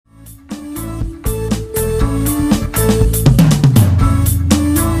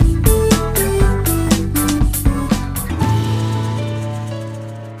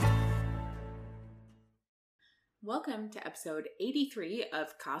episode 83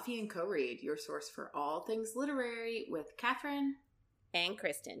 of Coffee and Co-Read, your source for all things literary with Catherine and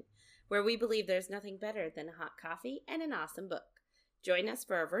Kristen, where we believe there's nothing better than a hot coffee and an awesome book. Join us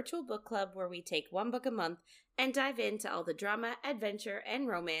for our virtual book club where we take one book a month and dive into all the drama, adventure, and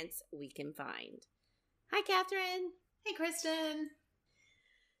romance we can find. Hi, Catherine. Hey, Kristen.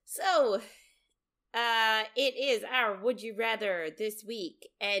 So, it is our Would You Rather this week,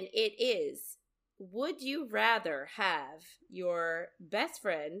 and it is, would you rather have your best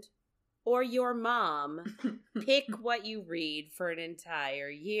friend or your mom pick what you read for an entire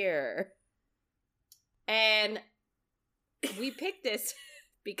year? And we picked this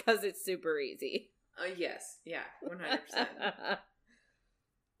because it's super easy. Yes. Yeah, 100%.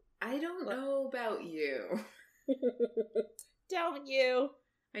 I don't know about you. Don't you?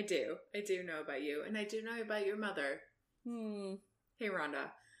 I do. I do know about you. And I do know about your mother. Hey,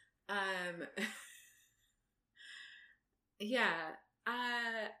 Rhonda. Yeah.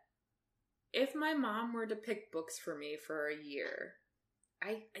 If my mom were to pick books for me for a year,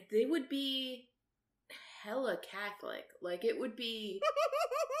 they would be hella Catholic. Like, it would be...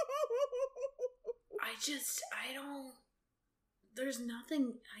 I don't... There's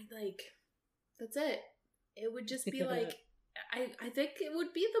nothing... That's it. It would just be like... I think it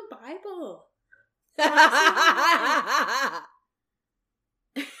would be the Bible.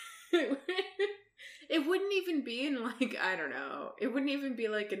 It wouldn't even be in, like, I don't know. It wouldn't even be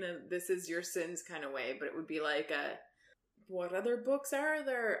like in a this is your sins kind of way, but it would be like a, what other books are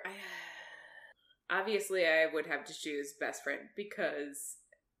there? Obviously, I would have to choose best friend because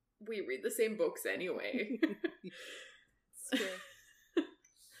we read the same books anyway. It's true.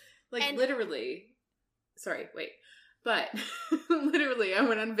 Literally. Sorry, wait. But literally, I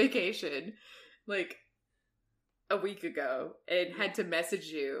went on vacation like a week ago and had to message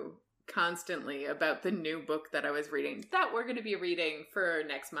you constantly about the new book that I was reading that we're going to be reading for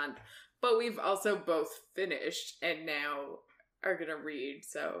next month. But we've also both finished and now are going to read.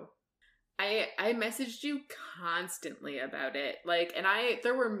 So I messaged you constantly about it. Like, and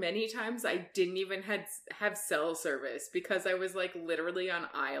there were many times I didn't even have cell service because I was like literally on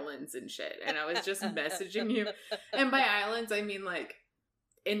islands and shit. And I was just messaging you. And by islands, I mean like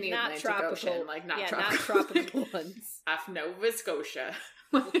in the Atlantic Ocean. Like not tropical ones. Off Nova Scotia.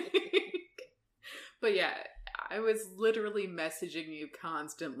 But yeah, I was literally messaging you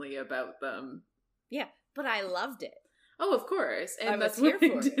constantly about them. Yeah, but I loved it. Oh, of course. And I was that's here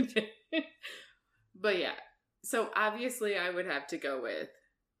what for it. But yeah, so obviously I would have to go with,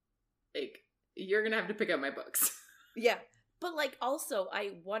 like, you're going to have to pick up my books. Yeah, but like also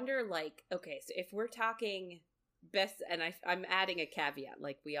I wonder like, okay, so if we're talking best, and I'm adding a caveat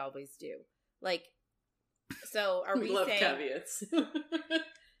like we always do. Like, so are we love saying... caveats.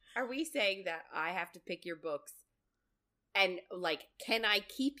 Are we saying that I have to pick your books? And, like, can I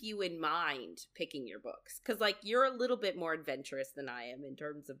keep you in mind picking your books? Because, like, you're a little bit more adventurous than I am in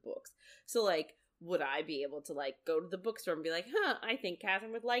terms of books. So, like, would I be able to, like, go to the bookstore and be like, I think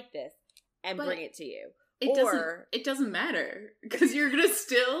Catherine would like this, and bring it to you? It doesn't matter. Because you're going to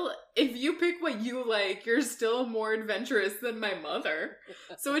still, if you pick what you like, you're still more adventurous than my mother.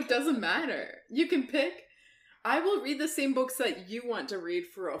 So it doesn't matter. You can pick. I will read the same books that you want to read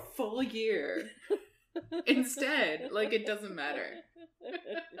for a full year. Instead, like, it doesn't matter.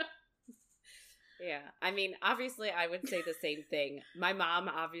 Yeah, I mean, obviously I would say the same thing. My mom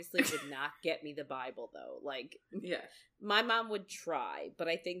obviously would not get me the Bible, though. Like, yeah, my mom would try, but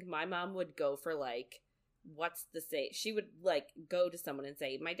I think my mom would go for, like, what's the say? She would, like, go to someone and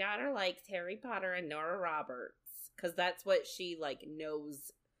say, my daughter likes Harry Potter and Nora Roberts, because that's what she, like,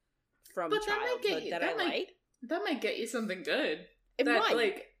 knows from childhood that I like. That might get you something good. It might.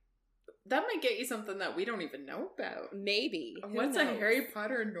 Like, that might get you something that we don't even know about. Maybe. What's a Harry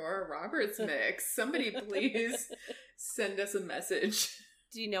Potter and Nora Roberts mix? Somebody please send us a message.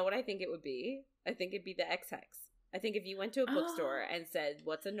 Do you know what I think it would be? I think it'd be the X-Hex. I think if you went to a bookstore and said,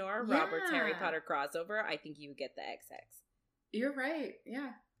 what's a Nora Roberts Harry Potter crossover? I think you would get the X-Hex. You're right.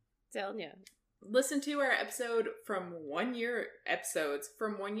 Yeah. Telling you. Listen to our episodes from 1 year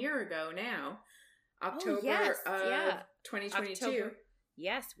ago now. October of 2022. October.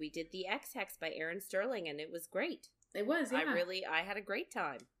 Yes, we did the X-Hex by Erin Sterling, and it was great. It was, yeah. I had a great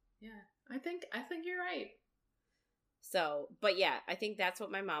time. Yeah, I think you're right. So, but yeah, I think that's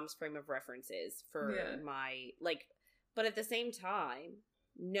what my mom's frame of reference is for my, like, but at the same time,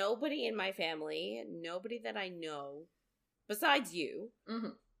 nobody in my family, nobody that I know, besides you,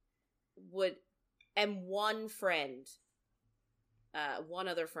 would, and one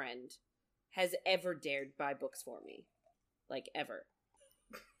other friend, has ever dared buy books for me. Like, ever.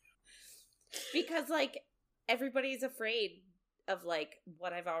 Because, like, everybody's afraid of, like,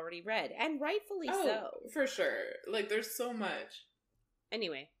 what I've already read. And rightfully so. For sure. Like, there's so much.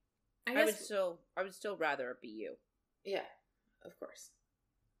 Anyway, I would still rather it be you. Yeah, of course.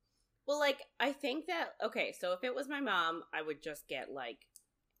 Well, like, I think that, okay, so if it was my mom, I would just get, like,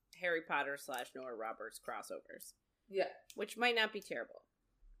 Harry Potter / Nora Roberts crossovers. Yeah. Which might not be terrible.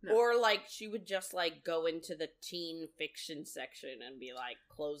 No. Or, like, she would just, like, go into the teen fiction section and be, like,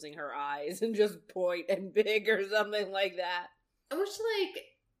 closing her eyes and just point and big or something like that. Which,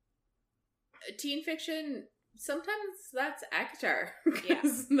 like, teen fiction, sometimes that's ACOTAR. Yeah.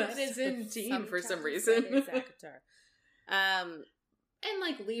 That is in teen for some reason. That is ACOTAR. And,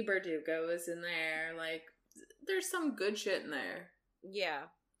 like, Lee Bardugo is in there. Like, there's some good shit in there. Yeah.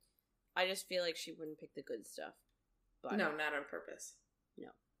 I just feel like she wouldn't pick the good stuff. But no, not on purpose. No.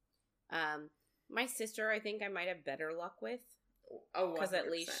 My sister, I think I might have better luck with. Oh, 100%. Because at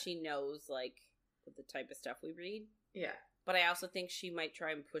least she knows, like, the type of stuff we read. Yeah. But I also think she might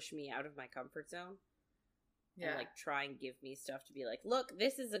try and push me out of my comfort zone. Yeah. And, like, try and give me stuff to be like, look,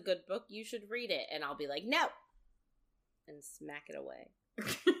 this is a good book, you should read it. And I'll be like, no! And smack it away.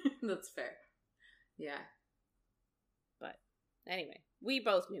 That's fair. Yeah. But, anyway, we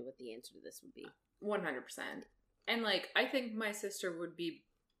both knew what the answer to this would be. 100%. And, like, I think my sister would be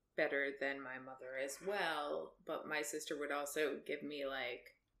better than my mother as well, but my sister would also give me,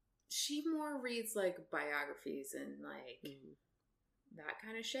 like, she more reads, like, biographies and, like, that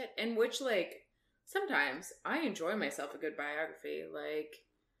kind of shit. And which, like, sometimes I enjoy myself a good biography. Like,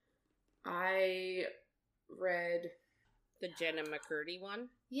 I read... The Jenna McCurdy one?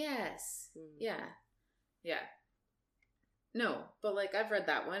 Yes. Yeah. Yeah. No, but, like, I've read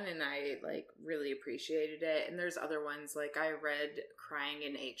that one, and I, like, really appreciated it. And there's other ones, like, I read Crying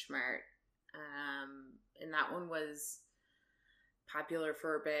in H Mart, and that one was popular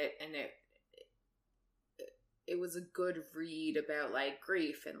for a bit, and it was a good read about, like,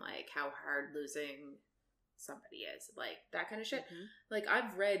 grief and, like, how hard losing somebody is. Like, that kind of shit. Mm-hmm. Like,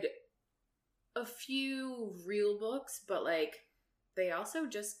 I've read a few real books, but, like, they also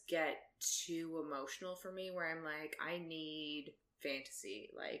just get too emotional for me, where I'm like, I need fantasy.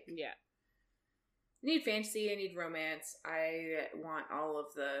 Like, yeah. I need fantasy, I need romance, I want all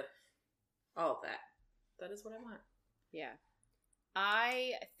of that. That is what I want. Yeah.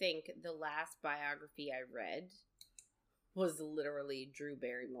 I think the last biography I read was literally Drew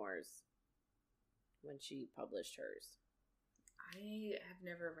Barrymore's, when she published hers. I have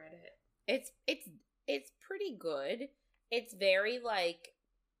never read it. It's pretty good. It's very, like,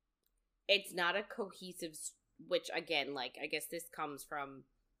 it's not a cohesive, which, again, like, I guess this comes from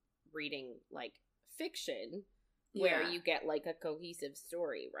reading, like, fiction, where you get, like, a cohesive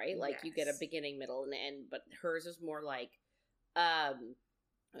story, right? Like, you get a beginning, middle, and end, but hers is more like,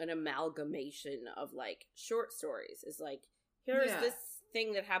 an amalgamation of, like, short stories. It's like, here's this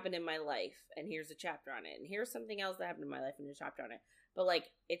thing that happened in my life, and here's a chapter on it, and here's something else that happened in my life, and a chapter on it. But,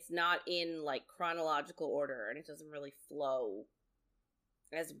 like, it's not in, like, chronological order, and it doesn't really flow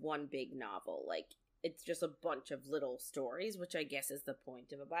as one big novel. Like, it's just a bunch of little stories, which I guess is the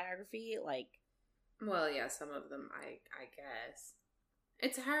point of a biography. Like, well, yeah, some of them, I guess.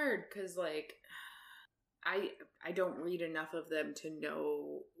 It's hard, because, like, I don't read enough of them to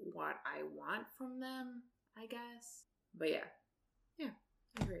know what I want from them, I guess. But yeah,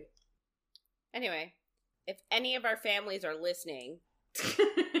 I agree. Anyway, if any of our families are listening...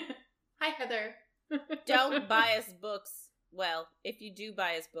 Hi, Heather. Don't buy us books. Well, if you do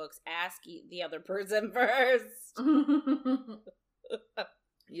buy us books, ask the other person first.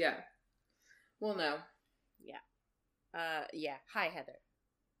 Yeah. Well, no. Yeah. Yeah. Hi, Heather.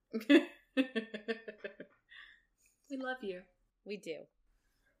 We love you. We do.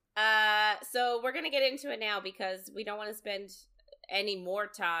 So we're going to get into it now, because we don't want to spend any more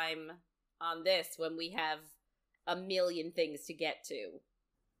time on this when we have a million things to get to.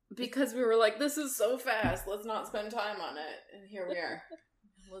 Because we were like, this is so fast, let's not spend time on it. And here we are.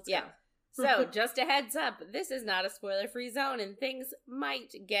 Let's go. So, just a heads up, this is not a spoiler-free zone, and things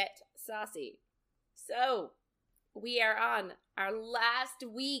might get saucy. So, we are on our last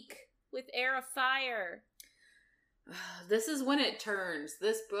week with Heir of Fire. This is when it turns.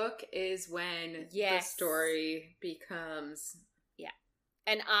 This book is when the story becomes...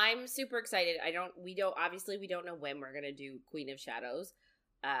 And I'm super excited. We don't know when we're going to do Queen of Shadows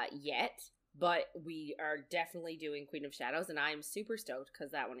yet, but we are definitely doing Queen of Shadows, and I'm super stoked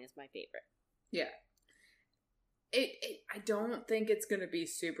because that one is my favorite. Yeah. I don't think it's going to be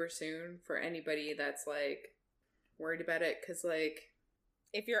super soon for anybody that's, like, worried about it, because, like...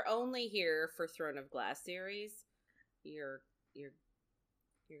 If you're only here for Throne of Glass series, you're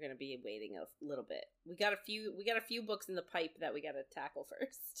You're gonna be waiting a little bit. We got a few books in the pipe that we gotta tackle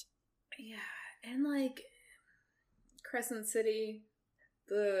first. Yeah, and like Crescent City,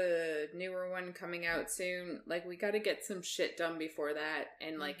 the newer one coming out soon. Like, we got to get some shit done before that.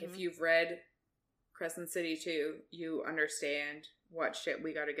 And like, if you've read Crescent City 2, you understand what shit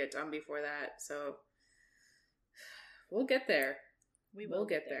we got to get done before that. So we'll get there. We will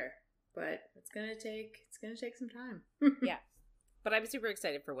get there. But it's gonna take some time. Yeah, but I'm super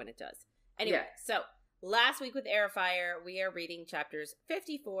excited for when it does. Anyway, so last week with Heir of Fire, we are reading chapters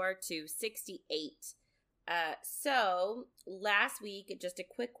 54 to 68. So last week, just a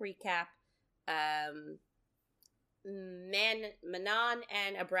quick recap. Manon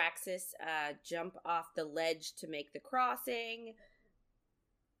and Abraxas jump off the ledge to make the crossing.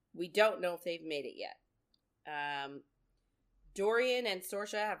 We don't know if they've made it yet. Dorian and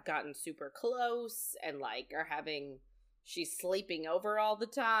Sorsha have gotten super close and like are having. She's sleeping over all the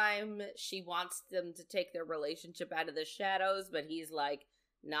time. She wants them to take their relationship out of the shadows, but he's like,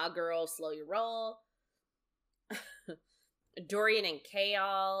 "Nah, girl, slow your roll." Dorian and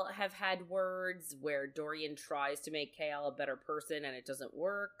Chaol have had words where Dorian tries to make Chaol a better person and it doesn't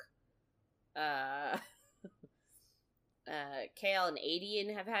work. Chaol and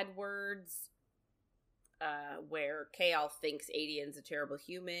Aedion have had words where Chaol thinks Aedion's a terrible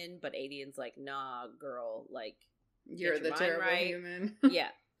human, but Aedion's like, "Nah, girl, like, you're the terrible human."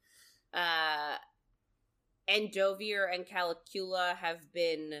 Yeah. And Dovier and Calicula have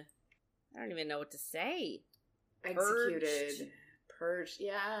been, I don't even know what to say. Purged,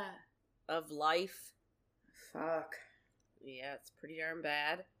 yeah. Of life. Fuck. Yeah, it's pretty darn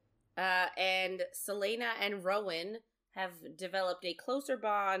bad. And Celaena and Rowan have developed a closer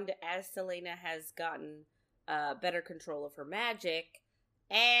bond as Celaena has gotten better control of her magic.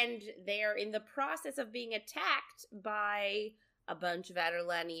 And they are in the process of being attacked by a bunch of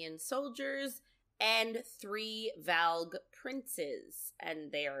Adarlanian soldiers and 3 Valg princes.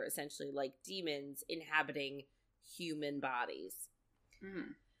 And they are essentially like demons inhabiting human bodies.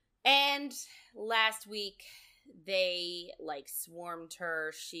 And last week they like swarmed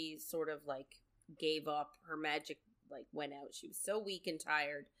her. She sort of like gave up. Her magic like went out. She was so weak and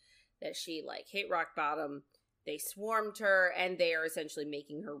tired that she like hit rock bottom. They swarmed her and they are essentially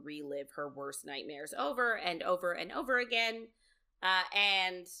making her relive her worst nightmares over and over and over again.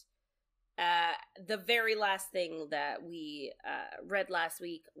 And the very last thing that we read last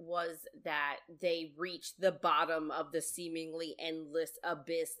week was that they reached the bottom of the seemingly endless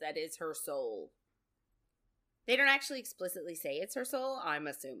abyss that is her soul. They don't actually explicitly say it's her soul, I'm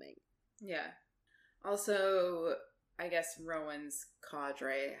assuming. Yeah. Also, I guess Rowan's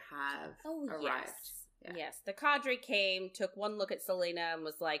cadre have arrived. Yes, the cadre came, took one look at Celaena and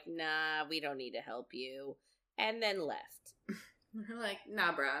was like, "Nah, we don't need to help you," and then left. We're like,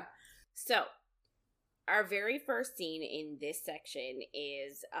 "Nah, bruh." So, our very first scene in this section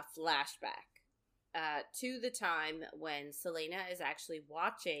is a flashback to the time when Celaena is actually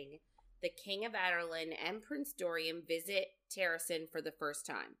watching the King of Adarlan and Prince Dorian visit Terrasen for the first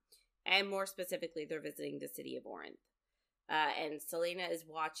time. And more specifically, they're visiting the city of Orinth. And Celaena is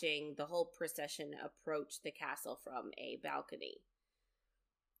watching the whole procession approach the castle from a balcony.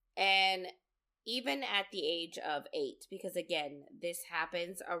 And even at the age of 8, because again, this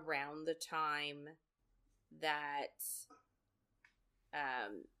happens around the time that,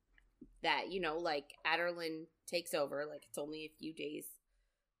 you know, like Adarlan takes over, like it's only a few days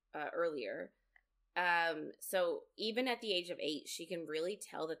earlier. So even at the age of 8, she can really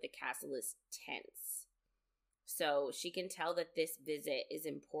tell that the castle is tense. So she can tell that this visit is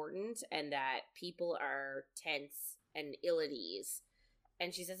important and that people are tense and ill at ease.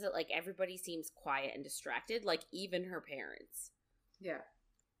 And she says that, like, everybody seems quiet and distracted, like, even her parents. Yeah.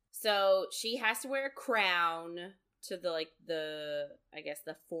 So she has to wear a crown to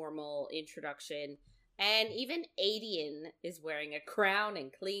the formal introduction. And even Aedion is wearing a crown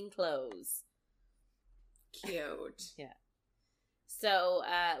and clean clothes. Cute. Yeah. So,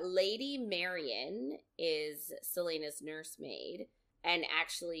 Lady Marian is Celaena's nursemaid. And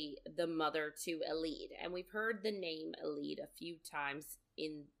actually the mother to Elide. And we've heard the name Elide a few times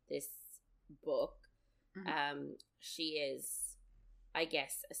in this book. Mm-hmm. She is, I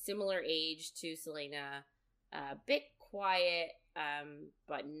guess, a similar age to Celaena. A bit quiet,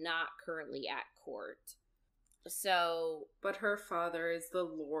 but not currently at court. So... But her father is the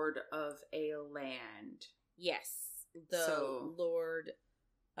Lord of a land. Yes. The Lord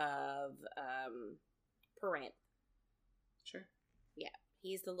of Perinth. Sure. Yeah,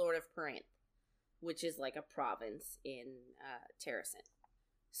 he's the Lord of Perinth, which is like a province in Terrasen.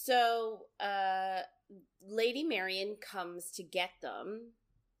 So, Lady Marian comes to get them,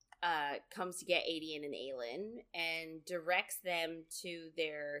 comes to get Aedion and Aelin and directs them to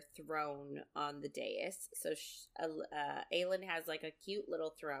their throne on the dais. So Aelin has like a cute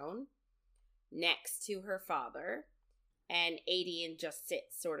little throne next to her father, and Aedion just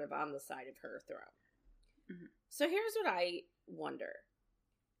sits sort of on the side of her throne. Mm-hmm. So here's what I wonder.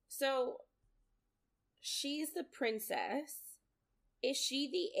 So she's the princess. Is she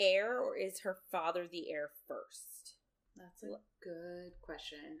the heir, or is her father the heir first? That's a good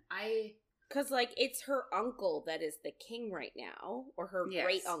question. Because, like, it's her uncle that is the king right now, or her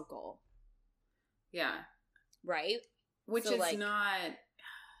great uncle. Yeah. Right? Which so, is like, not...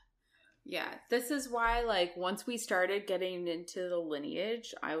 Yeah. This is why, like, once we started getting into the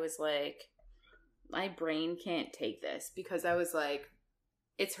lineage, I was like, my brain can't take this. Because I was like,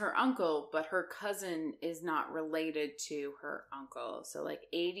 it's her uncle, but her cousin is not related to her uncle. So, like,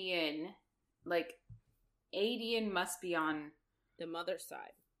 Aedion must be on... the mother's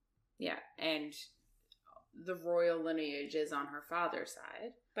side. Yeah, and the royal lineage is on her father's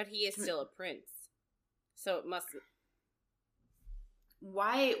side. But he is still a prince. So it must...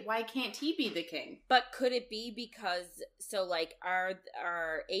 Why can't he be the king? But could it be because... So, like, are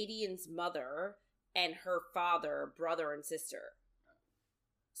Aedion's mother and her father brother and sister?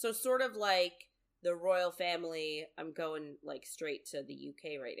 So sort of like the royal family... I'm going, like, straight to the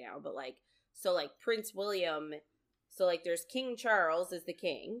UK right now. But, like... So, like, Prince William... So, like, there's King Charles is the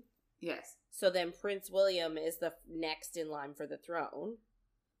king. Yes. So then Prince William is the next in line for the throne.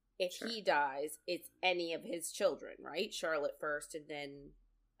 If he dies, it's any of his children, right? Charlotte first and then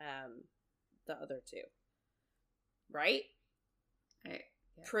the other two. Right? Right.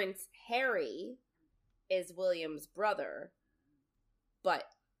 Yeah. Prince Harry is William's brother, but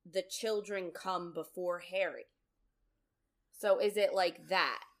the children come before Harry. So is it like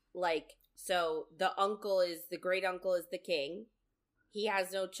that? Like... So the great uncle is the king. He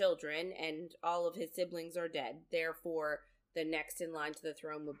has no children, and all of his siblings are dead. Therefore, the next in line to the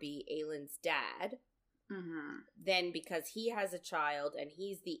throne would be Aelin's dad. Mm-hmm. Then, because he has a child and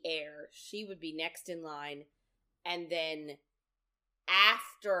he's the heir, she would be next in line. And then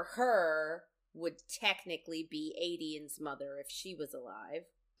after her would technically be Aedion's mother if she was alive.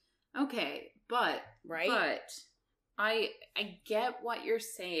 Okay, but... Right? But I get what you're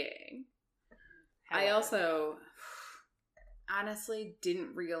saying. I also honestly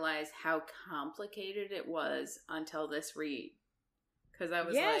didn't realize how complicated it was until this read. Because I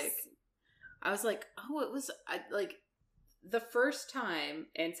was like, oh, it was like the first time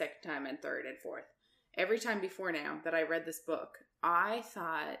and second time and third and fourth, every time before now that I read this book, I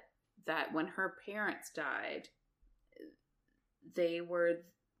thought that when her parents died, they were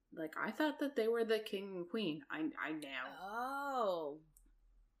like, I thought that they were the king and queen. I now. Oh.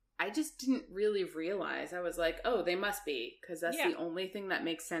 I just didn't really realize. I was like, oh, they must be, because that's the only thing that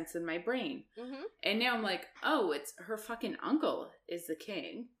makes sense in my brain. Mm-hmm. And now I'm like, oh, it's her fucking uncle is the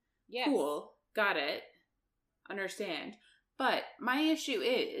king. Yes. Cool. Got it. Understand. But my issue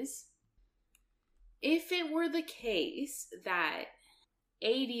is, if it were the case that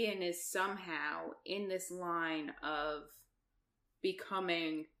Aedion is somehow in this line of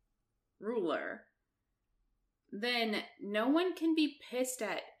becoming ruler, then no one can be pissed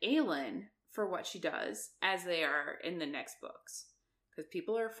at Aelin for what she does, as they are in the next books. Because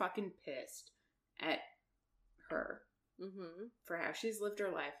people are fucking pissed at her for how she's lived her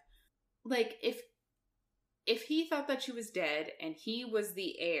life. Like, if he thought that she was dead and he was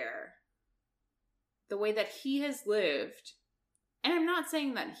the heir, the way that he has lived, and I'm not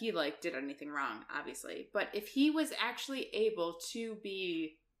saying that he, like, did anything wrong, obviously, but if he was actually able to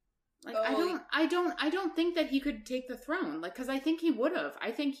be... Like, I don't think that he could take the throne. Like, because I think he would have.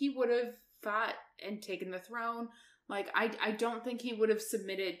 I think he would have fought and taken the throne. Like, I don't think he would have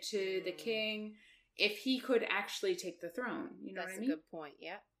submitted to the king if he could actually take the throne. You know what I mean? That's a good point.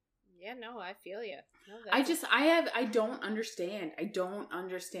 Yeah. Yeah, no, I feel you. No, I don't understand. I don't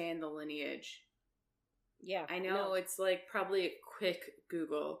understand the lineage. Yeah. I know it's, like, probably a quick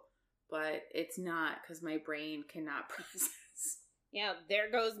Google, but it's not, because my brain cannot process. Yeah, there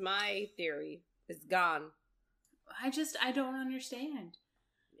goes my theory. It's gone. I don't understand.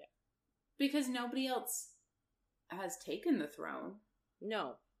 Yeah. Because nobody else has taken the throne.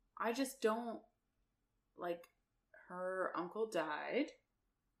 No. I just don't, like, her uncle died.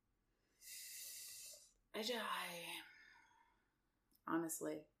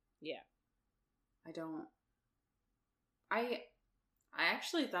 Honestly. Yeah. I don't. I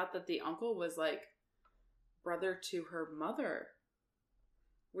actually thought that the uncle was, like, brother to her mother.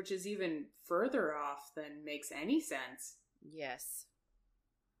 Which is even further off than makes any sense. Yes.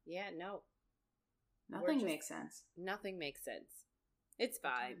 Yeah, no. Nothing makes sense. Nothing makes sense. It's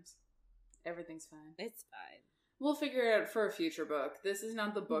fine. Everything's fine. It's fine. We'll figure it out for a future book. This is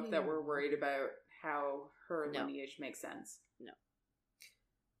not the book that we're worried about how her lineage makes sense. No.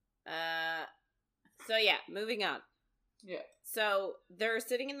 So yeah, moving on. Yeah. So they're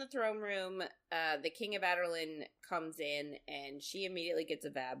sitting in the throne room. The King of Adarlan comes in, and she immediately gets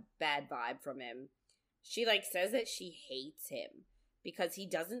a bad vibe from him. She says that she hates him because he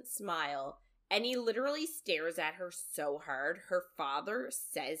doesn't smile, and he literally stares at her so hard. Her father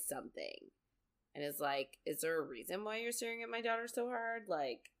says something, and is like, "Is there a reason why you're staring at my daughter so hard?"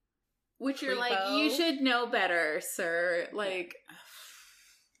 Which you're creepo. you should know better, sir.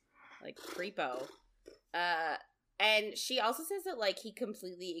 Creepo. And she also says that, he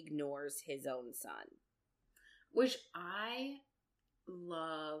completely ignores his own son. Which I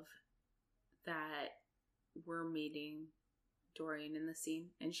love that we're meeting Dorian in the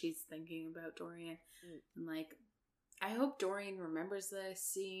scene, and she's thinking about Dorian. And, I hope Dorian remembers this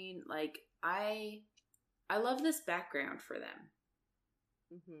scene. I love this background for them.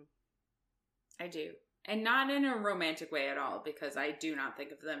 Mm-hmm. I do. And not in a romantic way at all, because I do not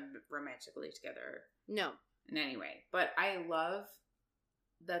think of them romantically together. No. In any way. But I love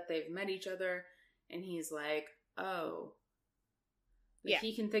that they've met each other, and he's like, oh. Yeah.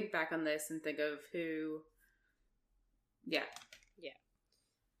 He can think back on this and think of who. Yeah. Yeah.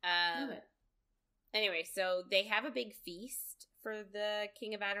 Anyway, so they have a big feast for the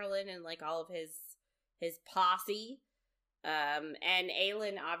King of Adarlan and, all of his posse. And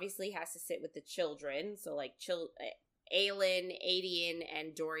Aelin obviously has to sit with the children. So, Aelin, Aedion,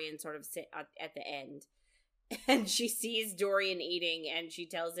 and Dorian sort of sit at the end. And she sees Dorian eating, and she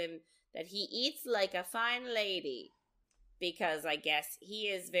tells him that he eats like a fine lady. Because I guess he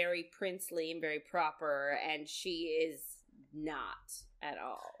is very princely and very proper, and she is not at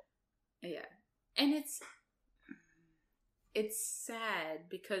all. Yeah. And it's sad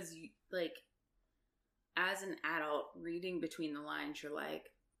because, as an adult, reading between the lines, you're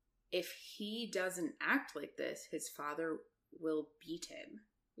like, if he doesn't act like this, his father will beat him.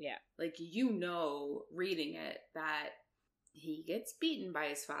 Yeah. Reading it, that he gets beaten by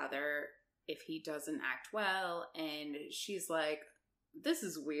his father if he doesn't act well, and she's like, this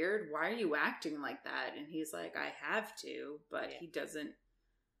is weird, why are you acting like that? And he's like, I have to, but he doesn't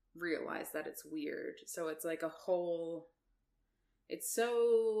realize that it's weird. So it's a whole, it's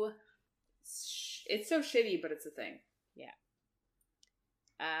so shitty, but it's a thing. Yeah.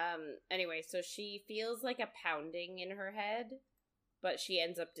 Anyway, so she feels a pounding in her head, but she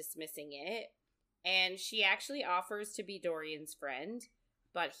ends up dismissing it. And she actually offers to be Dorian's friend,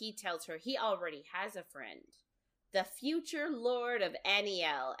 but he tells her he already has a friend. The future Lord of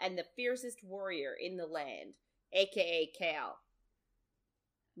Aniel and the fiercest warrior in the land, a.k.a. Chaol.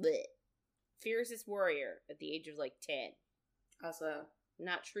 Blech. Fiercest warrior at the age of 10. Also,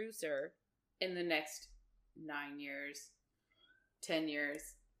 not true, sir. In the next 9 years, 10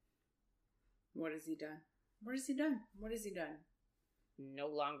 years, what has he done? What has he done? What has he done? No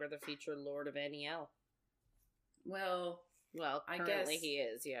longer the future Lord of Aniel. Well, I guess he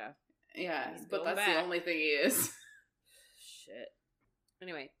is, yeah. Yeah, but that's the only thing he is. Shit.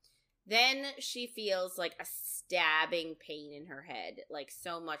 Anyway, then she feels a stabbing pain in her head,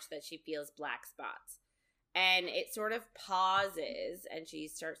 so much that she feels black spots. And it sort of pauses, and she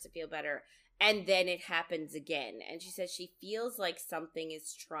starts to feel better. And then it happens again. And she says she feels like something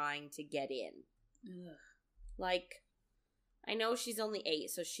is trying to get in. Ugh. I know she's only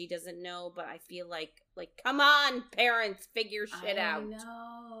 8, so she doesn't know, but I feel like, come on, parents, figure shit out. I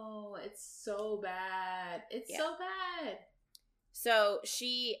know. It's so bad. It's so bad. So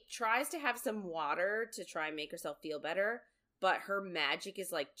she tries to have some water to try and make herself feel better, but her magic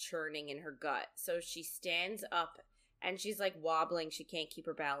is churning in her gut. So she stands up and she's wobbling. She can't keep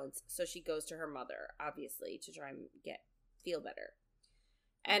her balance. So she goes to her mother, obviously, to try and feel better.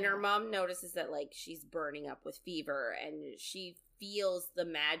 And her mom notices that, she's burning up with fever, and she feels the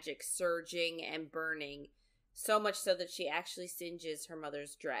magic surging and burning, so much so that she actually singes her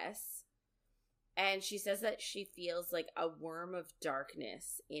mother's dress. And she says that she feels like a worm of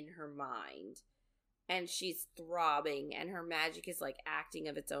darkness in her mind. And she's throbbing, and her magic is, acting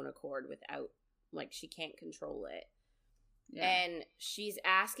of its own accord without, she can't control it. Yeah. And she's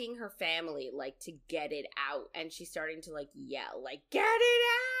asking her family, to get it out. And she's starting to, yell, get it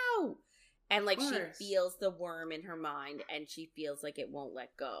out! And, she feels the worm in her mind, and she feels like it won't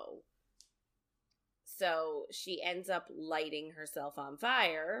let go. So she ends up lighting herself on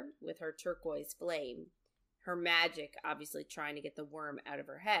fire with her turquoise flame. Her magic, obviously, trying to get the worm out of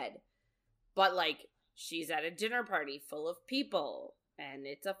her head. But, she's at a dinner party full of people. And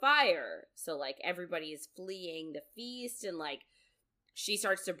it's a fire. So, everybody is fleeing the feast. And, she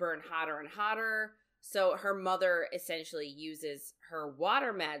starts to burn hotter and hotter. So her mother essentially uses her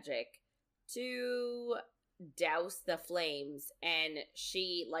water magic to douse the flames, and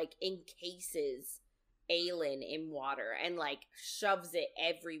she, like, encases Aelin in water and, like, shoves it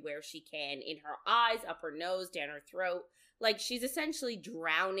everywhere she can, in her eyes, up her nose, down her throat. Like, she's essentially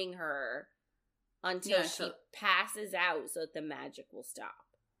drowning her until she passes out so that the magic will stop.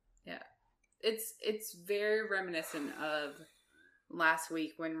 Yeah. It's very reminiscent of last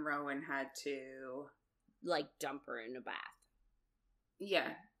week when Rowan had to, like, dump her in a bath.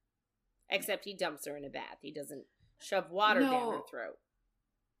 Yeah. Except he dumps her in a bath. He doesn't shove water down her throat.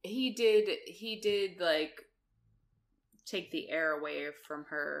 He did, like, take the air away from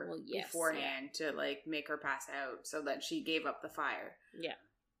her beforehand to, like, make her pass out so that she gave up the fire. Yeah.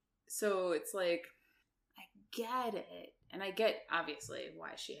 So it's like, I get it. And I get, obviously,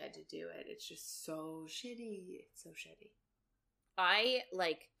 why she had to do it. It's just so shitty. It's so shitty. I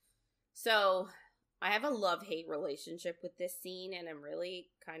have a love-hate relationship with this scene, and I'm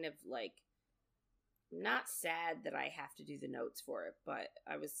really kind of, like, not sad that I have to do the notes for it, but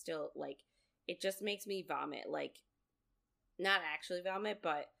I was still, like, it just makes me vomit. Like, not actually vomit,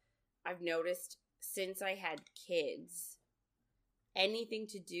 but I've noticed since I had kids, anything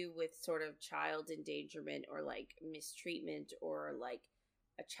to do with sort of child endangerment or, like, mistreatment or, like,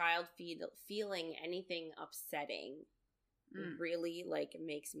 a child feeling anything upsetting really, like,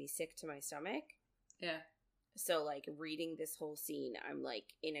 makes me sick to my stomach. Yeah. So, like, reading this whole scene, I'm,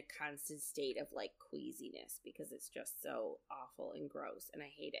 like, in a constant state of, like, queasiness because it's just so awful and gross, and I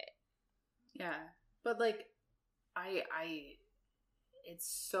hate it. Yeah. But, like,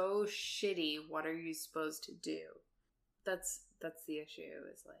 it's so shitty. What are you supposed to do? That's the issue,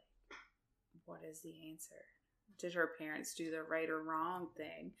 is, like, what is the answer? Did her parents do the right or wrong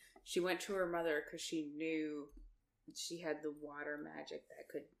thing? She went to her mother because she knew she had the water magic that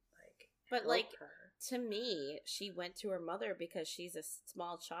could, like, help her. To me, she went to her mother because she's a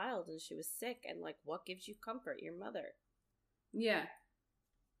small child and she was sick, and, like, what gives you comfort? Your mother. Yeah.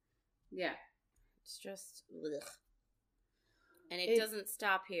 Yeah. It's just, ugh. And it doesn't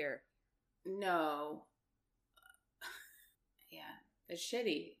stop here. No. Yeah. It's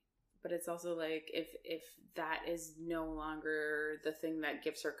shitty. But it's also, like, if that is no longer the thing that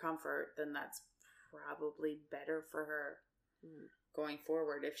gives her comfort, then that's probably better for her. Going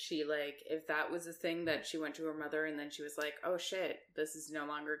forward, if that was a thing that she went to her mother and then she was like, oh shit, this is no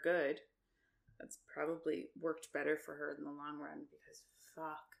longer good, that's probably worked better for her in the long run, because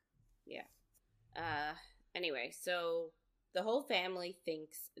fuck. Yeah. Anyway, so the whole family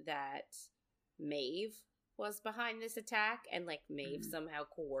thinks that Maeve was behind this attack, and, like, Maeve somehow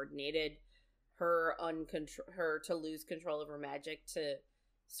coordinated her to lose control of her magic to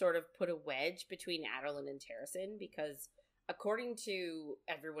sort of put a wedge between Adeline and Terrasen, because according to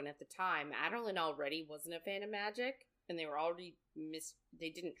everyone at the time, Adeline already wasn't a fan of magic, and they were already they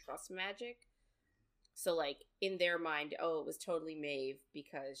didn't trust magic. So, like, in their mind, it was totally Maeve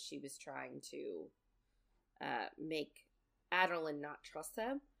because she was trying to make Adeline not trust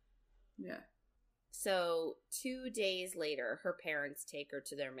them. Yeah. So 2 days later, her parents take her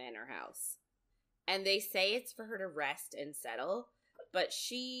to their manor house. And they say it's for her to rest and settle, but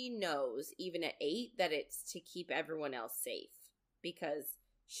she knows, even at 8, that it's to keep everyone else safe, because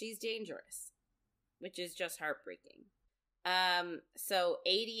she's dangerous, which is just heartbreaking. So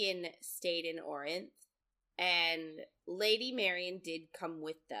Aedion stayed in Orinth, and Lady Marion did come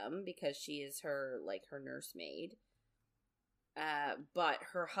with them because she is her nursemaid. But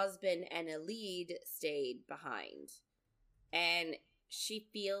her husband and Elide stayed behind, and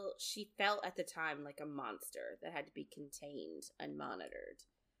she felt at the time like a monster that had to be contained and monitored,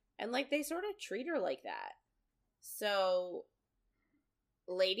 and, like, they sort of treat her like that. So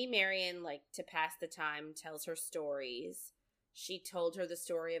Lady Marion, like, to pass the time, tells her stories. She told her the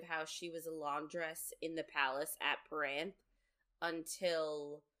story of how she was a laundress in the palace at Paranth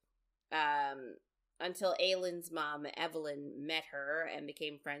until Aelin's mom, Evelyn, met her and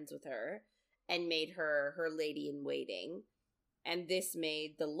became friends with her and made her her lady-in-waiting. And this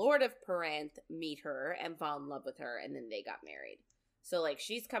made the Lord of Paranth meet her and fall in love with her, and then they got married. So, like,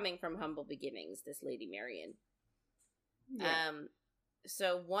 she's coming from humble beginnings, this Lady Marion. Yeah.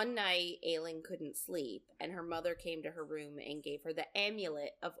 So one night, Aelin couldn't sleep, and her mother came to her room and gave her the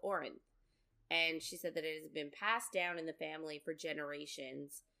amulet of Orinth. And she said that it has been passed down in the family for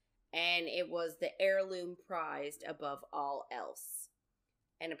generations, and it was the heirloom prized above all else.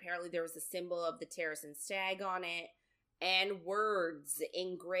 And apparently there was a symbol of the Terrasen stag on it, and words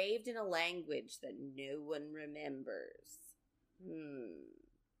engraved in a language that no one remembers.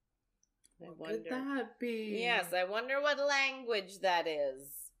 What could that be? Yes, I wonder what language that is.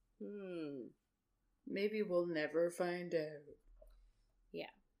 Maybe we'll never find out. Yeah.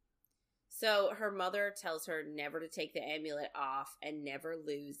 So her mother tells her never to take the amulet off and never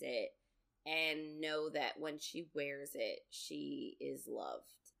lose it, and know that when she wears it, she is loved.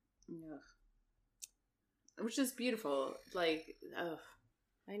 Ugh. Which is beautiful. Like, ugh.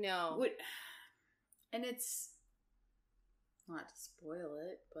 I know. And it's not to spoil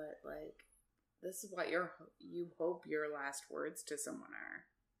it, but like, this is what you hope your last words to someone are.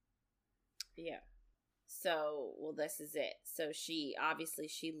 Yeah. So, well, this is it. So she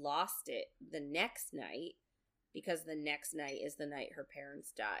lost it the next night, because the next night is the night her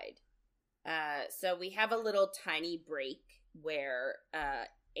parents died. So we have a little tiny break where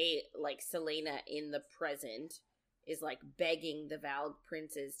Celaena in the present is like begging the Valg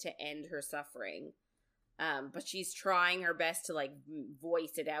princes to end her suffering. But she's trying her best to like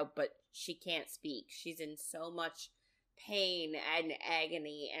voice it out, but she can't speak. She's in so much pain and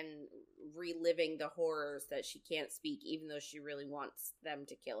agony and reliving the horrors that she can't speak, even though she really wants them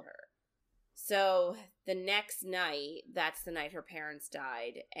to kill her. So the next night, that's the night her parents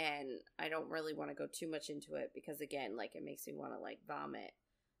died, and I don't really want to go too much into it because, again, like, it makes me want to, like, vomit.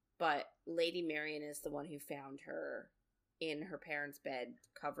 But Lady Marion is the one who found her in her parents' bed,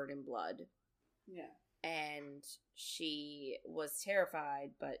 covered in blood. Yeah. And she was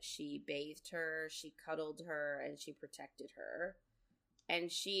terrified, but she bathed her, she cuddled her, and she protected her.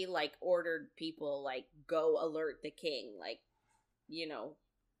 And she, like, ordered people, like, go alert the king, like, you know.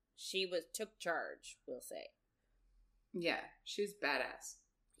 She took charge, we'll say. Yeah, she's badass.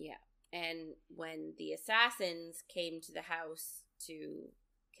 Yeah. And when the assassins came to the house to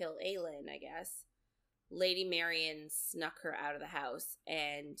kill Aelin, I guess, Lady Marion snuck her out of the house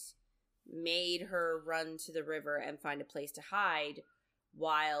and made her run to the river and find a place to hide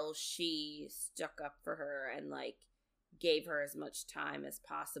while she stuck up for her and, like, gave her as much time as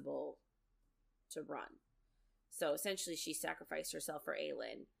possible to run. So essentially she sacrificed herself for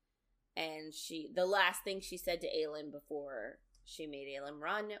Aelin. And the last thing she said to Aelin before she made Aelin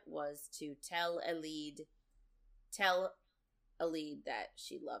run was to tell Aelid that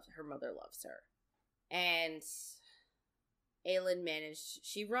her mother loves her. And Aelin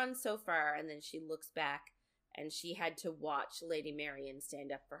she runs so far, and then she looks back, and she had to watch Lady Marion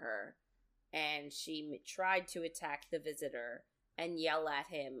stand up for her. And she tried to attack the visitor and yell at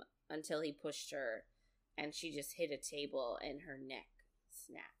him until he pushed her, and she just hit a table and her neck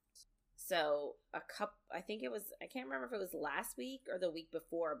snapped. So I think it was, I can't remember if it was last week or the week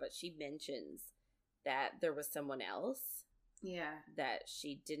before, but she mentions that there was someone else. Yeah. That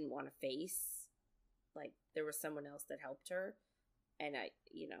she didn't want to face. Like, there was someone else that helped her. And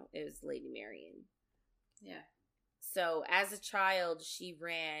it was Lady Marion. Yeah. So as a child, she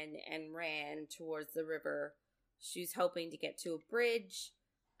ran and ran towards the river. She was hoping to get to a bridge.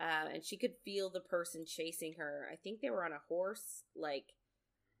 And she could feel the person chasing her. I think they were on a horse,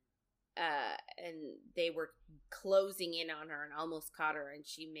 and they were closing in on her and almost caught her, and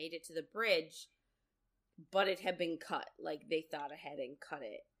she made it to the bridge, but it had been cut. Like, they thought ahead and cut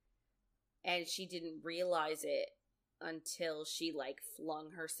it. And she didn't realize it until she, like,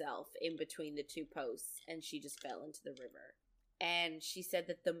 flung herself in between the two posts, and she just fell into the river. And she said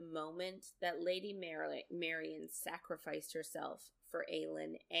that the moment that Lady Marion sacrificed herself for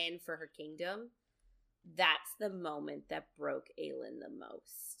Aelin and for her kingdom, that's the moment that broke Aelin the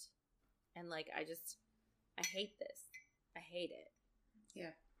most. And, like, I hate this. I hate it.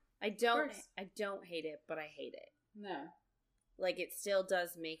 Yeah. I don't hate it, but I hate it. No. Like, it still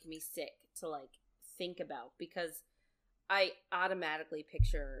does make me sick to, like, think about, because I automatically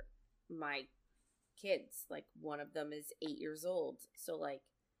picture my kids. Like, one of them is 8 years old. So, like,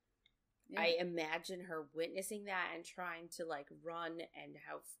 yeah. I imagine her witnessing that and trying to, like, run, and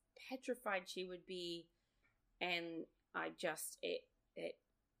how petrified she would be. And I just,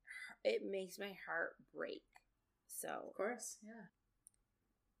 it makes my heart break. So, of course, yeah.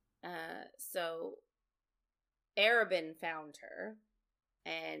 So Arobin found her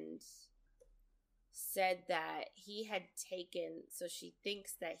and said that he had taken, so she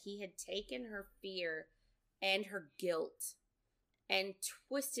thinks that he had taken her fear and her guilt and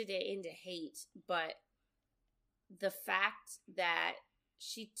twisted it into hate. But the fact that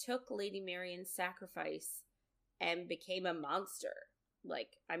she took Lady Marion's sacrifice and became a monster.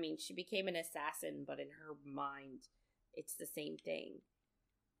 Like, I mean, she became an assassin, but in her mind, it's the same thing.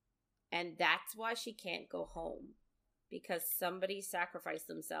 And that's why she can't go home. Because somebody sacrificed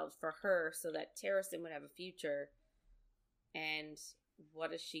themselves for her so that Terrasen would have a future. And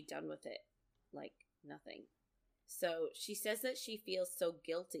what has she done with it? Like, nothing. So she says that she feels so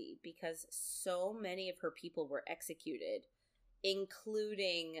guilty because so many of her people were executed,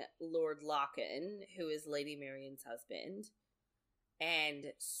 including Lord Locken, who is Lady Marion's husband,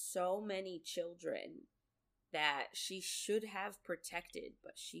 and so many children that she should have protected,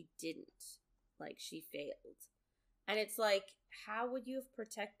 but she didn't. Like, she failed. And it's like, how would you have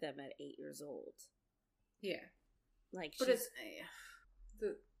protected them at 8 years old? Yeah. Like, but it's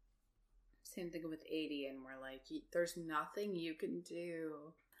the same thing with Aedion, where, like, there's nothing you can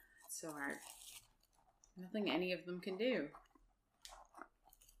do. It's so hard. Nothing any of them can do.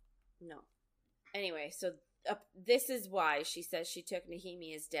 No. Anyway, so this is why she says she took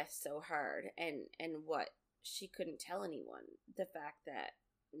Nehemia's death so hard, and what she couldn't tell anyone. The fact that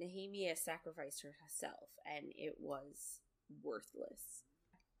Nehemia sacrificed herself, and it was worthless.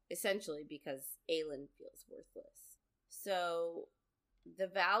 Essentially because Aelin feels worthless. So the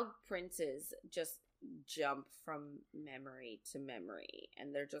Valg princes just jump from memory to memory,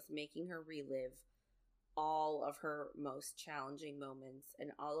 and they're just making her relive all of her most challenging moments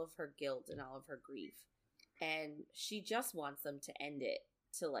and all of her guilt and all of her grief. And she just wants them to end it,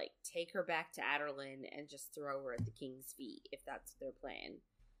 to, like, take her back to Aderlin and just throw her at the king's feet, if that's their plan.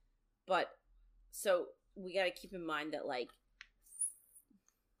 But, so, we gotta keep in mind that, like,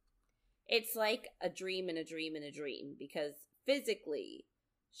 it's like a dream and a dream and a dream, because physically,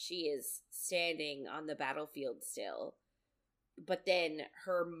 she is standing on the battlefield still, but then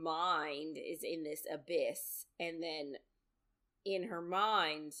her mind is in this abyss, and then in her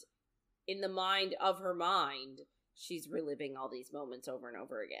mind, in the mind of her mind, she's reliving all these moments over and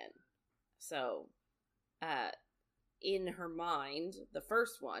over again. So, in her mind, the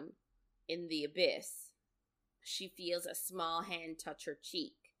first one, in the abyss, she feels a small hand touch her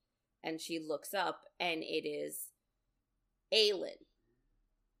cheek, and she looks up, and it is Aelin.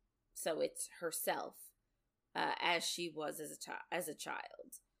 So it's herself, as she was as a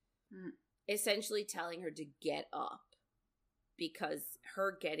child. Essentially telling her to get up, because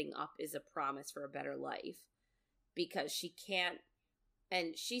her getting up is a promise for a better life, because she can't,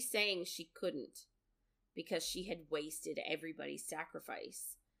 and she's saying she couldn't, because she had wasted everybody's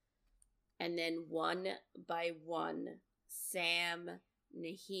sacrifice. And then one by one, Sam,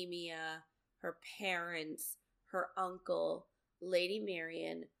 Nehemia, her parents, her uncle, Lady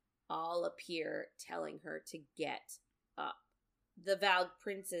Marion, all appear telling her to get up. The Valg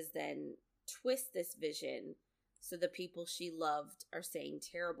princes then twist this vision so the people she loved are saying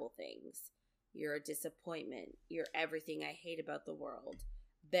terrible things. You're a disappointment. You're everything I hate about the world.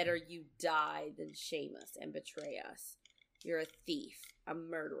 Better you die than shame us and betray us. You're a thief, a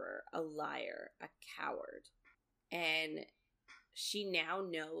murderer, a liar, a coward. And she now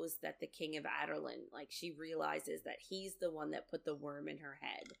knows that the King of Aderlin, like, she realizes that he's the one that put the worm in her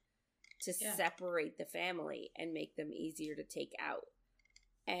head to separate the family and make them easier to take out.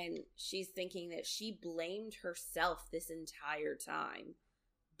 And she's thinking that she blamed herself this entire time,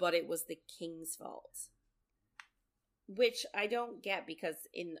 but it was the king's fault. Which I don't get, because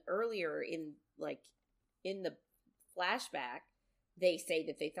in the flashback, they say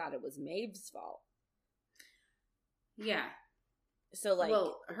that they thought it was Maeve's fault. Yeah. So, like...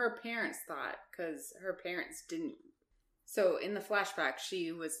 Well, her parents thought, because her parents didn't... So, in the flashback,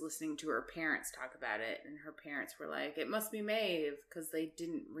 she was listening to her parents talk about it, and her parents were like, it must be Maeve, because they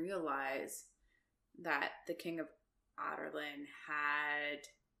didn't realize that the King of Aderlin had...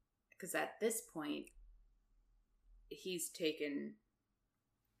 Because at this point, he's taken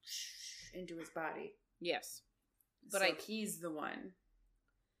into his body. Yes. But he's the one.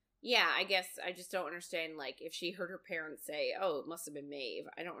 Yeah, I guess I just don't understand, like, if she heard her parents say, oh, it must have been Maeve,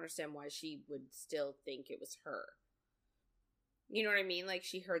 I don't understand why she would still think it was her. You know what I mean? Like,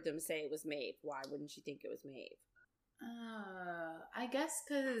 she heard them say it was Maeve. Why wouldn't she think it was Maeve? I guess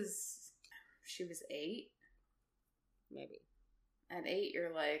because she was 8. Maybe. At 8,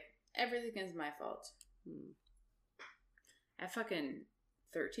 you're like, everything is my fault. At fucking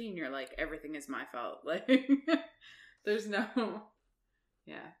 13, you're like, everything is my fault. Like, there's no...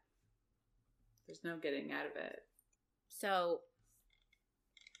 Yeah. There's no getting out of it. So,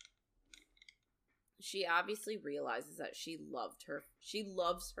 she obviously realizes that she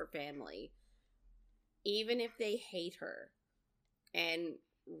loves her family, even if they hate her. And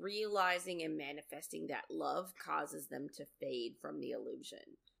realizing and manifesting that love causes them to fade from the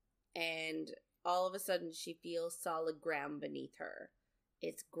illusion. And all of a sudden, she feels solid ground beneath her.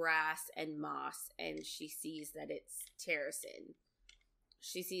 It's grass and moss, and she sees that it's terracing.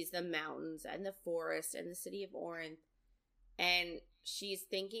 She sees the mountains and the forest and the city of Orinth, and she's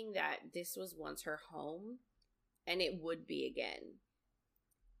thinking that this was once her home, and it would be again.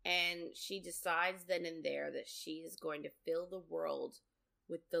 And she decides then and there that she is going to fill the world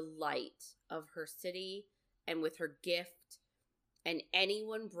with the light of her city and with her gift, and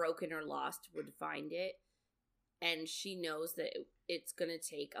anyone broken or lost would find it. And she knows that it's going to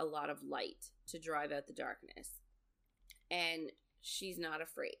take a lot of light to drive out the darkness. And she's not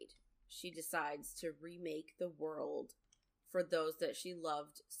afraid. She decides to remake the world for those that she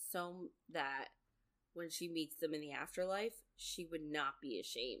loved, so that when she meets them in the afterlife, she would not be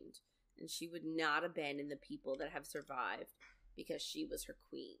ashamed. And she would not abandon the people that have survived, because she was her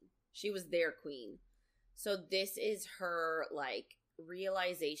queen. She was their queen. So this is her, like,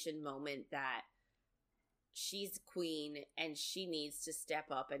 realization moment that she's queen and she needs to step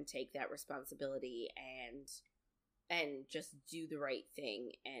up and take that responsibility and just do the right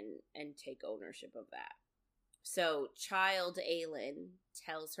thing and take ownership of that. So child Aelin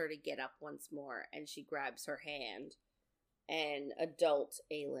tells her to get up once more, and she grabs her hand, and adult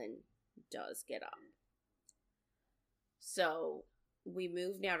Aelin does get up. So we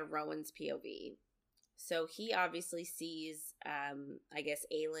move now to Rowan's POV. So he obviously sees, I guess,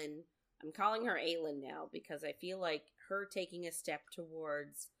 Aelin. I'm calling her Aelin now because I feel like her taking a step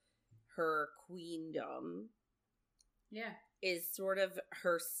towards her queendom is sort of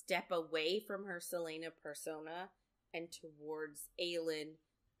her step away from her Celaena persona and towards Aelin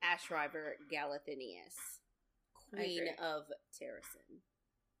Ashriver Galathinius, Queen of Terrasen.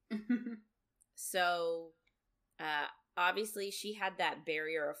 So, obviously she had that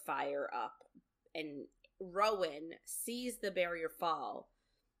barrier of fire up, and Rowan sees the barrier fall,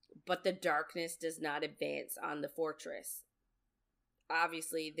 but the darkness does not advance on the fortress.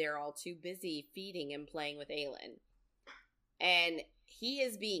 Obviously, they're all too busy feeding and playing with Aelin. And he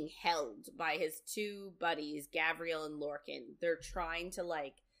is being held by his two buddies, Gavriel and Lorcan. They're trying to,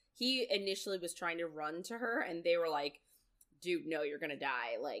 like, he initially was trying to run to her, and they were like, dude, no, you're gonna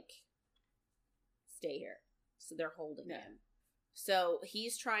die. Like, stay here. So they're holding him. So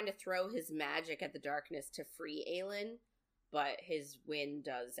he's trying to throw his magic at the darkness to free Aelin, but his wind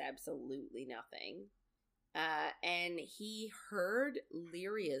does absolutely nothing. And he heard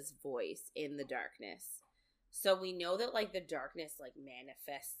Lyria's voice in the darkness. So we know that, like, the darkness, like,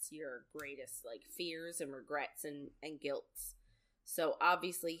 manifests your greatest, like, fears and regrets and guilts. So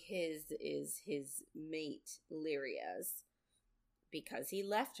obviously his is his mate, Lyria's, because he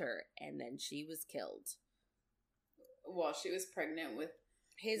left her and then she was killed. While she was pregnant with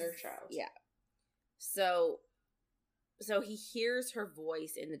their child. Yeah. So he hears her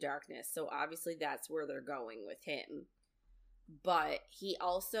voice in the darkness. So obviously that's where they're going with him. But he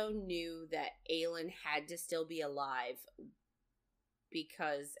also knew that Aelin had to still be alive,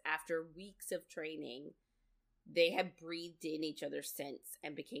 because after weeks of training, they had breathed in each other's scents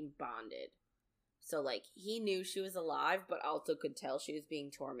and became bonded. So, like, he knew she was alive, but also could tell she was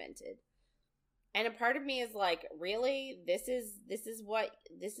being tormented. And a part of me is like, really? This is what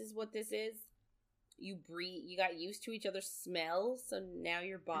this is? You got used to each other's smells, so now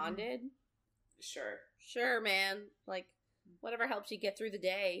you're bonded? Sure, man. Like, whatever helps you get through the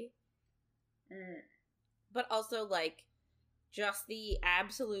day. But also, like, just the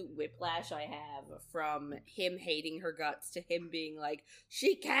absolute whiplash I have from him hating her guts to him being like,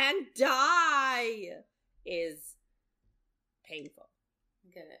 she can't die, is painful.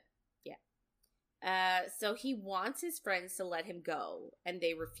 Get it. Yeah. So he wants his friends to let him go, and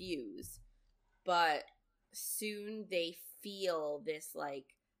they refuse. But soon they feel this, like,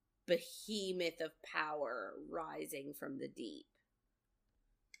 behemoth of power rising from the deep.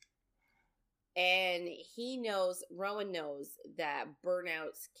 And Rowan knows that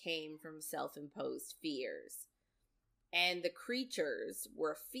burnouts came from self-imposed fears. And the creatures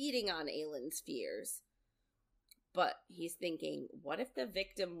were feeding on Aelin's fears. But he's thinking, what if the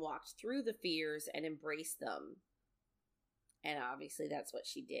victim walked through the fears and embraced them? And obviously that's what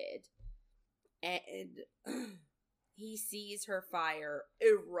she did. And he sees her fire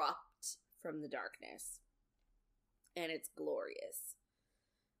erupt from the darkness. And it's glorious.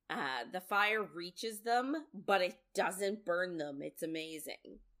 The fire reaches them, but it doesn't burn them. It's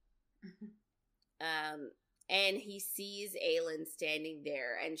amazing. And he sees Aelin standing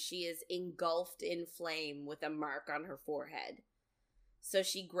there, and she is engulfed in flame with a mark on her forehead. So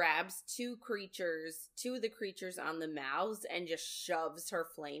she grabs two of the creatures on the mouths and just shoves her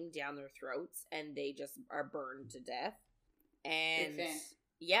flame down their throats, and they just are burned to death. And big fan.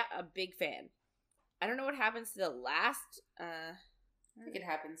 Yeah, a big fan. I don't know what happens to the last. I think it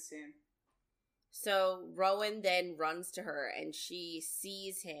happens soon. So Rowan then runs to her, and she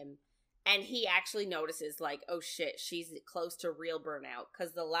sees him, and he actually notices, like, oh shit, she's close to real burnout.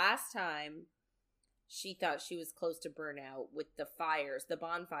 Because the last time she thought she was close to burnout with the fires, the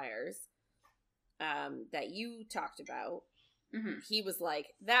bonfires, that you talked about. Mm-hmm. He was like,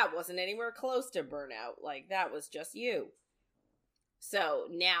 that wasn't anywhere close to burnout. Like, that was just you. So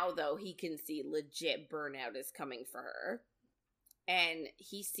now, though, he can see legit burnout is coming for her. And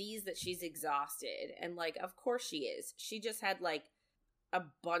he sees that she's exhausted. And, like, of course she is. She just had, like, a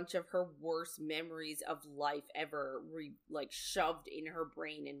bunch of her worst memories of life ever, shoved in her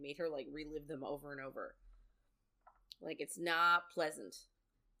brain and made her, like, relive them over and over. Like, it's not pleasant.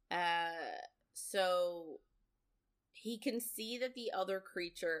 So he can see that the other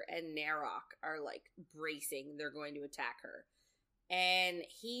creature and Narok are, like, bracing. They're going to attack her. And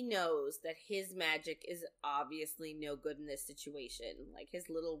he knows that his magic is obviously no good in this situation. Like, his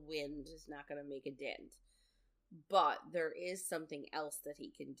little wind is not going to make a dent. But there is something else that he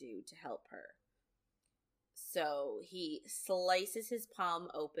can do to help her. So he slices his palm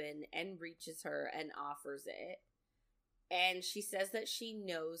open and reaches her and offers it. And she says that she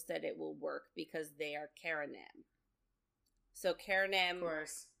knows that it will work because they are Karanem. So Karanem, Of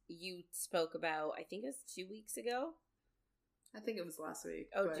course. you spoke about, I think it was 2 weeks ago? I think it was last week.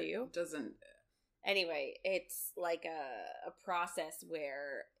 Oh, do you? It doesn't. Anyway, it's like a process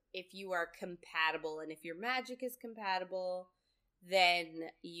where if you are compatible and if your magic is compatible,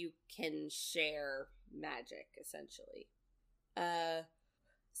 then you can share magic, essentially.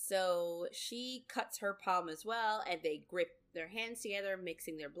 So she cuts her palm as well, and they grip their hands together,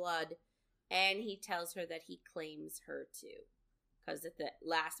 mixing their blood, and he tells her that he claims her too. Because at the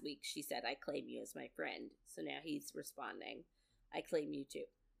last week she said, I claim you as my friend. So now he's responding, I claim you too.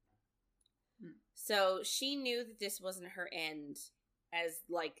 So she knew that this wasn't her end, as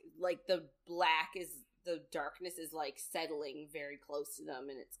like the darkness is like settling very close to them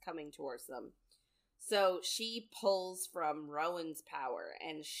and it's coming towards them. So she pulls from Rowan's power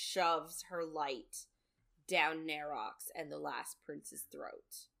and shoves her light down Narok's and the last prince's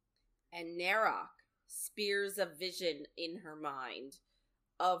throat. And Narok spears a vision in her mind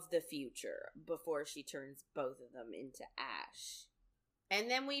of the future before she turns both of them into ash. And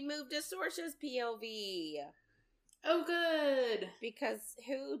then we move to Sorsha's POV. Oh, good. Because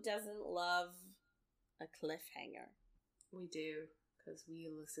who doesn't love a cliffhanger? We do, because we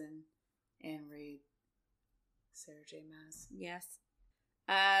listen and read Sarah J. Maas. Yes.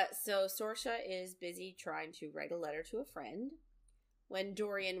 So Sorsha is busy trying to write a letter to a friend when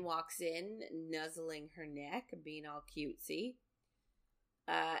Dorian walks in, nuzzling her neck, being all cutesy.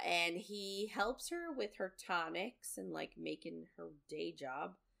 And he helps her with her tonics and, like, making her day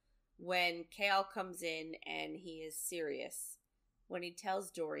job when Chaol comes in and he is serious when he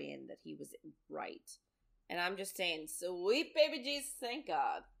tells Dorian that he was right. And I'm just saying, sweet baby Jesus, thank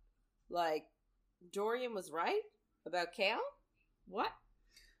God. Like, Dorian was right about Chaol? What?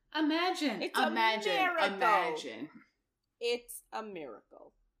 Imagine. It's a miracle. Imagine. It's a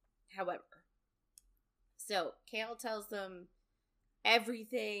miracle. However, so Chaol tells them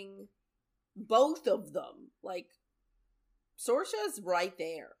everything, both of them. Like, Sorsha's right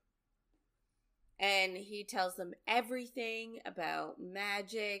there. And he tells them everything about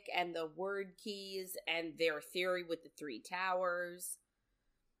magic and the wyrdkeys and their theory with the 3 towers.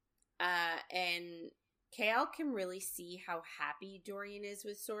 And Chaol can really see how happy Dorian is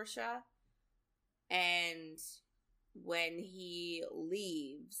with Sorsha. And when he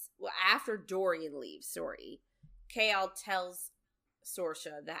leaves, well, after Dorian leaves, Chaol tells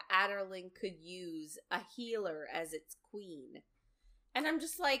Sorsha that Adderling could use a healer as its queen. And I'm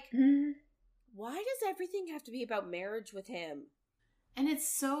just like, why does everything have to be about marriage with him? And it's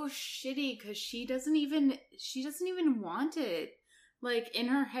so shitty because she doesn't even want it. Like, in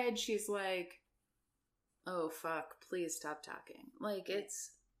her head, she's like, oh, fuck, please stop talking. Like,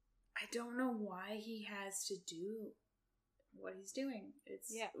 it's, I don't know why he has to do what he's doing.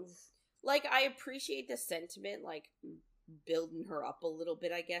 It's, yeah. Like, I appreciate the sentiment, like, building her up a little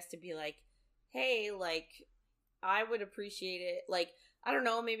bit, I guess, to be like, hey, like, I would appreciate it. Like, I don't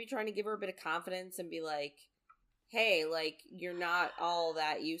know, maybe trying to give her a bit of confidence and be like, hey, like, you're not all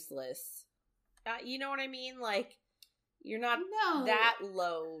that useless. You know what I mean? Like, you're not that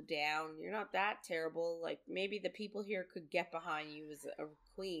low down. You're not that terrible. Like, maybe the people here could get behind you as a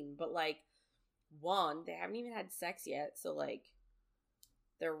queen. But, like, one, they haven't even had sex yet. So, like,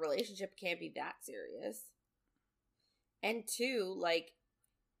 their relationship can't be that serious. And two, like,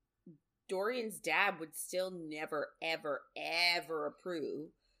 Dorian's dad would still never, ever, ever approve.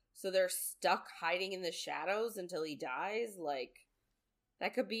 So they're stuck hiding in the shadows until he dies. Like,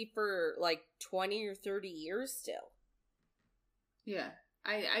 that could be for, like, 20 or 30 years still. Yeah.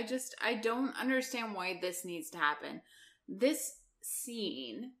 I don't understand why this needs to happen. This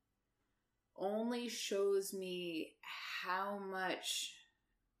scene only shows me how much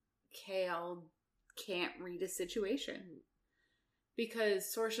Chaol can't read a situation.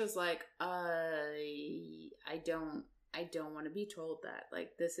 Because Sorsha's like, I don't want to be told that.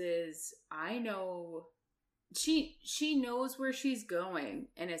 Like, this is, I know, she knows where she's going,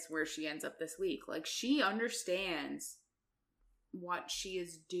 and it's where she ends up this week. Like, she understands what she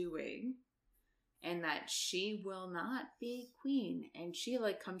is doing, and that she will not be queen, and she,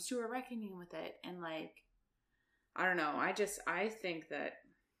 like, comes to a reckoning with it, and, like, I don't know, I think that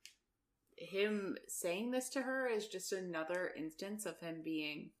him saying this to her is just another instance of him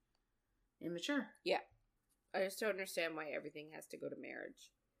being immature. Yeah. I just don't understand why everything has to go to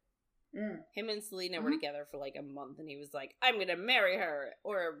marriage. Him and Celaena were together for like a month, and he was like, I'm gonna marry her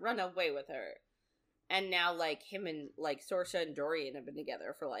or run away with her. And now, like, him and, like, Sorsha and Dorian have been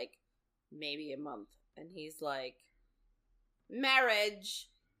together for, like, maybe a month. And he's like, marriage.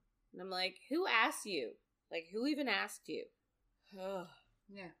 And I'm like, who asked you? Like, who even asked you? Yeah.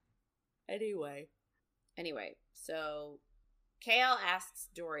 Anyway, so Chaol asks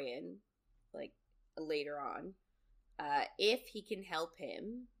Dorian, like, later on, if he can help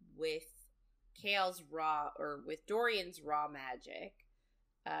him with with Dorian's raw magic.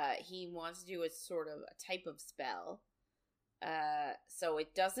 He wants to do a sort of a type of spell. So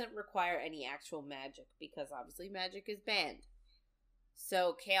it doesn't require any actual magic, because obviously magic is banned.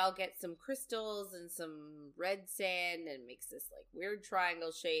 So Chaol gets some crystals and some red sand and makes this, like, weird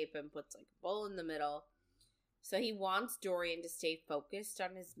triangle shape and puts, like, a bowl in the middle. So he wants Dorian to stay focused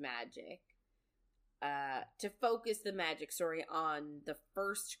on his magic. To focus the magic, on the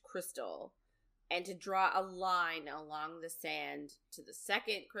first crystal. And to draw a line along the sand to the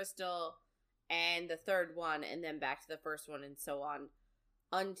second crystal and the third one, and then back to the first one, and so on,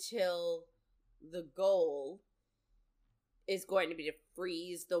 until the goal is going to be to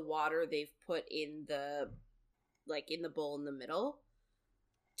freeze the water they've put in the bowl in the middle,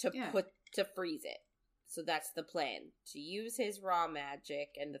 to freeze it. So that's the plan, to use his raw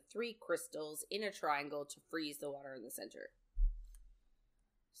magic and the 3 crystals in a triangle to freeze the water in the center.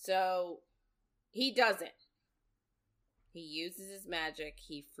 So he doesn't. He uses his magic.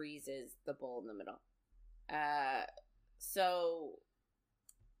 He freezes the bowl in the middle. So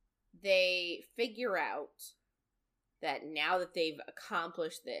they figure out that now that they've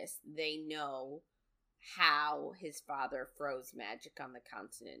accomplished this, they know how his father froze magic on the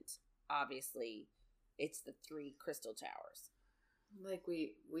continent. Obviously, it's the 3 crystal towers. Like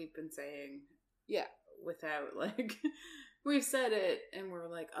we've been saying. Yeah. Without, like, we've said it, and we're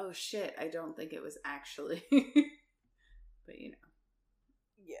like, oh shit, I don't think it was actually. But, you know.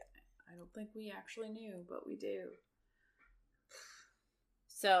 Yeah. I don't think we actually knew, but we do.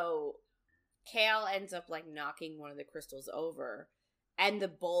 So, Chaol ends up, like, knocking one of the crystals over, and the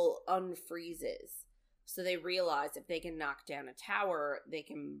bowl unfreezes. So they realize if they can knock down a tower, they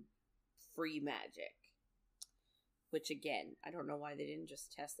can free magic. Which, again, I don't know why they didn't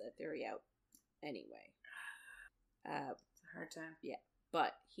just test that theory out anyway. It's a hard time. Yeah,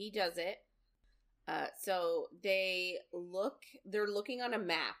 but he does it. So they're looking on a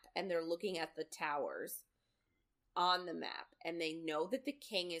map, and they're looking at the towers on the map, and they know that the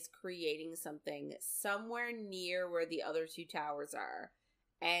king is creating something somewhere near where the other 2 towers are.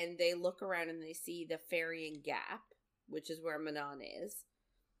 And they look around and they see the Ferrying Gap, which is where Manon is.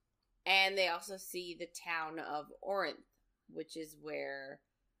 And they also see the town of Orinth, which is where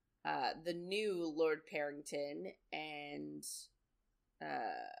the new Lord Parrington and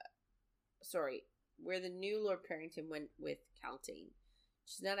where the new Lord Parrington went with Caltine.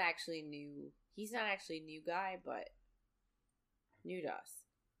 She's not actually new. He's not actually a new guy, but new to us.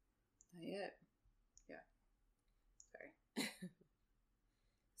 Not yet. Yeah. Sorry.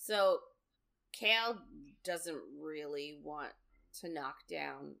 So, Chaol doesn't really want to knock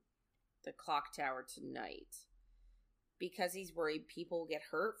down the clock tower tonight, because he's worried people will get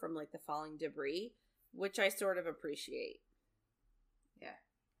hurt from, like, the falling debris, which I sort of appreciate. Yeah.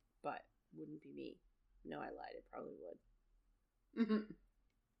 But wouldn't be me. No, I lied. It probably would. Mm-hmm.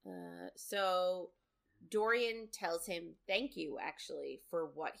 So Dorian tells him thank you, actually, for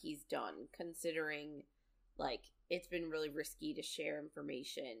what he's done, considering, like, it's been really risky to share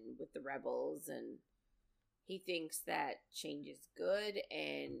information with the rebels, and he thinks that change is good,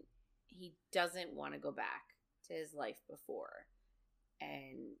 and he doesn't want to go back to his life before,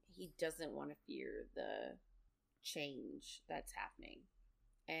 and he doesn't want to fear the change that's happening.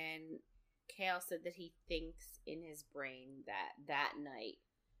 And Chaol said that he thinks in his brain that night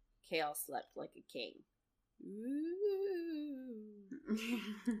Chaol slept like a king. Ooh.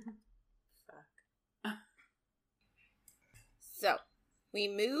 Fuck. So, We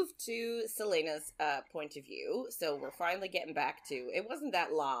move to Celaena's point of view, so we're finally getting back to, it wasn't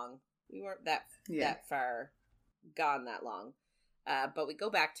that long. We weren't that far gone that long. But we go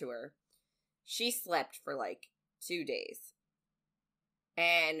back to her. She slept for like 2 days.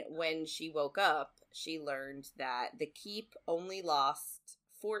 And when she woke up, she learned that the keep only lost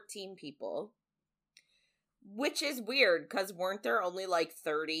 14 people. Which is weird, because weren't there only like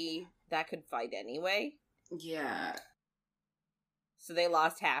 30 that could fight anyway? Yeah. So they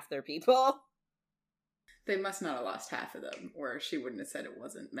lost half their people? They must not have lost half of them, or she wouldn't have said it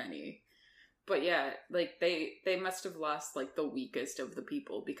wasn't many. But yeah, like, they must have lost, like, the weakest of the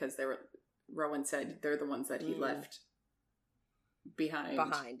people, because Rowan said they're the ones that he left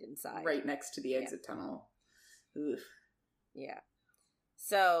behind inside. Right next to the exit tunnel. Ugh. Yeah.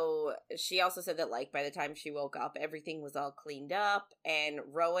 So she also said that, like, by the time she woke up, everything was all cleaned up, and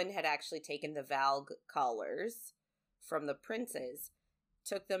Rowan had actually taken the Valg collars from the princes,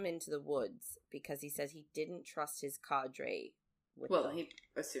 took them into the woods, because he says he didn't trust his cadre with them. He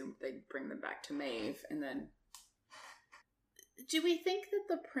assumed they'd bring them back to Maeve, and then... Do we think that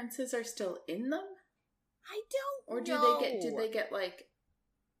the princes are still in them? I don't know. Or did they get, like,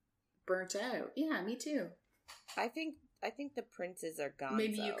 burnt out? Yeah, me too. I think the princes are gone.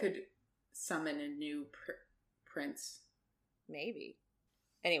 Maybe you could summon a new prince. Maybe.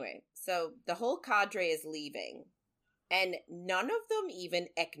 Anyway, so the whole cadre is leaving, and none of them even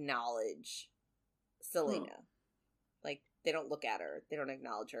acknowledge Celaena. Oh. Like, they don't look at her. They don't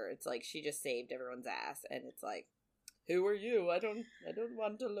acknowledge her. It's like she just saved everyone's ass, and it's like, who are you? I don't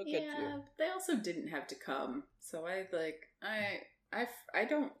want to look at you. Yeah, they also didn't have to come. So I'm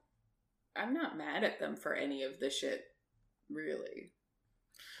not mad at them for any of the shit. Really.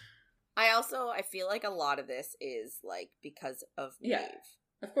 I feel like a lot of this is, like, because of Maeve. Yeah,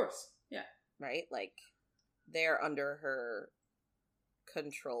 of course. Yeah. Right? Like, they're under her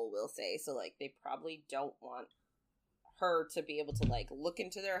control, we'll say. So, like, they probably don't want her to be able to, like, look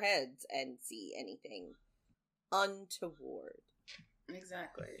into their heads and see anything untoward.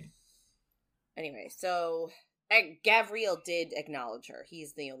 Exactly. Anyway, so Gavriel did acknowledge her.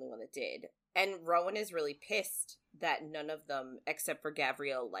 He's the only one that did. And Rowan is really pissed that none of them, except for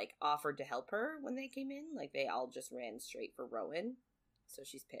Gavriel, like, offered to help her when they came in. Like, they all just ran straight for Rowan. So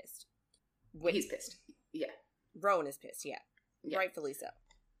she's pissed. He's pissed. Yeah. Rowan is pissed, yeah. Rightfully so.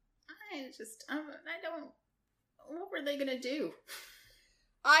 I don't... What were they gonna do?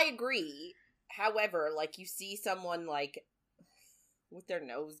 I agree. However, like, you see someone, like, with their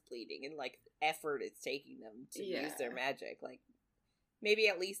nose bleeding and, like, effort it's taking them to use their magic. Like, maybe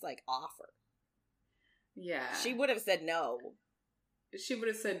at least, like, offer. Yeah. She would have said no. She would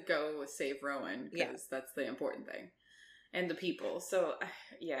have said go save Rowan, because that's the important thing. And the people. So,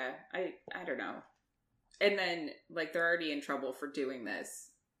 yeah, I don't know. And then, like, they're already in trouble for doing this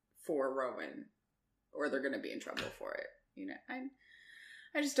for Rowan. Or they're going to be in trouble for it. You know,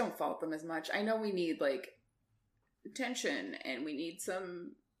 I just don't fault them as much. I know we need, like, tension, and we need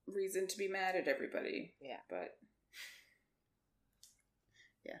some reason to be mad at everybody. Yeah. But,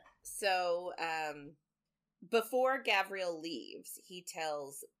 yeah. So, before Gavriel leaves, he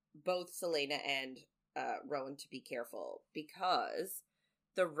tells both Celaena and Rowan to be careful, because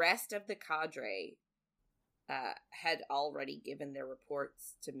the rest of the cadre had already given their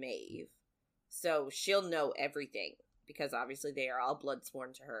reports to Maeve. So she'll know everything, because obviously they are all blood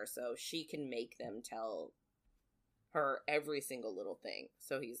sworn to her, so she can make them tell her every single little thing.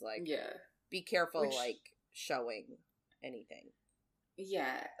 So he's like, be careful, like, showing anything.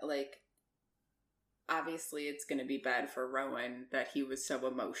 Yeah, like, obviously it's going to be bad for Rowan that he was so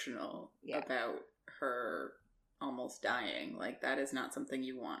emotional about her almost dying. Like, that is not something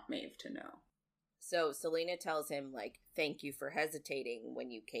you want Maeve to know. So Celaena tells him, like, thank you for hesitating when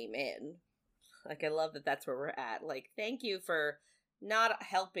you came in. Like, I love that that's where we're at. Like, thank you for not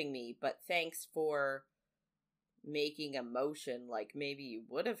helping me, but thanks for making a motion like maybe you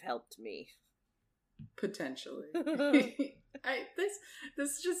would have helped me. Potentially.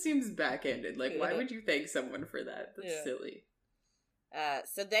 This just seems backhanded. Like, why would you thank someone for that? That's silly.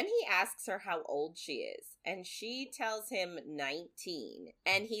 So then he asks her how old she is, and she tells him 19,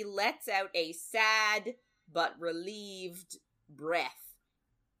 and he lets out a sad but relieved breath.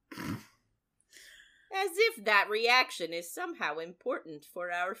 As if that reaction is somehow important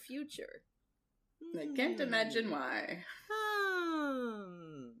for our future. I can't imagine why.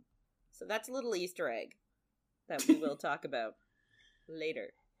 So that's a little Easter egg that we will talk about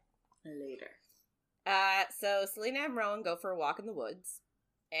later. So Celaena and Rowan go for a walk in the woods,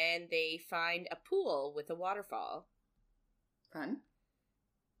 and they find a pool with a waterfall. Fun.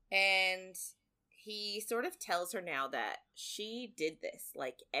 And he sort of tells her now that she did this.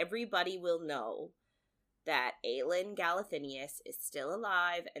 Like, everybody will know that Aelin Galathinius is still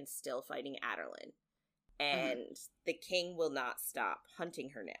alive and still fighting Adarlan. And the king will not stop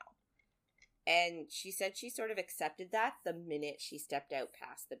hunting her now. And she said she sort of accepted that the minute she stepped out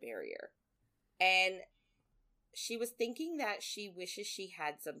past the barrier. And she was thinking that she wishes she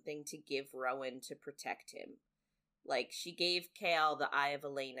had something to give Rowan to protect him. Like, she gave Chaol the Eye of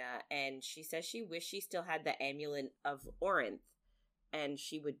Celaena, and she says she wished she still had the Amulet of Orinth, and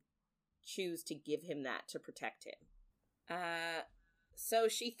she would choose to give him that to protect him. So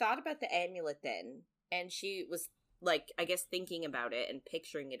she thought about the amulet then, and she was, like, I guess thinking about it and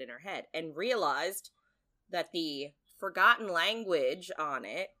picturing it in her head, and realized that the forgotten language on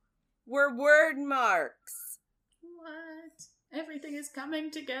it were word marks. What? Everything is coming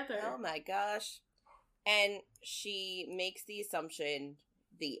together. Oh my gosh. And she makes the assumption,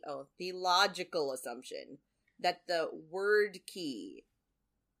 the logical assumption, that the word key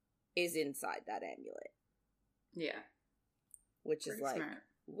is inside that amulet. Yeah. Which is like, smart.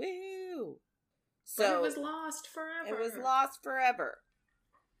 Woo! So but it was lost forever. It was lost forever.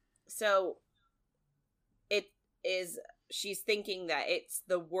 So she's thinking that it's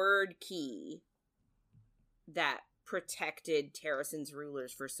the word key that protected Terrasen's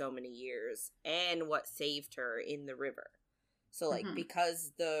rulers for so many years and what saved her in the river. So, like,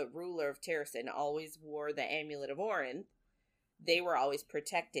 because the ruler of Terrasen always wore the Amulet of Orinth, they were always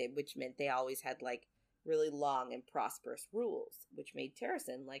protected, which meant they always had, like, really long and prosperous rules, which made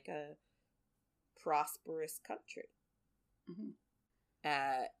Terrasen, like, a prosperous country.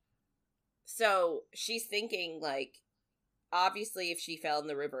 So she's thinking, like, obviously if she fell in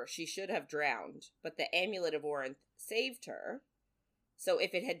the river, she should have drowned, but the Amulet of Orinth saved her. So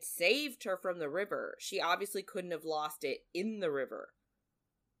if it had saved her from the river, she obviously couldn't have lost it in the river.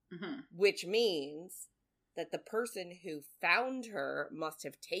 Which means that the person who found her must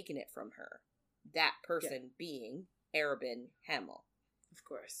have taken it from her. That person being Arobynn Hamel. Of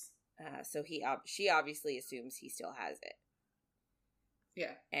course. So she obviously assumes he still has it.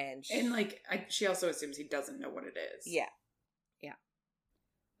 Yeah. And she also assumes he doesn't know what it is. Yeah.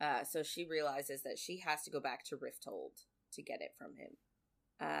 So she realizes that she has to go back to Rifthold to get it from him.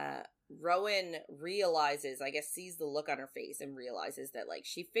 Rowan realizes, I guess sees the look on her face and realizes that, like,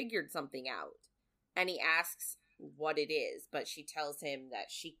 she figured something out. And he asks what it is, but she tells him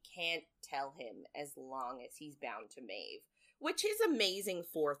that she can't tell him as long as he's bound to Maeve. Which is amazing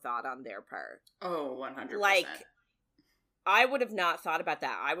forethought on their part. Oh, 100%. Like, I would have not thought about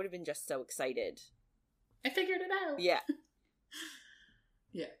that. I would have been just so excited. I figured it out. Yeah.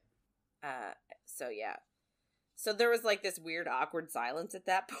 Yeah. So yeah. So there was, like, this weird awkward silence at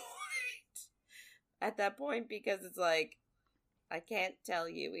that point. At that point, because it's like, I can't tell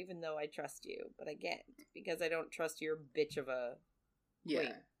you even though I trust you, but I can't because I don't trust your bitch of a queen.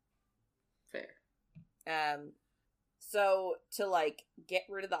 Yeah. Fair. So to, like, get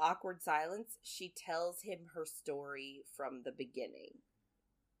rid of the awkward silence, she tells him her story from the beginning.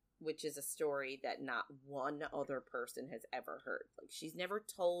 Which is a story that not one other person has ever heard. Like, she's never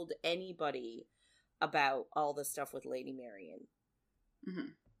told anybody about all the stuff with Lady Marian.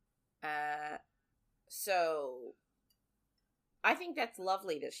 So I think that's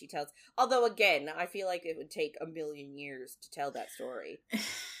lovely that she tells. Although, again, I feel like it would take a million years to tell that story.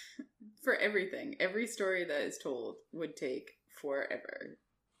 For everything. Every story that is told would take forever.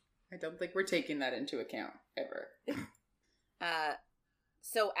 I don't think we're taking that into account, ever.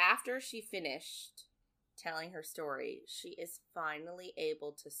 So after she finished telling her story, she is finally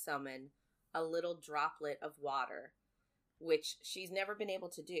able to summon a little droplet of water, which she's never been able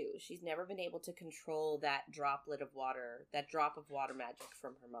to do. She's never been able to control that droplet of water, that drop of water magic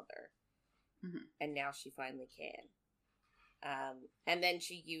from her mother. And now she finally can. And then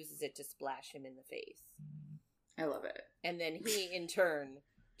she uses it to splash him in the face. I love it. And then he, in turn,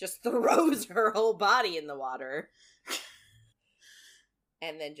 just throws her whole body in the water.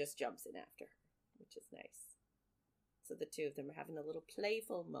 And then just jumps in after her, which is nice. So the two of them are having a little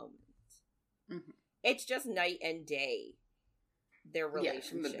playful moment. It's just night and day, their relationship.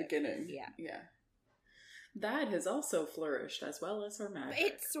 From the beginning. Yeah. That has also flourished as well as her magic.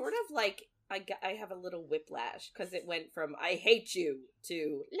 It's sort of like, I have a little whiplash, because it went from, I hate you,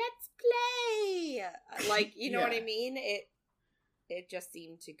 to, let's play! Like, you know what I mean? It just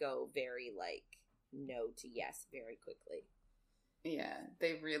seemed to go very, like, no to yes very quickly. Yeah,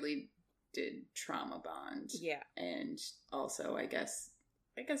 they really did trauma bond. Yeah. And also, I guess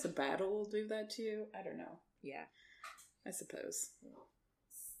a battle will do that to you. I don't know. Yeah. I suppose.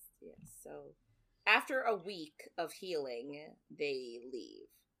 Yeah, so after a week of healing, they leave.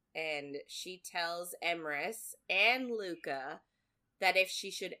 and she tells Emrys and Luca that if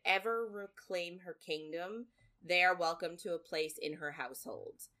she should ever reclaim her kingdom, they are welcome to a place in her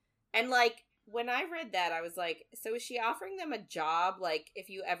household. And, like, when I read that, I was like, so is she offering them a job? Like, if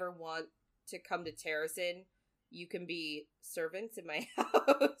you ever want to come to Terrasen, you can be servants in my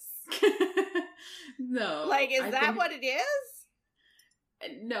house? No. Like, is that what it is?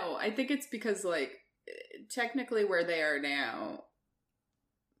 No, I think it's because, like, technically where they are now,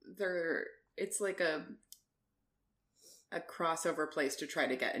 it's like a crossover place to try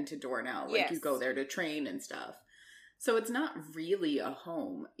to get into Dornell. Like, Yes. you go there to train and stuff. So it's not really a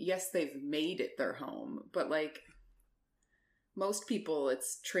home. Yes, they've made it their home, but, like, most people,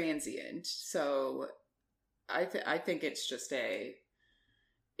 it's transient. So I think it's just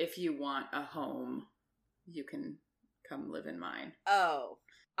if you want a home, you can come live in mine. Oh,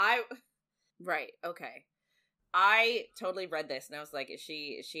 right, okay. I totally read this and I was like, is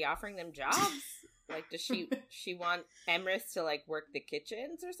she offering them jobs? Like, does she want Emrys to, like, work the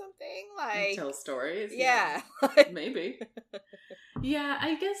kitchens or something? Like, and tell stories? Yeah. Maybe. Yeah,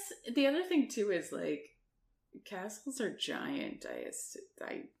 I guess the other thing, too, is, like, castles are giant, I guess.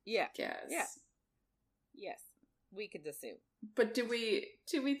 Yeah. Yeah. Yes, we could assume. But do we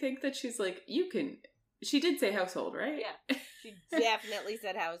think that she's like, she did say household, right? Yeah, she definitely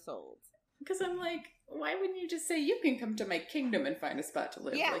said household. Because I'm like, why wouldn't you just say, you can come to my kingdom and find a spot to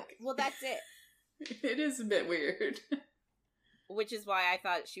live? Yeah, like, well, that's it. It is a bit weird. Which is why I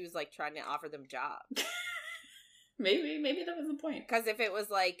thought she was, like, trying to offer them jobs. Maybe that was the point. Because if it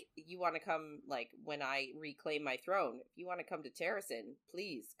was like, you want to come, like, when I reclaim my throne, if you want to come to Terrasen,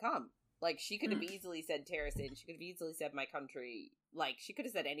 please come. Like, she could have easily said Terrasen. She could have easily said my country. Like, she could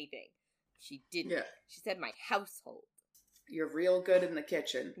have said anything. She didn't. Yeah. She said my household. You're real good in the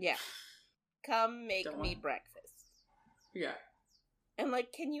kitchen. Yeah. Come make me breakfast. Yeah. And,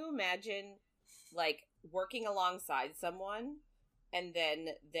 like, can you imagine, like, working alongside someone and then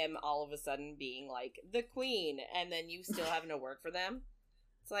them all of a sudden being, like, the queen, and then you still having to work for them?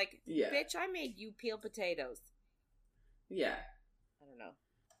 It's like, bitch, I made you peel potatoes. Yeah. I don't know.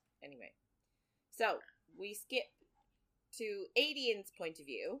 Anyway. So, we skip to Aedion's point of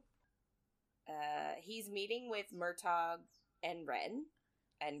view. He's meeting with Murtagh and Ren.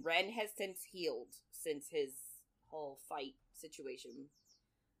 And Ren has since healed since his whole fight situation.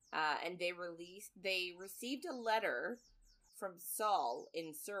 And they received a letter from Saul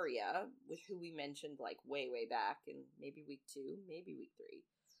in Syria, who we mentioned, like, way back in maybe week 2, maybe week 3.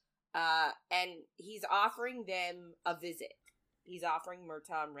 And he's offering them a visit. He's offering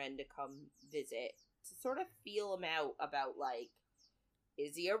Murtagh and Ren to come visit to sort of feel him out about, like,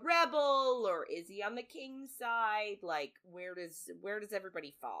 is he a rebel or is he on the king's side? Like, where does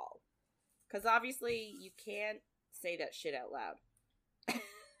everybody fall? Because obviously you can't say that shit out loud.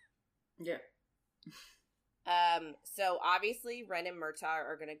 Yeah. So obviously Ren and Murtagh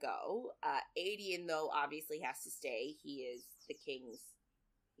are gonna go. Aedion, though, obviously has to stay. He's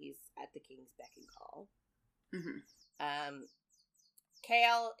at the king's beck and call. Mm-hmm.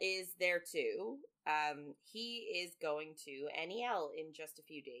 Chaol is there too. He is going to NEL in just a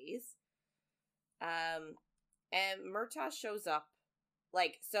few days. And Murtagh shows up.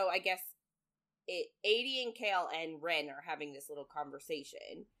 Like, so I guess Aedion, Chaol, and Ren are having this little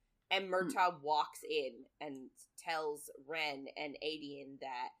conversation. And Murtagh walks in and tells Ren and Aedion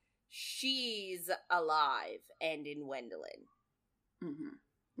that she's alive and in Wendelin. Mm-hmm.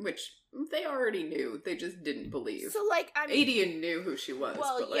 Which they already knew. They just didn't believe. So, like, I mean, Aedion knew who she was.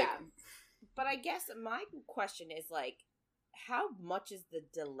 Well, but, like, yeah. But I guess my question is, like, how much is the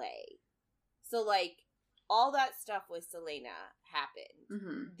delay? So, like, all that stuff with Celaena happened.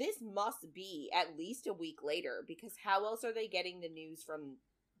 Mm-hmm. This must be at least a week later, because how else are they getting the news from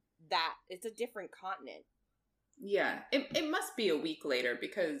that? It's a different continent. Yeah, it must be a week later,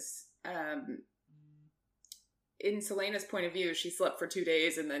 because in Celaena's point of view, she slept for 2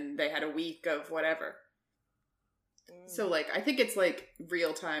 days and then they had a week of whatever. So, like, I think it's, like,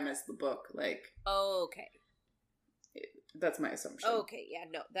 real time as the book, like... Okay. That's my assumption. Okay, yeah,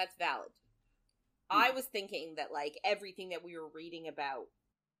 no, that's valid. I was thinking that, like, everything that we were reading about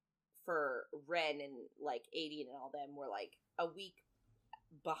for Ren and, like, Aedion and all them were, like, a week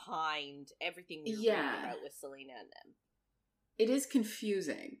behind everything we were reading about with Celaena and them. It is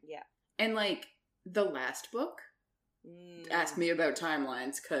confusing. Yeah. And, like, the last book? Ask me about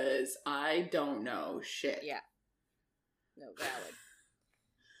timelines, because I don't know shit. Yeah. No, valid.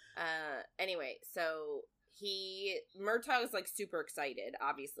 Anyway, so Murtagh is, like, super excited,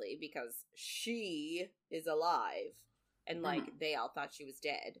 obviously, because she is alive, and, like, they all thought she was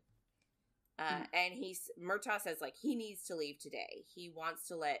dead. And Murtaugh says, like, he needs to leave today. He wants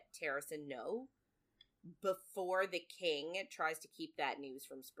to let Terrasen know before the king tries to keep that news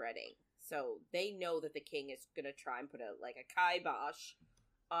from spreading. So they know that the king is going to try and put a kibosh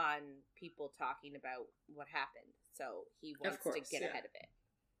on people talking about what happened. So he wants to get ahead of it.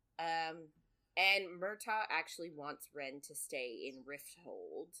 And Murtaugh actually wants Ren to stay in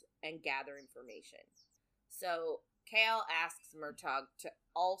Rifthold and gather information. So Chaol asks Murtaugh to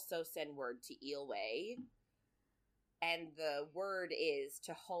also send word to Eelway. And the word is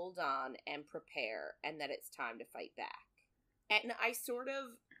to hold on and prepare, and that it's time to fight back. And I sort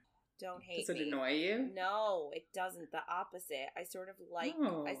of don't hate. Does it annoy you? No, it doesn't. The opposite. I sort of like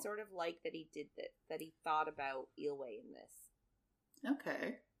that he did this, that he thought about Eelway in this.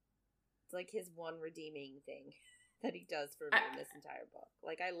 Okay. It's like his one redeeming thing that he does for me in this entire book.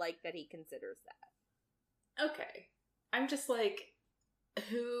 Like, I like that he considers that. Okay. I'm just like,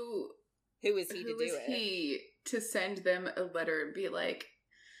 who is he to send them a letter and be like,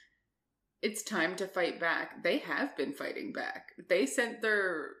 it's time to fight back? They have been fighting back. They sent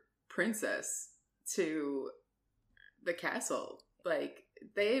their princess to the castle. Like,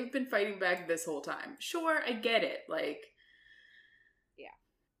 they've been fighting back this whole time. Sure, I get it. Like,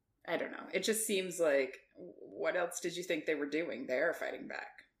 I don't know. It just seems like, what else did you think they were doing? They're fighting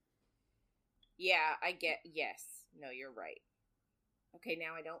back. Yeah, yes. No, you're right. Okay,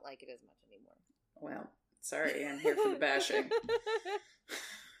 now I don't like it as much anymore. Well, sorry, I'm here for the bashing.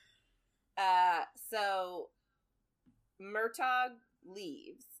 So Murtaugh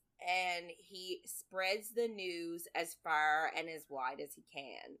leaves, and he spreads the news as far and as wide as he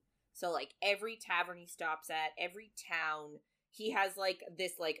can. So, like, every tavern he stops at, every town, he has, like,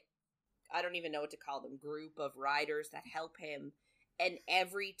 this, like, I don't even know what to call them, group of riders that help him. And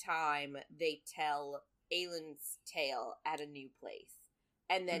every time they tell Aelin's tale at a new place.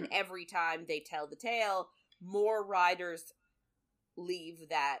 And then every time they tell the tale, more riders leave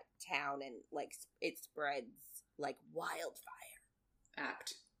that town, and, like, it spreads like wildfire.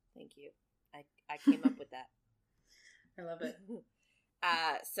 Apt. Thank you. I came up with that. I love it.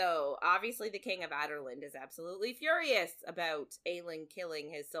 So, obviously the King of Aderland is absolutely furious about Aelin killing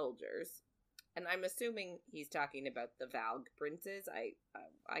his soldiers. And I'm assuming he's talking about the Valg princes. I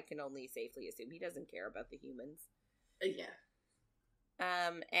can only safely assume he doesn't care about the humans. Yeah.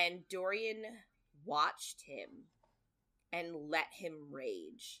 And Dorian watched him and let him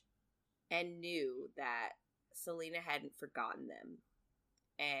rage and knew that Celaena hadn't forgotten them.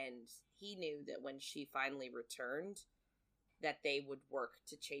 And he knew that when she finally returned, that they would work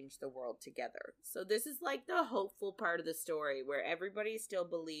to change the world together. So this is like the hopeful part of the story where everybody still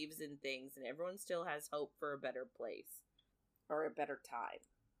believes in things and everyone still has hope for a better place or a better time.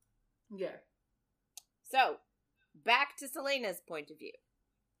 Yeah. So, back to Celaena's point of view.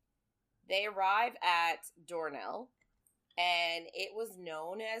 They arrive at Dornell, and it was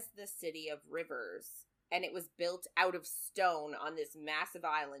known as the City of Rivers, and it was built out of stone on this massive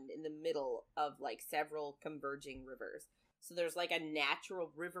island in the middle of, like, several converging rivers. So there's, like, a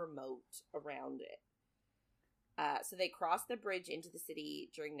natural river moat around it. So they cross the bridge into the city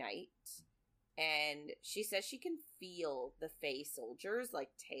during night, and she says she can feel the Fae soldiers, like,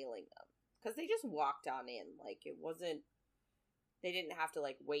 tailing them. Because they just walked on in. Like, it wasn't... They didn't have to,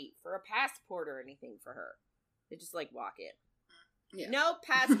 like, wait for a passport or anything for her. They just, like, walk in. Yeah. No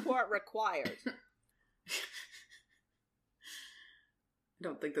passport required. I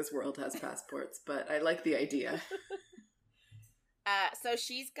don't think this world has passports, but I like the idea. So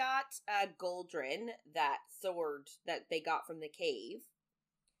she's got Goldrin, that sword that they got from the cave.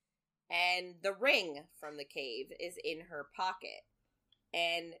 And the ring from the cave is in her pocket.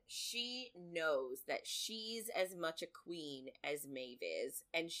 And she knows that she's as much a queen as Maeve is,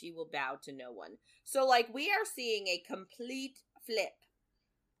 and she will bow to no one. So, like, we are seeing a complete flip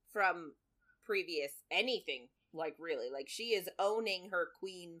from previous anything, like, really. Like, she is owning her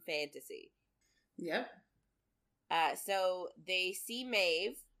queen fantasy. Yep. So they see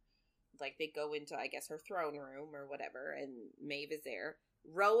Maeve, like, they go into, I guess, her throne room or whatever, and Maeve is there.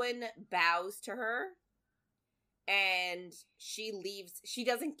 Rowan bows to her. And she leaves. She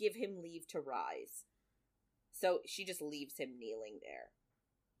doesn't give him leave to rise. So she just leaves him kneeling there.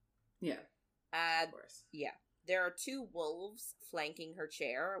 Yeah. Of course. Yeah. There are 2 wolves flanking her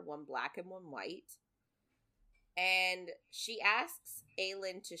chair, one black and one white. And she asks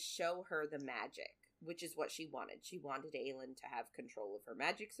Aelin to show her the magic, which is what she wanted. She wanted Aelin to have control of her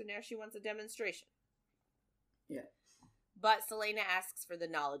magic, so now she wants a demonstration. Yeah. But Celaena asks for the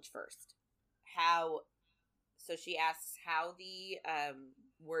knowledge first. So she asks how the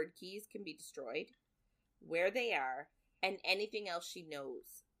wyrdkeys can be destroyed, where they are, and anything else she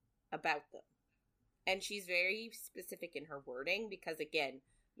knows about them. And she's very specific in her wording because, again,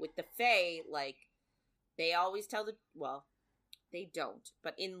 with the Fae, like, they always tell they don't.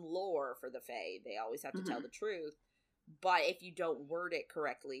 But in lore for the Fae, they always have to tell the truth. But if you don't word it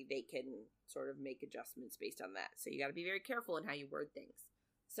correctly, they can sort of make adjustments based on that. So you got to be very careful in how you word things.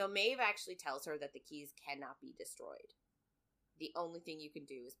 So Maeve actually tells her that the keys cannot be destroyed. The only thing you can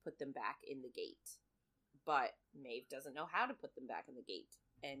do is put them back in the gate. But Maeve doesn't know how to put them back in the gate.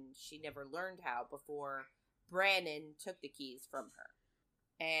 And she never learned how before Brannon took the keys from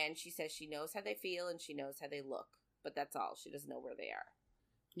her. And she says she knows how they feel and she knows how they look. But that's all. She doesn't know where they are.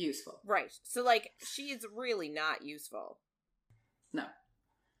 Useful. Right. So, like, she is really not useful. No.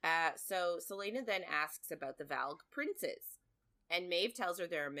 So Celaena then asks about the Valg princes. And Maeve tells her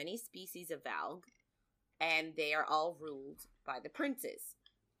there are many species of Valg. And they are all ruled by the princes.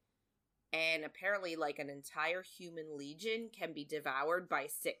 And apparently, like, an entire human legion can be devoured by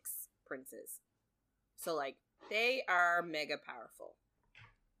 6 princes. So, like, they are mega powerful.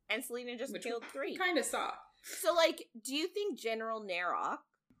 And Celaena just killed 3. Kind of saw. So, like, do you think General Narok,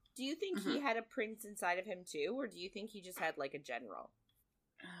 do you think he had a prince inside of him too? Or do you think he just had, like, a general?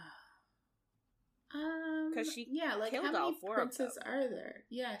 Because she killed how all many 4 princes of them. are there?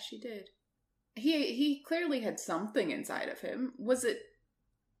 Yeah, she did. He clearly had something inside of him. Was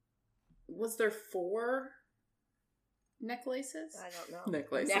there 4 necklaces? I don't know.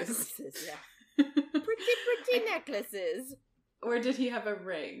 Necklaces, yeah. Pretty necklaces. Or did he have a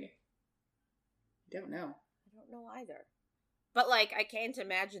ring? I don't know. I don't know either. But, like, I can't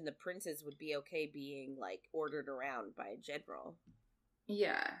imagine the princes would be okay being, like, ordered around by a general.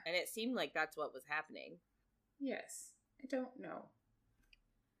 Yeah. And it seemed like that's what was happening. Yes. I don't know.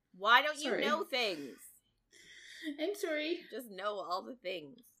 Why don't you know things? I'm sorry. Just know all the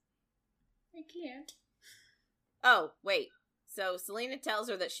things. I can't. Oh, wait. So Celaena tells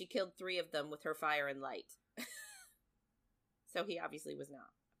her that she killed 3 of them with her fire and light. So he obviously was not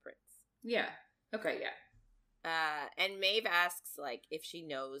a prince. Yeah. Okay, yeah. And Maeve asks, like, if she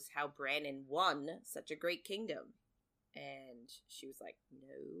knows how Brannon won such a great kingdom. And she was like,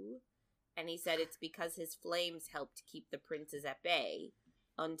 no. And he said it's because his flames helped keep the princes at bay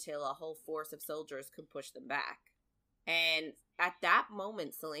until a whole force of soldiers could push them back. And at that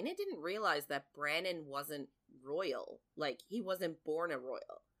moment, Celaena didn't realize that Brannon wasn't royal. Like, he wasn't born a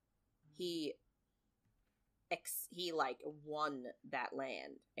royal. He like, won that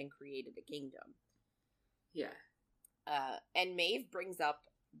land and created a kingdom. Yeah. And Maeve brings up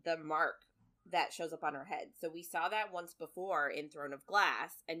the mark that shows up on her head. So we saw that once before in Throne of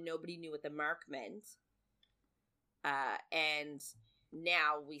Glass, and nobody knew what the mark meant. And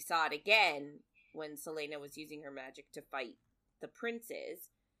now we saw it again when Celaena was using her magic to fight the princes.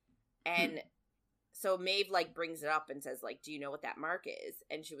 And so Maeve, like, brings it up and says, like, do you know what that mark is?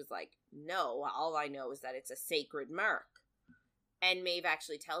 And she was like, no, all I know is that it's a sacred mark. And Maeve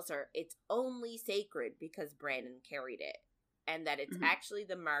actually tells her it's only sacred because Brannon carried it. And that it's actually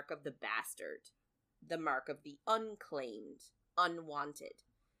the mark of the bastard. The mark of the unclaimed, unwanted.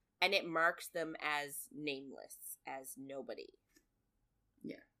 And it marks them as nameless, as nobody.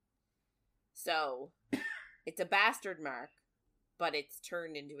 Yeah. So, it's a bastard mark, but it's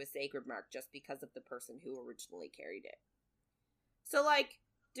turned into a sacred mark just because of the person who originally carried it. So, like,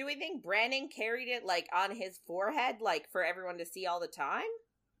 do we think Brannon carried it, like, on his forehead, like, for everyone to see all the time?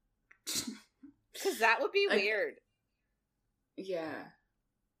 Because that would be weird. Yeah.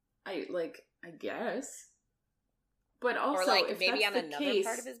 I guess. But also, or, like, if maybe that's on the another case,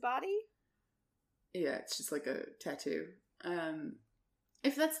 part of his body? Yeah, it's just like a tattoo.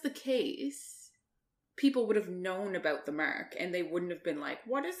 If that's the case, people would have known about the mark, and they wouldn't have been like,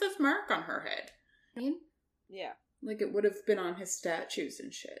 what is this mark on her head? I mean? Yeah. Like, it would have been on his statues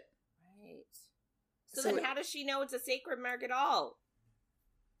and shit. Right. So then how does she know it's a sacred mark at all?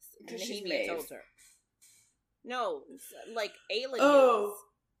 Because she's Nehemia Maeve. told her. No, like, Aelin Oh. knows.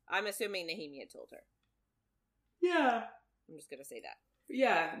 I'm assuming Nehemia told her. Yeah. I'm just gonna say that.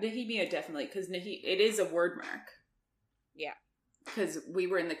 Yeah, Nehemia definitely, because it is a word mark. Yeah. Because we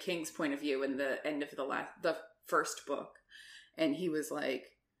were in the king's point of view in the end of the first book, and he was like,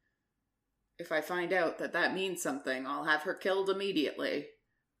 if I find out that means something, I'll have her killed immediately.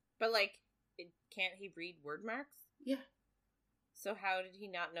 But, like, can't he read word marks? Yeah. So how did he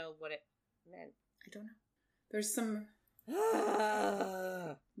not know what it meant? I don't know. There's some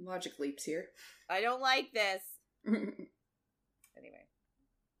logic leaps here. I don't like this. Anyway,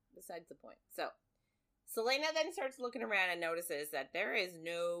 besides the point. So, Celaena then starts looking around and notices that there is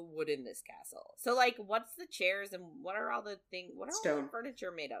no wood in this castle. So, like, what's the chairs and what are all the things? What are all the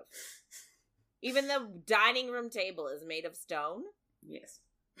furniture made of? Even the dining room table is made of stone? Yes.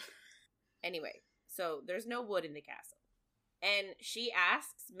 Anyway, so there's no wood in the castle. And she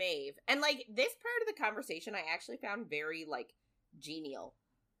asks Maeve, and, like, this part of the conversation I actually found very, like, genial.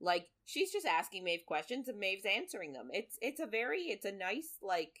 Like, she's just asking Maeve questions and Maeve's answering them. It's a nice,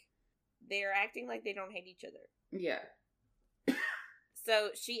 like, they're acting like they don't hate each other. Yeah. So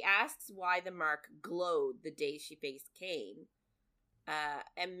she asks why the mark glowed the day she faced Cain.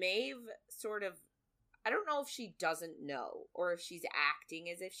 And Maeve sort of, I don't know if she doesn't know or if she's acting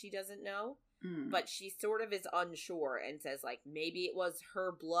as if she doesn't know, but she sort of is unsure and says, like, maybe it was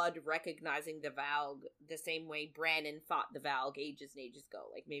her blood recognizing the Valg the same way Brannon fought the Valg ages and ages ago.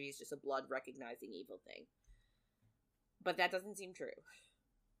 Like, maybe it's just a blood recognizing evil thing. But that doesn't seem true.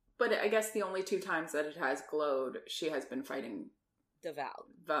 But I guess the only 2 times that it has glowed, she has been fighting the Valg.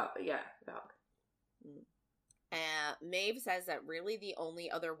 Valg. Maeve says that really the only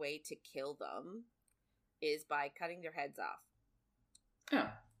other way to kill them is by cutting their heads off.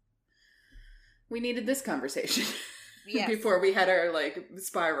 Oh. We needed this conversation. Yes. Before we had our, like,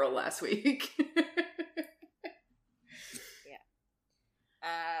 spiral last week. Yeah.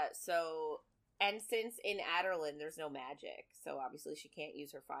 So, and since in Aderlin there's no magic, so obviously she can't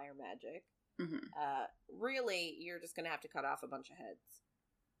use her fire magic. Really, you're just gonna have to cut off a bunch of heads.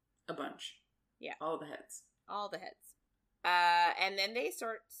 A bunch. Yeah. All the heads. All the heads. And then they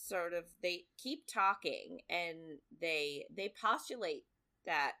they keep talking, and they postulate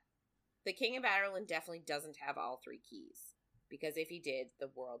that the King of Aderlin definitely doesn't have all 3 keys. Because if he did, the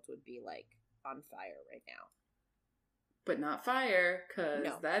world would be, like, on fire right now. But not fire, because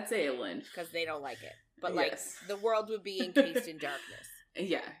that's Aelin. Because they don't like it. But, like, the world would be encased in darkness.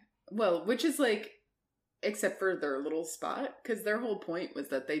 Yeah. Well, which is, like, except for their little spot, because their whole point was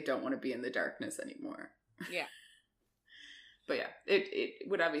that they don't want to be in the darkness anymore. Yeah. But yeah, it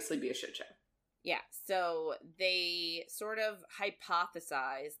would obviously be a shit show. Yeah, so they sort of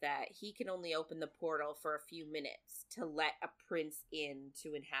hypothesize that he can only open the portal for a few minutes to let a prince in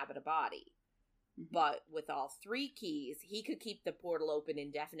to inhabit a body. But with all 3 keys, he could keep the portal open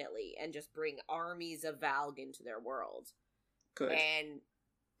indefinitely and just bring armies of Valg into their world. Good. And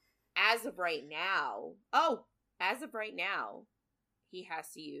as of right now, he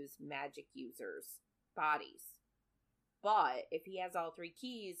has to use magic users' bodies. But if he has all 3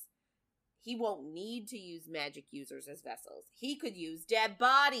 keys, he won't need to use magic users as vessels. He could use dead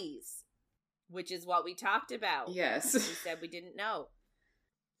bodies, which is what we talked about. Yes. We said we didn't know.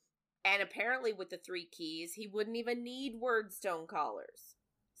 And apparently with the 3 keys, he wouldn't even need wyrdstone callers.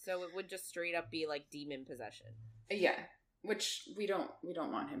 So it would just straight up be like demon possession. Yeah, which we don't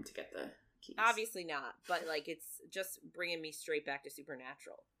want him to get the keys. Obviously not, but like it's just bringing me straight back to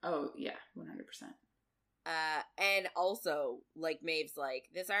Supernatural. Oh, yeah, 100%. And also, like, Maeve's like,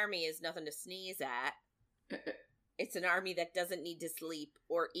 this army is nothing to sneeze at. It's an army that doesn't need to sleep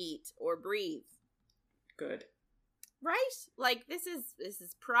or eat or breathe. Good. Right? Like, this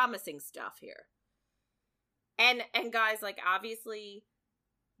is promising stuff here. And guys, like, obviously,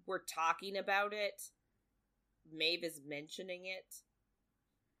 we're talking about it. Maeve is mentioning it.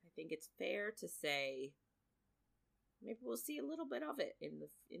 I think it's fair to say maybe we'll see a little bit of it in the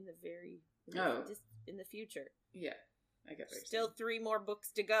future. Yeah, I guess. Still 3 more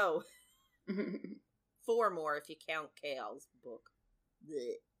books to go. 4 more if you count Chaol's book.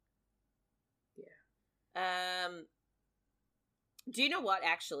 Blech. Yeah. Do you know what?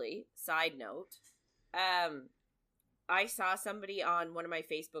 Actually, side note. I saw somebody on one of my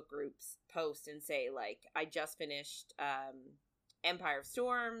Facebook groups post and say, like, I just finished Empire of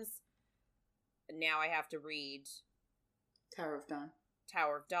Storms. Now I have to read Tower of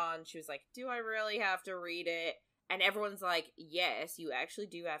Dawn. She was like, do I really have to read it? And everyone's like, yes, you actually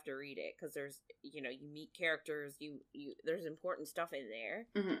do have to read it. Because there's, you meet characters, there's important stuff in there.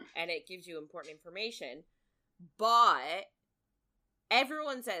 And it gives you important information. But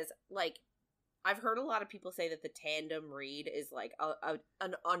everyone says, like, I've heard a lot of people say that the tandem read is, like,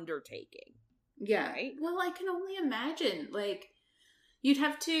 an undertaking. Yeah. Right? Well, I can only imagine. Like, you'd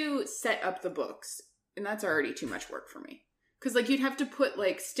have to set up the books. And that's already too much work for me. Because, like, you'd have to put,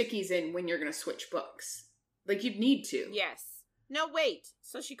 like, stickies in when you're going to switch books. Like, you'd need to. Yes. No, wait.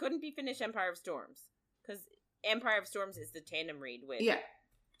 So she couldn't be finished Empire of Storms. Because Empire of Storms is the tandem read with. Yeah.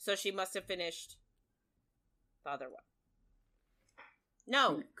 So she must have finished the other one.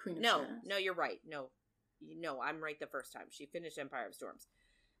 No. Queen of No, Shadows. no, you're right. No, I'm right the first time. She finished Empire of Storms.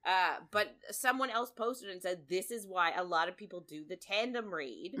 But someone else posted and said this is why a lot of people do the tandem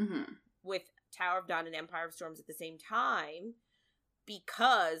read with Tower of Dawn and Empire of Storms at the same time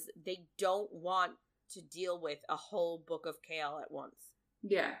because they don't want to deal with a whole book of Chaol at once.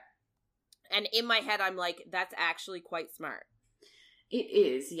 Yeah. And in my head, I'm like, that's actually quite smart. It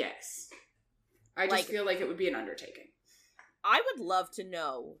is, yes. I just feel like it would be an undertaking. I would love to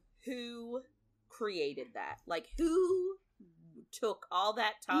know who created that. Like, who took all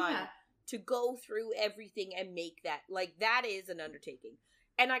that time to go through everything and make that. Like, that is an undertaking.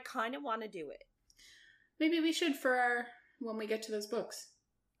 And I kind of want to do it. Maybe we should when we get to those books.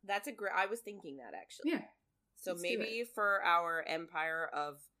 That's I was thinking that, actually. Yeah. So maybe for our Empire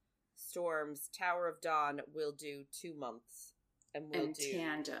of Storms, Tower of Dawn, we'll do 2 months. And we'll do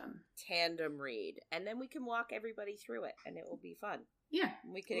tandem read. And then we can walk everybody through it, and it will be fun. Yeah.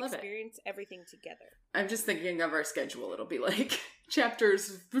 We can experience everything together. I'm just thinking of our schedule. It'll be like chapters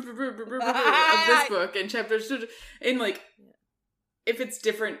of this book and chapters in like if it's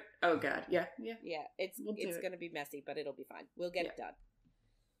different. Oh god. Yeah. It's going to be messy, but it'll be fine. We'll get it done.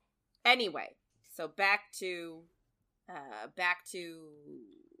 Anyway, so back to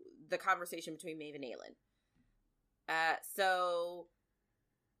the conversation between Maeve and Aelin. So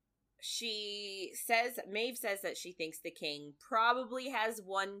Maeve says that she thinks the king probably has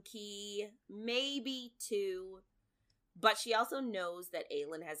 1 key, maybe 2, but she also knows that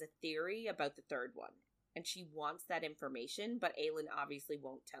Aelin has a theory about the 3rd one, and she wants that information, but Aelin obviously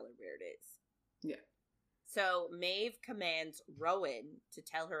won't tell her where it is. Yeah. So Maeve commands Rowan to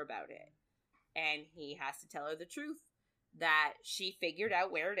tell her about it, and he has to tell her the truth, that she figured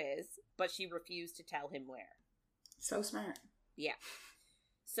out where it is, but she refused to tell him where. So smart. Yeah.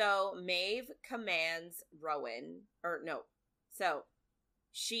 So Maeve commands Rowan, so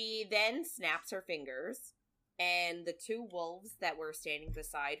she then snaps her fingers, and the 2 wolves that were standing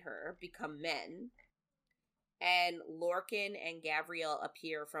beside her become men, and Lorcan and Gavriel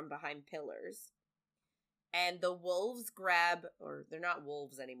appear from behind pillars, and the wolves they're not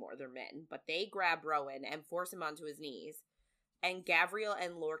wolves anymore, they're men, but they grab Rowan and force him onto his knees, and Gavriel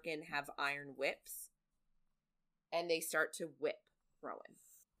and Lorcan have iron whips, and they start to whip Rowan.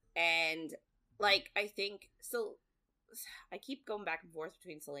 And, like, I think, so, I keep going back and forth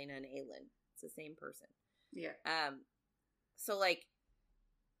between Celaena and Aelin. It's the same person. Yeah. So, like,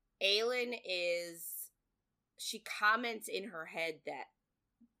 Aelin she comments in her head that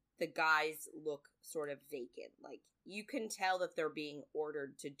the guys look sort of vacant. Like, you can tell that they're being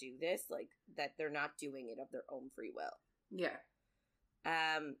ordered to do this, like, that they're not doing it of their own free will. Yeah.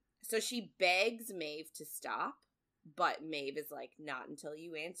 So she begs Maeve to stop, but Maeve is like, not until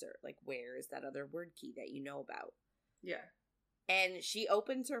you answer. Like, where is that other word key that you know about? Yeah. And she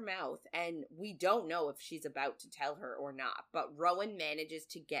opens her mouth, and we don't know if she's about to tell her or not, but Rowan manages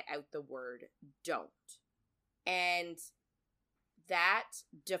to get out the word don't. And that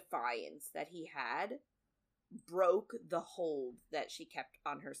defiance that he had broke the hold that she kept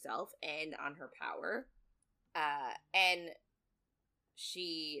on herself and on her power. And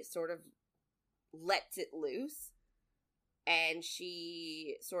she sort of lets it loose, and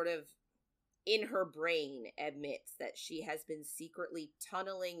she sort of, in her brain, admits that she has been secretly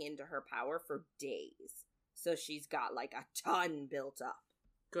tunneling into her power for days. So she's got, like, a ton built up.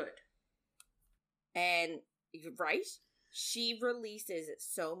 Good. And, right? She releases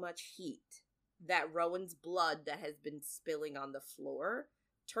so much heat that Rowan's blood that has been spilling on the floor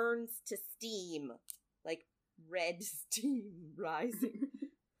turns to steam. Like, red steam rising.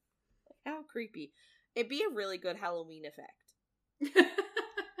 How creepy. It'd be a really good Halloween effect.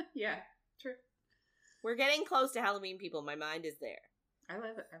 Yeah, true. We're getting close to Halloween, people. My mind is there. I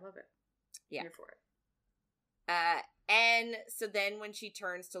love it. Yeah. Here for it. And so then when she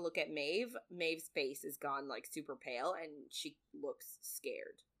turns to look at Maeve, Maeve's face is gone, like, super pale, and she looks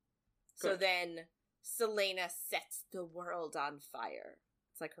scared. Good. So then Celaena sets the world on fire.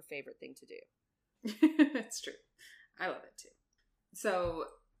 It's like her favorite thing to do. That's true. I love it too. So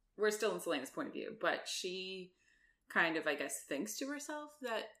we're still in Celaena's point of view, but she kind of, I guess, thinks to herself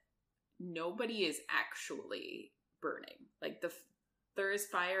that nobody is actually burning. Like, there is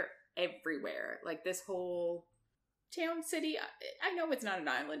fire everywhere. Like, this whole town, city, I know it's not an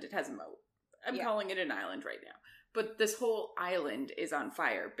island, it has a moat. I'm calling it an island right now. But this whole island is on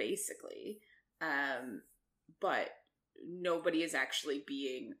fire, basically. But nobody is actually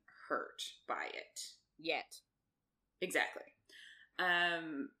being hurt by it. Yet. Exactly.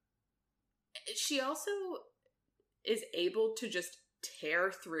 She also is able to just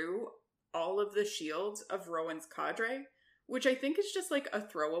tear through all of the shields of Rowan's cadre, which I think is just like a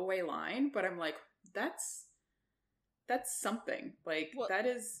throwaway line, but I'm like, that's something. Like, well, that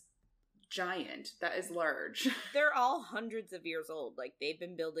is giant. That is large. They're all hundreds of years old. Like, they've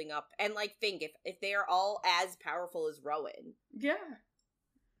been building up. And, like, think, if they are all as powerful as Rowan. Yeah.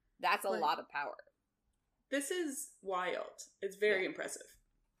 That's a lot of power. This is wild. It's very impressive.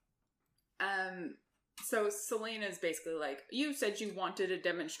 So Celaena is basically like, you said you wanted a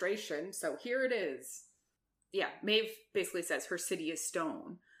demonstration, so here it is. Yeah, Maeve basically says her city is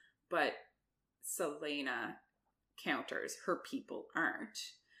stone, but Celaena counters her people aren't.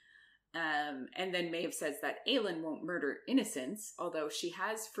 And then Maeve says that Aelin won't murder innocents, although she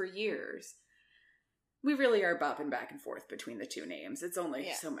has for years. We really are bopping back and forth between the two names. It's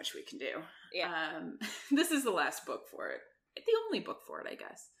only so much we can do. Yeah. This is the last book for it. The only book for it, I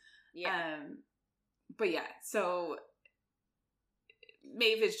guess. Yeah. But yeah, so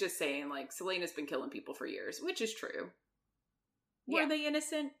Maeve is just saying, like, Celaena's been killing people for years, which is true. Were they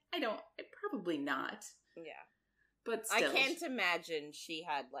innocent? Probably not. Yeah. But still. I can't imagine she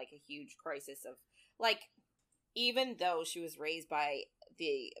had, like, a huge crisis of, like, even though she was raised by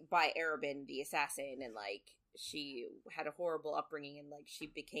Arabin, the assassin, and, like, she had a horrible upbringing, and, like, she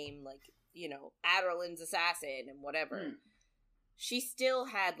became, like, you know, Aderlin's assassin and whatever. She still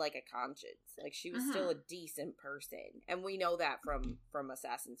had, like, a conscience. Like, she was still a decent person. And we know that from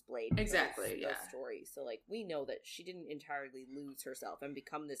Assassin's Blade. Exactly, those stories. So, like, we know that she didn't entirely lose herself and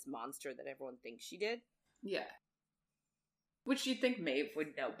become this monster that everyone thinks she did. Yeah. Which you'd think Maeve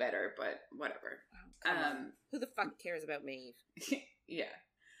would know better, but whatever. Oh, come on. Who the fuck cares about Maeve? Yeah.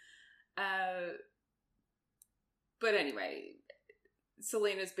 But anyway,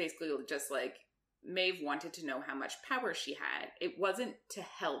 Celaena's basically just like, Maeve wanted to know how much power she had. It wasn't to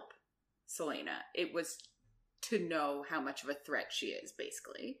help Celaena. It was to know how much of a threat she is,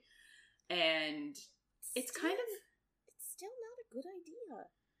 basically. And it's kind of... It's still not a good idea.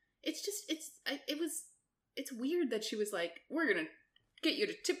 It's just, it's weird that she was like, we're gonna get you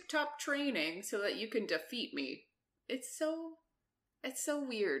to tip-top training so that you can defeat me. It's so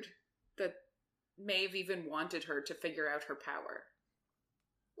weird that Maeve even wanted her to figure out her power.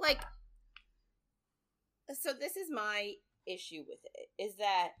 Like, so this is my issue with it, is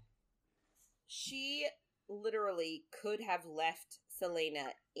that she literally could have left Celaena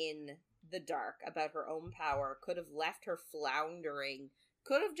in the dark about her own power, could have left her floundering,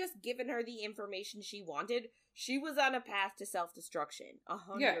 could have just given her the information she wanted. She was on a path to self-destruction,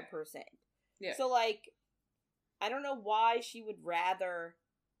 100%. Yeah. So, like, I don't know why she would rather,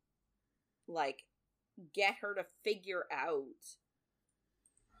 like, get her to figure out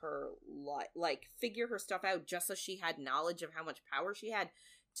her, figure her stuff out just so she had knowledge of how much power she had.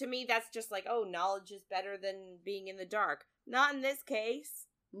 To me, that's just like, oh, knowledge is better than being in the dark. Not in this case.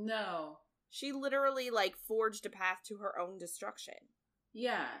 No. She literally, like, forged a path to her own destruction.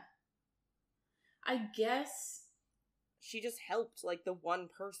 Yeah. I guess she just helped, like, the one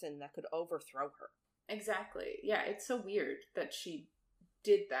person that could overthrow her. Exactly. Yeah, it's so weird that she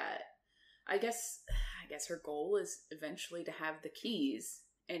did that. I guess her goal is eventually to have the keys,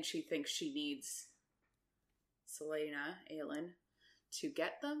 and she thinks she needs Celaena, Aelin, to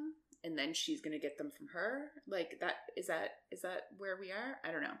get them, and then she's gonna get them from her. Like, that is that where we are?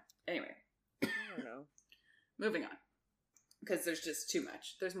 I don't know. Anyway. I don't know. Moving on. Because there's just too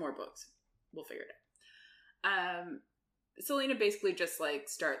much. There's more books. We'll figure it out. Celaena basically just, like,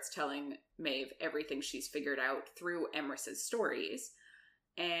 starts telling Maeve everything she's figured out through Emrys's stories.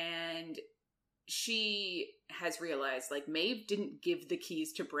 And she has realized, like, Maeve didn't give the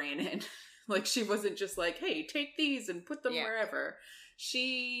keys to Brannon. Like, she wasn't just like, hey, take these and put them wherever.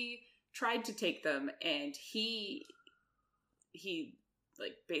 She tried to take them, and he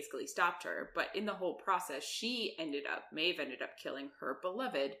like, basically stopped her. But in the whole process, Maeve ended up killing her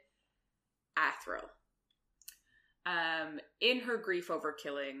beloved Athril. In her grief over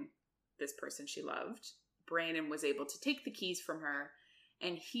killing this person she loved, Brannon was able to take the keys from her,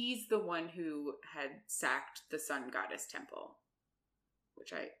 and he's the one who had sacked the Sun Goddess Temple,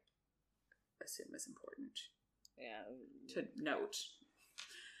 which I assume is important to note.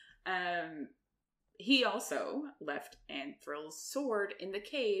 He also left Anthril's sword in the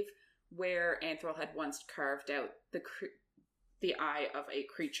cave where Anthril had once carved out the eye of a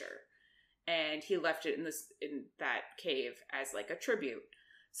creature. And he left it in that cave as, like, a tribute.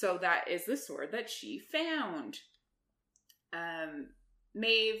 So that is the sword that she found.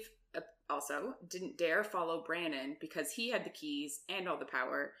 Maeve also didn't dare follow Brannon because he had the keys and all the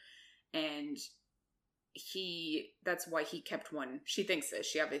power. And that's why he kept one. She thinks this.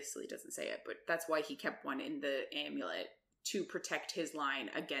 She obviously doesn't say it, but that's why he kept one in the amulet, to protect his line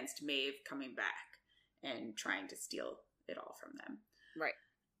against Maeve coming back and trying to steal it all from them. Right.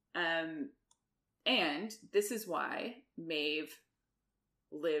 And this is why Maeve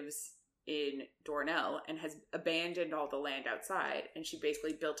lives in Dornell and has abandoned all the land outside, and she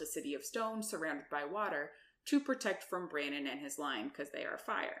basically built a city of stone surrounded by water to protect from Brannon and his line, because they are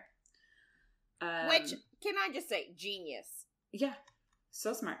fire. Which, can I just say, genius. Yeah,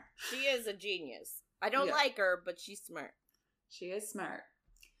 so smart. She is a genius. I don't like her, but she's smart. She is smart.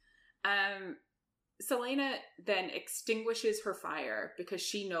 Celaena then extinguishes her fire because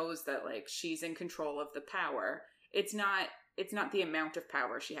she knows that, like, she's in control of the power. It's not the amount of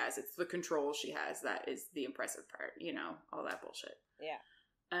power she has, it's the control she has that is the impressive part, you know, all that bullshit. Yeah.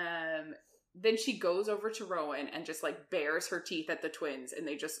 Then she goes over to Rowan and just, like, bares her teeth at the twins, and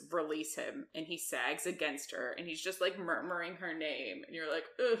they just release him, and he sags against her, and he's just, like, murmuring her name, and you're like,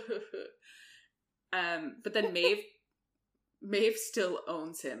 ugh. But then Maeve still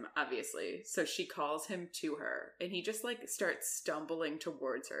owns him, obviously, so she calls him to her, and he just, like, starts stumbling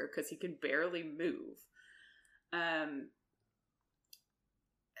towards her, because he can barely move. It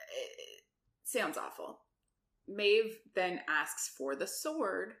sounds awful. Maeve then asks for the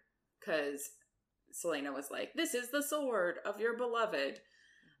sword, because Celaena was like, this is the sword of your beloved.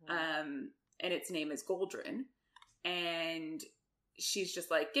 And its name is Goldrin. And she's just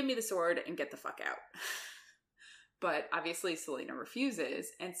like, give me the sword and get the fuck out. But obviously Celaena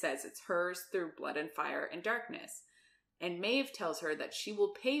refuses and says it's hers through blood and fire and darkness. And Maeve tells her that she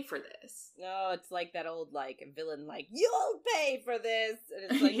will pay for this. Oh, it's like that old, like, villain, like, you'll pay for this!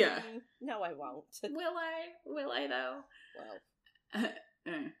 And it's like, yeah. No, I won't. Will I? Will I, though?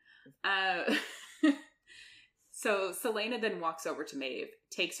 Well. So Celaena then walks over to Maeve,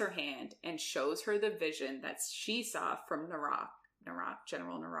 takes her hand, and shows her the vision that she saw from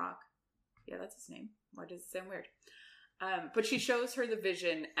General Narok. Yeah, that's his name. Why does it sound weird? But she shows her the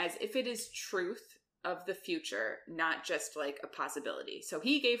vision as if it is truth of the future, not just like a possibility. So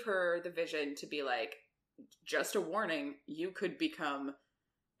he gave her the vision to be like, just a warning, you could become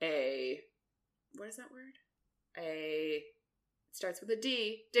what is that word? It starts with a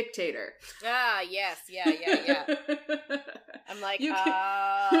D, dictator. Ah, yes, yeah. I'm like,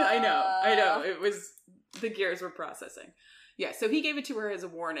 I know. It was, the gears were processing. Yeah, so he gave it to her as a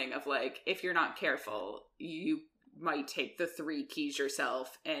warning of like, if you're not careful, you might take the 3 keys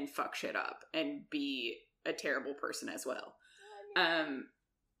yourself and fuck shit up and be a terrible person as well.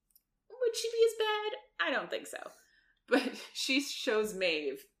 Would she be as bad? I don't think so. But she shows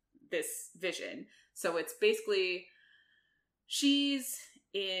Maeve this vision. So it's basically, she's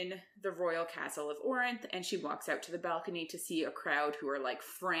in the royal castle of Orinth, and she walks out to the balcony to see a crowd who are like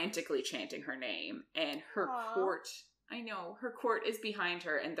frantically chanting her name, and her court... I know, her court is behind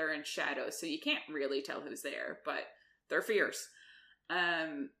her and they're in shadow, so you can't really tell who's there, but they're fierce.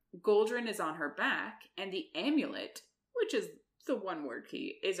 Goldrin is on her back, and the amulet, which is the one word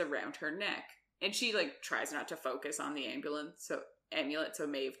key, is around her neck. And she, like, tries not to focus on the amulet, so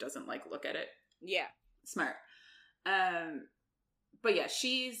Maeve doesn't, like, look at it. Yeah. Smart. But yeah,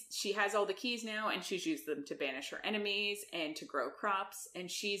 she has all the keys now, and she's used them to banish her enemies and to grow crops, and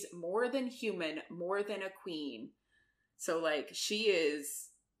she's more than human, more than a queen. So, like, she is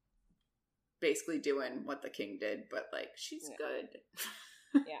basically doing what the king did, but, like, she's good.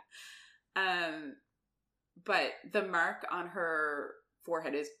 Yeah. But the mark on her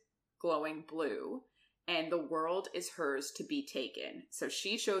forehead is glowing blue, and the world is hers to be taken. So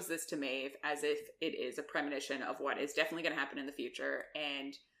she shows this to Maeve as if it is a premonition of what is definitely going to happen in the future,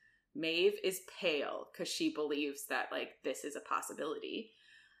 and Maeve is pale because she believes that, like, this is a possibility.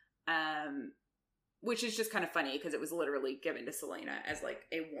 Which is just kind of funny because it was literally given to Celaena as, like,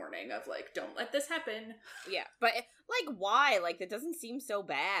 a warning of, like, don't let this happen. Yeah, but, like, why? Like, that doesn't seem so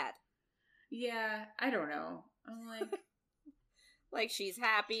bad. Yeah, I don't know. I'm like... like, she's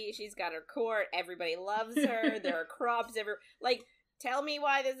happy, she's got her court, everybody loves her, there are crops everywhere. Like, tell me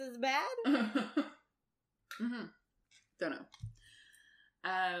why this is bad? Don't know.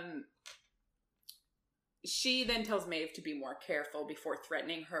 She then tells Maeve to be more careful before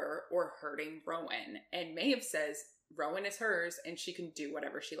threatening her or hurting Rowan. And Maeve says Rowan is hers and she can do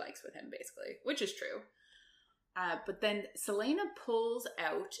whatever she likes with him, basically. Which is true. But then Celaena pulls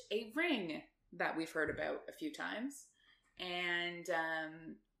out a ring that we've heard about a few times. And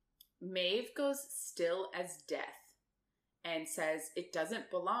Maeve goes still as death and says it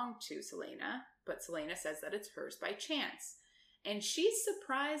doesn't belong to Celaena. But Celaena says that it's hers by chance. And she's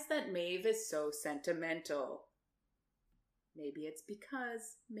surprised that Maeve is so sentimental. Maybe it's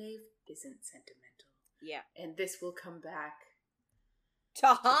because Maeve isn't sentimental. Yeah. And this will come back to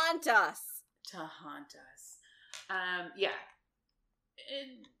haunt us. To haunt us. Yeah.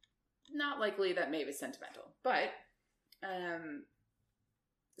 Not likely that Maeve is sentimental. But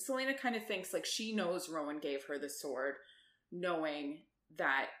Celaena kind of thinks like she knows Rowan gave her the sword, knowing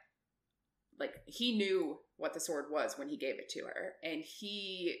that like he knew what the sword was when he gave it to her, and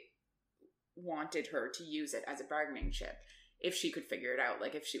he wanted her to use it as a bargaining chip if she could figure it out,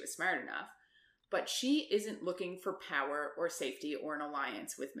 like if she was smart enough. But she isn't looking for power or safety or an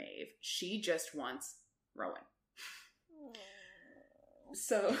alliance with Maeve. She just wants Rowan.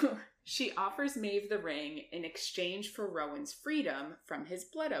 So she offers Maeve the ring in exchange for Rowan's freedom from his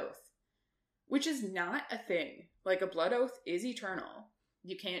blood oath, which is not a thing. Like, a blood oath is eternal.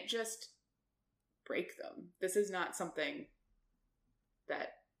 You can't just break them. This is not something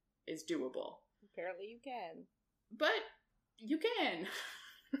that is doable. Apparently you can. But you can.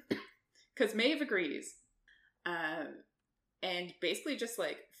 Because Maeve agrees. And basically just,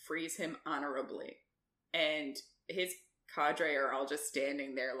 like, frees him honorably. And his cadre are all just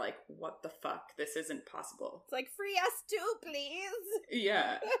standing there like, what the fuck? This isn't possible. It's like, free us too, please!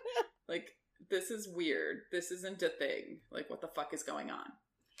 Yeah. Like, this is weird. This isn't a thing. Like, what the fuck is going on?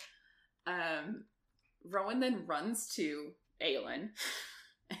 Rowan then runs to Aelin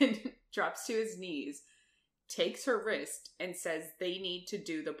and drops to his knees, takes her wrist, and says they need to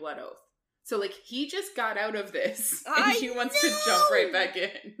do the blood oath. So, like, he just got out of this, and he wants to jump right back in.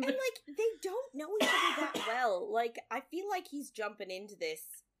 And, like, they don't know each other that well. Like, I feel like he's jumping into this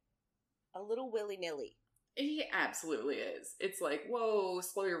a little willy-nilly. He absolutely is. It's like, whoa,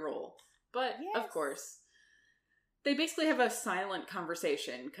 slow your roll. But, yes. Of course, they basically have a silent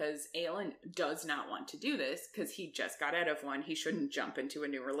conversation, because Aelin does not want to do this, because he just got out of one. He shouldn't jump into a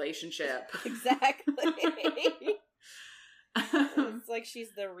new relationship. Exactly. It's like she's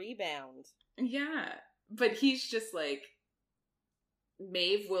the rebound. Yeah. But he's just like,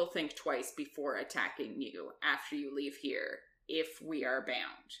 Maeve will think twice before attacking you after you leave here if we are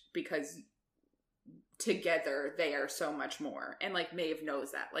bound. Because together they are so much more. And, like, Maeve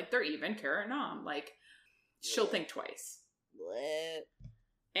knows that. Like, they're even Cara Nom. Like, she'll think twice. What?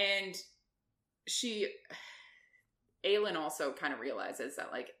 And Aelin also kind of realizes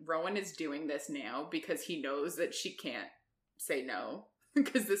that, like, Rowan is doing this now because he knows that she can't say no,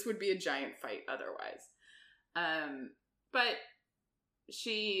 because this would be a giant fight otherwise. But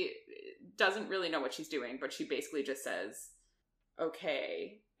she doesn't really know what she's doing, but she basically just says,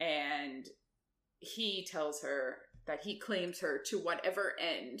 okay, and he tells her that he claims her to whatever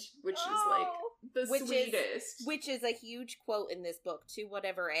end, which is, like, the sweetest. Which is a huge quote in this book. To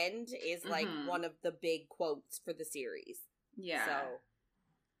whatever end is, like, one of the big quotes for the series. Yeah. So,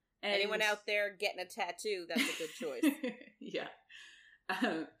 anyone out there getting a tattoo, that's a good choice. Yeah.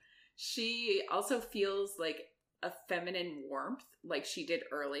 She also feels, like, a feminine warmth, like she did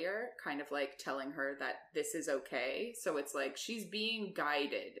earlier, kind of, like, telling her that this is okay. So it's like she's being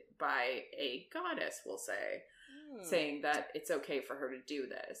guided by a goddess, we'll say, saying that it's okay for her to do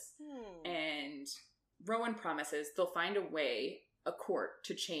this. And Rowan promises they'll find a court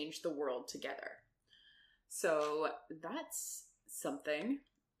to change the world together. So that's something.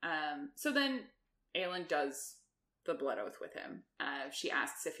 So then Aelin does the blood oath with him. She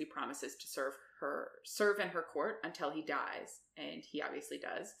asks if he promises to serve in her court until he dies, and he obviously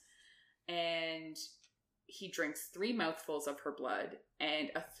does. And he drinks 3 mouthfuls of her blood, and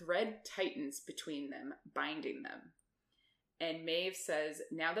a thread tightens between them, binding them. And Maeve says,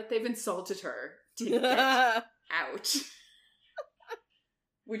 now that they've insulted her, to get out.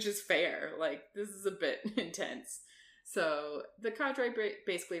 Which is fair. Like, this is a bit intense. So the cadre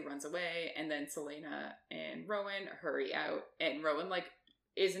basically runs away, and then Celaena and Rowan hurry out, and Rowan, like,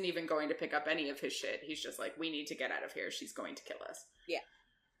 isn't even going to pick up any of his shit. He's just like, we need to get out of here. She's going to kill us. Yeah.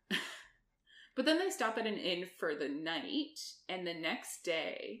 But then they stop at an inn for the night, and the next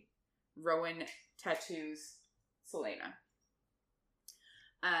day, Rowan tattoos Celaena.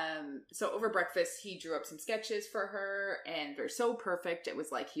 So over breakfast, he drew up some sketches for her, and they're so perfect, it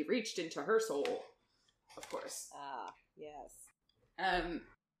was like he reached into her soul. Of course. Ah, yes.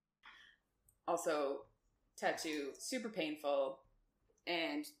 Also, tattoo, super painful,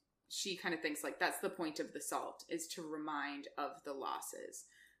 and she kind of thinks, like, that's the point of the salt, is to remind of the losses.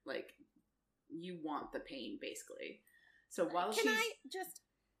 Like, you want the pain, basically. So while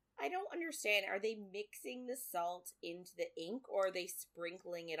I don't understand, are they mixing the salt into the ink, or are they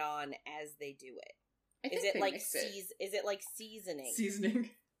sprinkling it on as they do it? Is it like seasoning? Seasoning.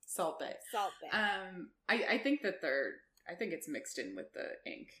 Salt Bay. I think it's mixed in with the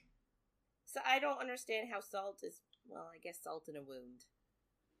ink. So I don't understand how salt is, well, I guess salt in a wound.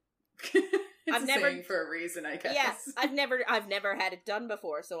 I've never saying for a reason, I guess. Yeah, I've never had it done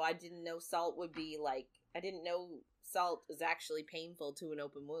before, so I didn't know salt would be like, I didn't know salt is actually painful to an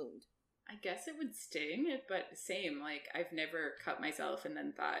open wound. I guess it would sting, but same, like, I've never cut myself and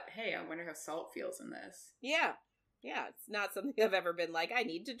then thought, hey, I wonder how salt feels in this. Yeah. Yeah, it's not something I've ever been like, I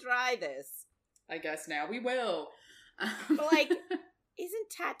need to try this. I guess now we will. But, like, isn't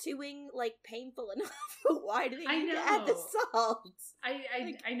tattooing, like, painful enough? Why do they need to know. add the salt?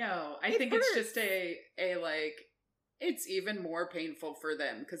 I know. I it think hurts. it's just a like, it's even more painful for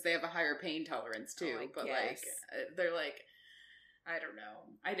them because they have a higher pain tolerance too. I but guess. like, they're like, I don't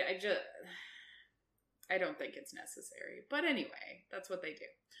know. I don't think it's necessary. But anyway, that's what they do.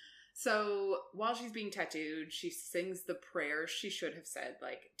 So while she's being tattooed, she sings the prayer she should have said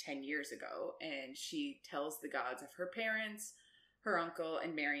like 10 years ago. And she tells the gods of her parents, her uncle,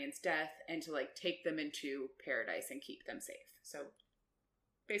 and Marion's death, and to like take them into paradise and keep them safe. So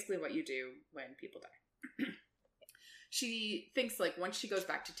basically what you do when people die. She thinks like once she goes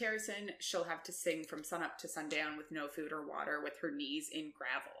back to Terrasen, she'll have to sing from sunup to sundown with no food or water with her knees in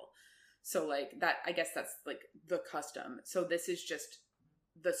gravel. So like that, I guess that's like the custom. So this is just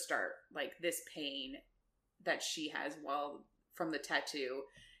the start. Like this pain that she has while from the tattoo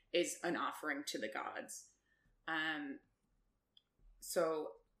is an offering to the gods. So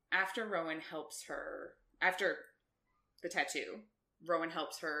after the tattoo, Rowan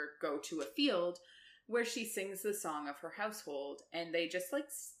helps her go to a field where she sings the song of her household, and they just like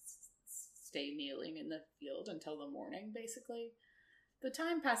stay kneeling in the field until the morning, basically. The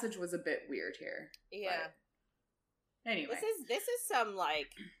time passage was a bit weird here. Yeah. Anyway. This is some, like,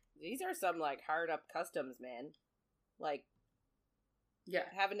 these are some, like, hard-up customs, man. Like, yeah,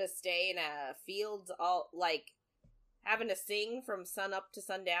 having to stay in a field all, like, having to sing from sun up to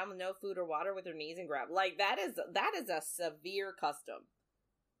sundown with no food or water with her knees in gravel. Like, that is a severe custom.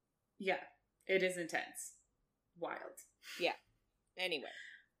 Yeah. It is intense. Wild. Yeah. Anyway.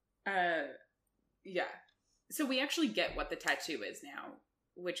 Yeah. So we actually get what the tattoo is now,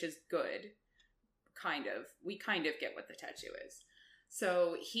 which is good. Kind of. We kind of get what the tattoo is.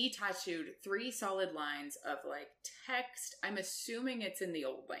 So he tattooed 3 solid lines of like text. I'm assuming it's in the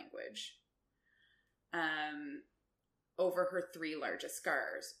old language. Over her 3 largest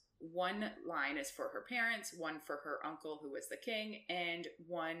scars. 1 line is for her parents, 1 for her uncle who was the king, and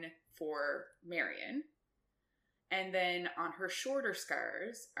 1 for Marion. And then on her shorter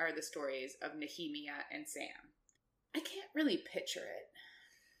scars are the stories of Nehemia and Sam. I can't really picture it.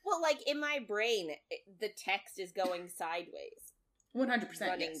 Well, like, in my brain, the text is going sideways. 100%,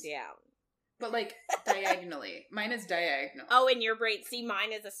 running yes. down. But, like, diagonally. Mine is diagonal. Oh, in your brain. See,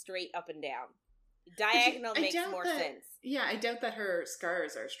 mine is a straight up and down. Diagonal makes more sense. Yeah, I doubt that her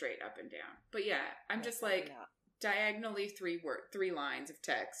scars are straight up and down. But yeah, I'm just like, diagonally 3 lines of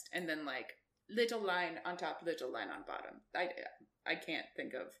text, and then like, little line on top, little line on bottom. I can't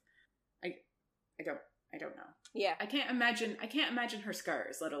think of, I don't know. Yeah. I can't imagine her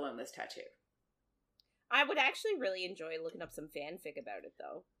scars, let alone this tattoo. I would actually really enjoy looking up some fanfic about it,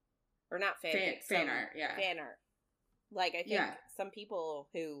 though. Or not fanfic. Fan art, yeah. Fan art. Like, I think some people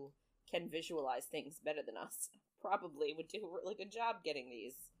who can visualize things better than us probably would do a really good job getting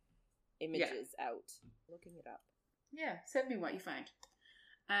these images out. Looking it up. Yeah, send me what you find.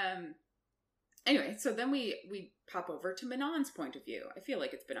 Anyway, so then we pop over to Manon's point of view. I feel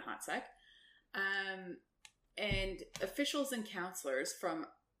like it's been a hot sec. And officials and counselors from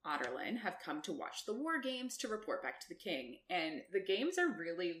Otterlin have come to watch the war games to report back to the king. And the games are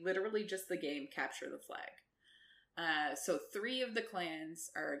really, literally just the game Capture the Flag. So 3 of the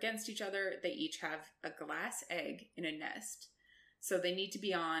clans are against each other. They each have a glass egg in a nest. So they need to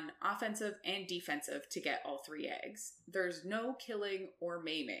be on offensive and defensive to get all 3 eggs. There's no killing or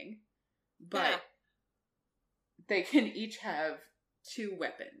maiming, but they can each have 2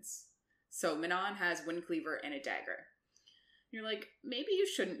 weapons. So Manon has Windcleaver and a dagger. You're like, maybe you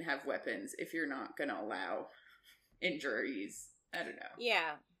shouldn't have weapons if you're not going to allow injuries. I don't know.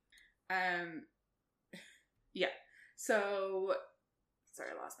 Yeah. Yeah. So, sorry,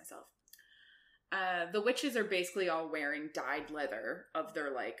 I lost myself. The witches are basically all wearing dyed leather of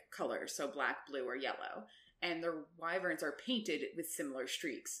their, like, colors, so black, blue, or yellow. And their wyverns are painted with similar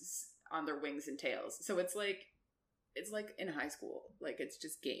streaks on their wings and tails. So it's like in high school. Like, it's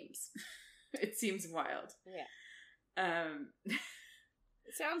just games. It seems wild. Yeah.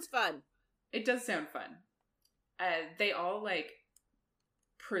 It sounds fun. It does sound fun. They all, like,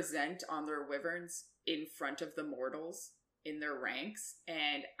 present on their wyverns in front of the mortals in their ranks,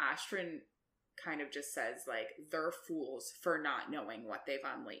 and Astrid kind of just says, like, they're fools for not knowing what they've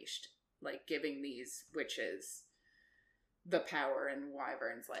unleashed. Like, giving these witches the power, and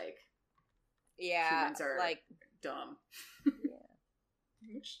wyverns, like, humans are, like, dumb. Yeah.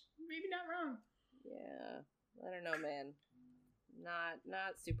 Which, maybe not wrong. Yeah. I don't know, man.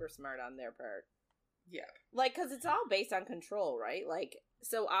 Not super smart on their part. Yeah. Like, because it's all based on control, right? Like,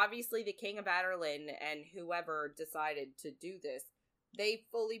 so obviously the King of Adderlin and whoever decided to do this, they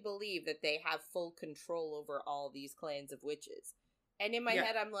fully believe that they have full control over all these clans of witches. And in my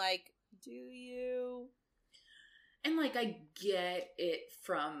head, I'm like, do you? And, like, I get it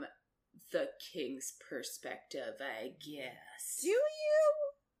from the king's perspective, I guess. Do you?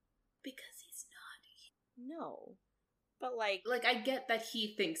 Because he's not. No. But, like... Like, I get that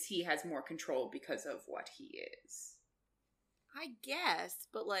he thinks he has more control because of what he is. I guess,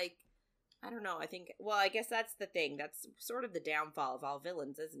 but, like, I don't know. I think... Well, I guess that's the thing. That's sort of the downfall of all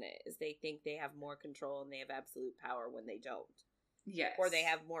villains, isn't it? Is they think they have more control and they have absolute power when they don't. Yes. Or they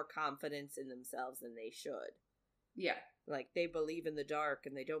have more confidence in themselves than they should. Yeah. Like, they believe in the dark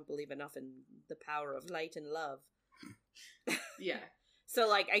and they don't believe enough in the power of light and love. Yeah. So,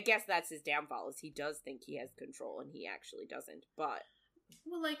 like, I guess that's his downfall, is he does think he has control and he actually doesn't, but...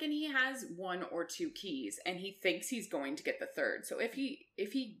 Well, like, and he has 1 or 2 keys, and he thinks he's going to get the 3rd. So if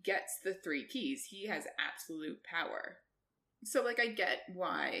he gets the 3 keys, he has absolute power. So, like, I get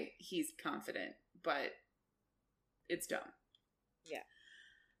why he's confident, but it's dumb. Yeah.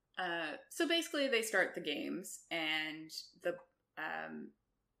 So basically they start the games, and the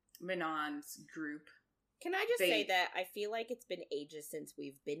Manon's group... Can I just say that I feel like it's been ages since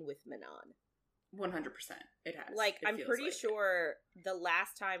we've been with Manon? 100%. It has. Like, I'm pretty like sure the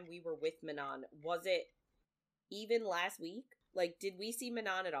last time we were with Manon, was it even last week? Like, did we see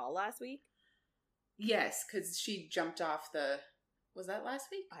Manon at all last week? Yes, because she jumped off the... Was that last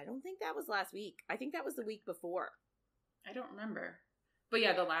week? I don't think that was last week. I think that was the week before. I don't remember. But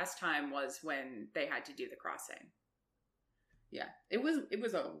yeah, the last time was when they had to do the crossing. Yeah, it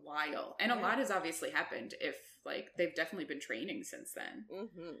was a while. And a lot has obviously happened if, like, they've definitely been training since then.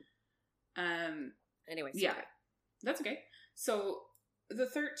 Mm-hmm. Anyway, yeah, that's okay. So the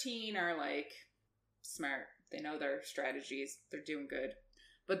 13 are, like, smart. They know their strategies. They're doing good.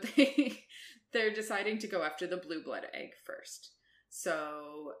 But they're deciding to go after the blue blood egg first.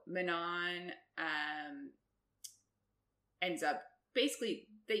 So Manon ends up, basically,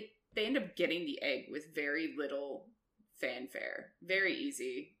 they end up getting the egg with very little fanfare. Very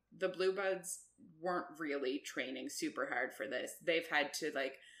easy. The blue buds weren't really training super hard for this. They've had to,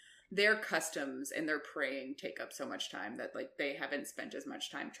 like, their customs and their praying take up so much time that, like, they haven't spent as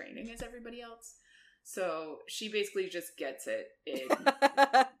much time training as everybody else. So she basically just gets it in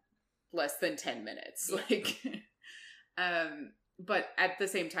less than 10 minutes. Like, but at the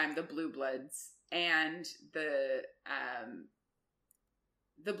same time, the blue bloods and the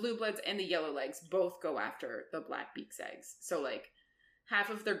blue bloods and the yellow legs both go after the black beak's eggs. So, like, half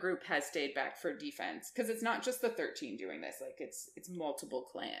of their group has stayed back for defense, because it's not just the 13 doing this. Like, it's multiple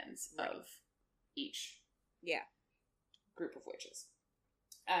clans of each group of witches.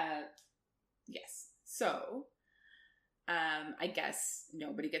 Yes. So, I guess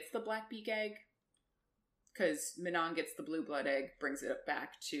nobody gets the black beak egg, because Manon gets the blue blood egg, brings it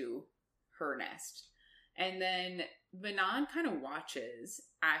back to her nest. And then Manon kind of watches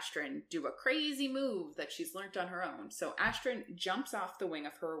Astrid do a crazy move that she's learnt on her own. So Astrid jumps off the wing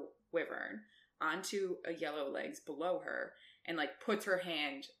of her wyvern onto a yellow legs below her and, like, puts her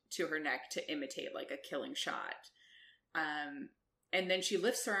hand to her neck to imitate, like, a killing shot. And then she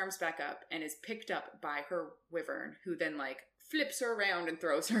lifts her arms back up and is picked up by her wyvern, who then, like, flips her around and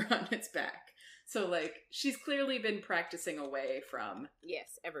throws her on its back. So, like, she's clearly been practicing away from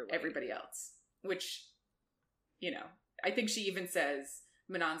everybody else. Which, you know, I think she even says,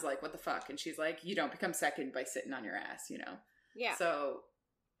 Manon's like, what the fuck? And she's like, you don't become second by sitting on your ass, you know? Yeah. So,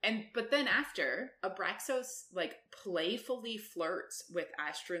 but then after, Abraxos, like, playfully flirts with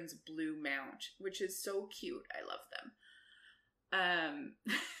Astrid's blue mount, which is so cute. I love them.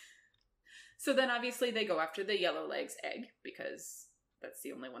 So then obviously they go after the yellow legs egg, because that's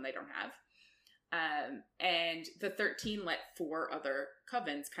the only one they don't have. And the 13 let 4 other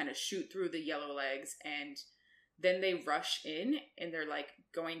covens kind of shoot through the yellow legs, and then they rush in, and they're, like,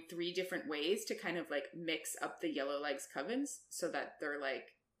 going 3 different ways to kind of, like, mix up the yellow legs covens so that they're,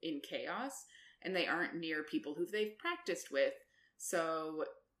 like, in chaos, and they aren't near people who they've practiced with, so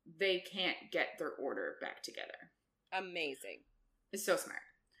they can't get their order back together. Amazing. It's so smart.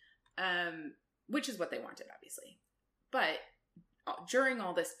 Which is what they wanted, obviously. But during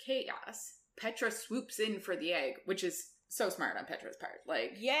all this chaos, Petra swoops in for the egg, which is so smart on Petra's part.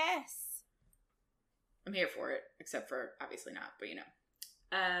 Like, yes, I'm here for it, except for obviously not, but you know.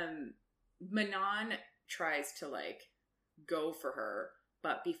 Manon tries to, like, go for her,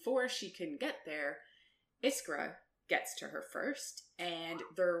 but before she can get there, Iskra gets to her first, and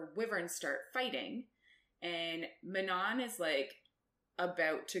their wyverns start fighting, and Manon is, like,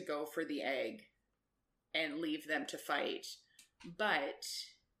 about to go for the egg and leave them to fight, but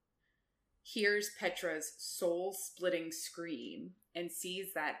hears Petra's soul-splitting scream and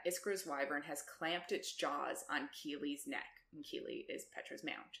sees that Iskra's wyvern has clamped its jaws on Keely's neck, and Keely is Petra's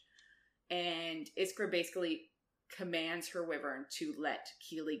mount. And Iskra basically commands her wyvern to let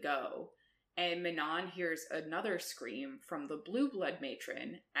Keely go. And Manon hears another scream from the blue blood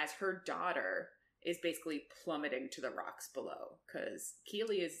matron as her daughter is basically plummeting to the rocks below. Because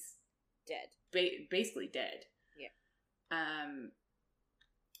Keely is dead. Basically dead. Yeah.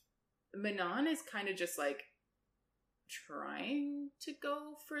 Manon is kind of just like trying to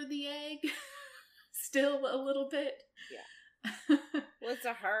go for the egg. Still a little bit. Yeah. Well, it's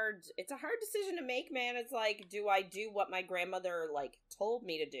a hard decision to make, man. It's like, do I do what my grandmother, like, told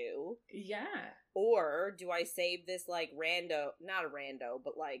me to do? Yeah. Or do I save this, like, not a rando,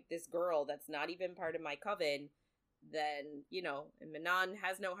 but, like, this girl that's not even part of my coven? Then, you know, and Manon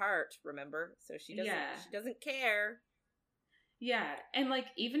has no heart, remember? So she doesn't care. Yeah, and, like,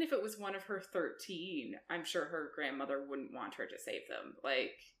 even if it was one of her 13, I'm sure her grandmother wouldn't want her to save them.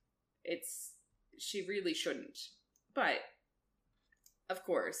 Like, she really shouldn't. But, of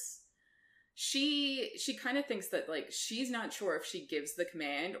course, she kind of thinks that, like, she's not sure if she gives the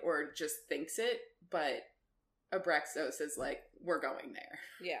command or just thinks it, but Abraxos is like, we're going there.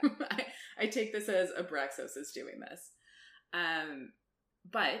 Yeah. I take this as Abraxos is doing this.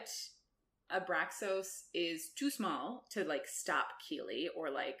 But Abraxos is too small to, like, stop Keely or,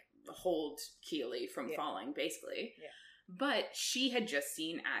 like, hold Keely from falling, basically. Yeah. But she had just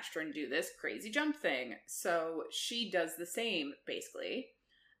seen Astrid do this crazy jump thing. So she does the same, basically.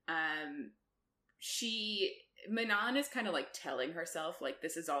 Manon is kind of, like, telling herself, like,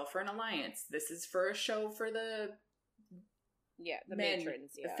 this is all for an alliance. This is for a show for the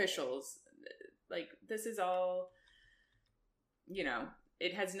matrons, officials. Like, this is all, you know,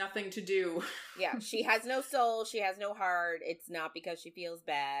 it has nothing to do. Yeah, she has no soul. She has no heart. It's not because she feels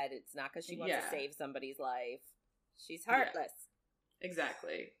bad. It's not because she wants to save somebody's life. She's heartless. Yeah,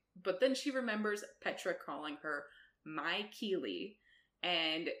 exactly. But then she remembers Petra calling her my Keely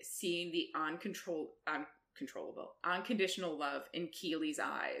and seeing the unconditional love in Keely's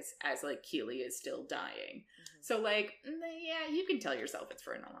eyes as, like, Keely is still dying. Mm-hmm. So, like, yeah, you can tell yourself it's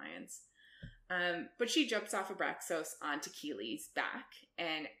for an alliance. But she jumps off Abraxos onto Keely's back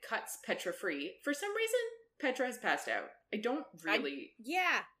and cuts Petra free. For some reason, Petra has passed out. I don't really...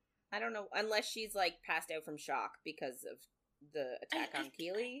 I don't know, unless she's, like, passed out from shock because of the attack on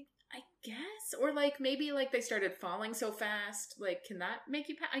Keely. I guess. Or, like, maybe, like, they started falling so fast. Like, can that make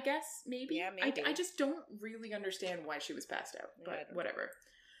you I guess, maybe. Yeah, maybe. I just don't really understand why she was passed out. But whatever.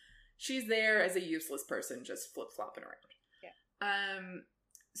 She's there as a useless person just flip-flopping around. Yeah.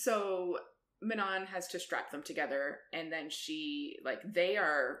 So Manon has to strap them together, and then they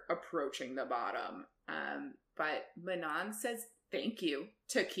are approaching the bottom. But Manon says thank you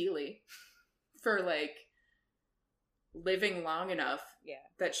to Keely for, like, living long enough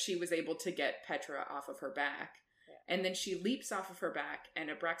that she was able to get Petra off of her back. Yeah. And then she leaps off of her back, and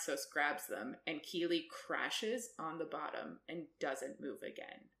Abraxos grabs them, and Keely crashes on the bottom and doesn't move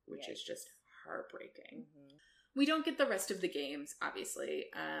again, which is just heartbreaking. Mm-hmm. We don't get the rest of the games, obviously.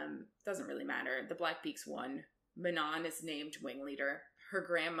 Doesn't really matter. The Blackbeaks won. Manon is named wingleader. Her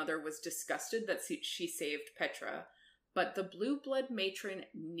grandmother was disgusted that she saved Petra, but the blue blood matron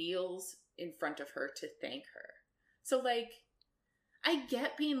kneels in front of her to thank her. So, like, I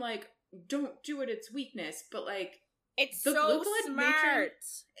get being like, don't do it, it's weakness, but, like, it's the so blue blood smart. Matron,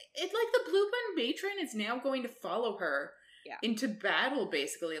 it's like the blue blood matron is now going to follow her into battle,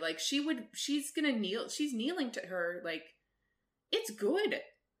 basically. Like, she's gonna kneel, she's kneeling to her, like, it's good.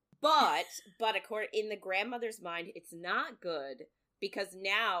 But in the grandmother's mind, it's not good, because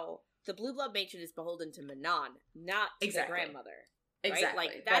now the blue blood matron is beholden to Manon, not to the grandmother. Right? Exactly.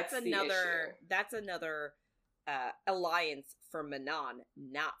 Like, that's another alliance for Manon,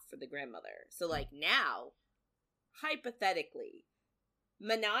 not for the grandmother. So, like, now, hypothetically,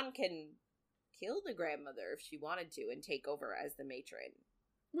 Manon can kill the grandmother if she wanted to and take over as the matron.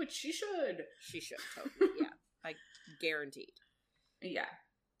 Which she should. She should, totally, yeah. I guaranteed. Yeah.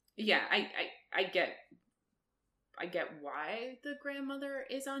 Yeah, I get why the grandmother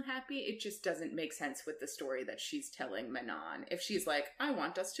is unhappy. It just doesn't make sense with the story that she's telling Manon. If she's like, I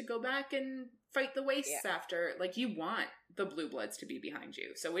want us to go back and fight the wastes after, like, you want the blue bloods to be behind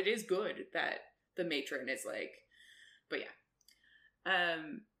you. So it is good that the matron is like, but yeah.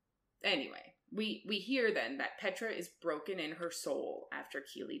 Anyway, we hear then that Petra is broken in her soul after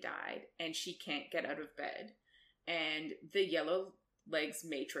Keely died, and she can't get out of bed. And the yellow legs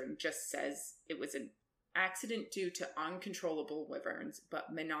matron just says it was an accident due to uncontrollable wyverns,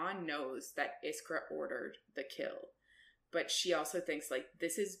 but Manon knows that Iskra ordered the kill. But she also thinks, like,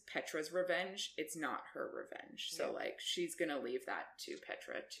 this is Petra's revenge, it's not her revenge. So, like, she's gonna leave that to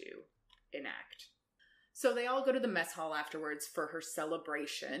Petra to enact. So they all go to the mess hall afterwards for her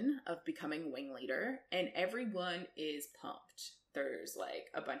celebration of becoming wingleader, and everyone is pumped. There's like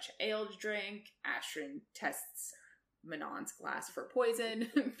a bunch of ale to drink. Astrid tests Manon's glass for poison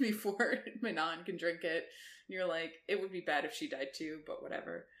before Manon can drink it. And you're like, it would be bad if she died too, but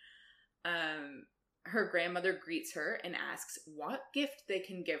whatever. Her grandmother greets her and asks what gift they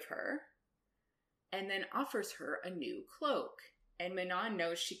can give her, and then offers her a new cloak. And Manon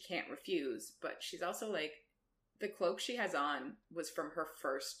knows she can't refuse, but she's also like, the cloak she has on was from her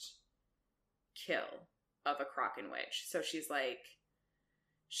first kill of a Kraken witch. So she's like,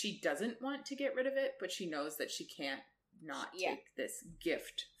 she doesn't want to get rid of it, but she knows that she can't not take this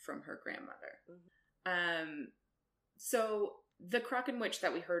gift from her grandmother. Mm-hmm. So the Kraken witch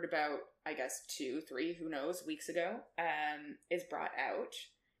that we heard about, I guess 2, 3, who knows, weeks ago, is brought out.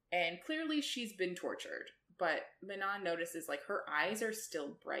 And clearly she's been tortured. But Manon notices, like, her eyes are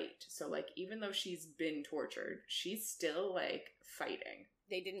still bright. So, like, even though she's been tortured, she's still, like, fighting.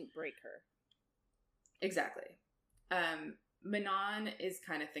 They didn't break her. Exactly. Manon is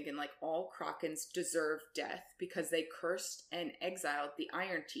kind of thinking, like, all Krakens deserve death because they cursed and exiled the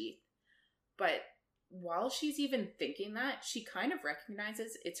Iron Teeth. But while she's even thinking that, she kind of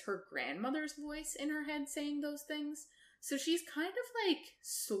recognizes it's her grandmother's voice in her head saying those things. So she's kind of, like,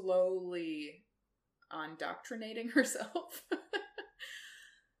 slowly indoctrinating herself.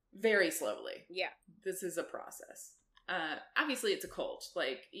 Very slowly. Yeah. This is a process. Obviously it's a cult.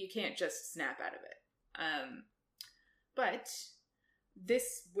 Like, you can't just snap out of it. But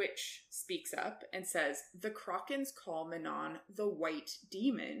this witch speaks up and says, the Krakens call Manon the White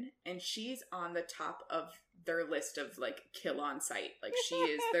Demon, and she's on the top of their list of, like, kill on sight. Like, she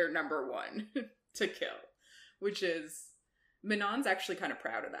is their number one to kill. Which is, Manon's actually kind of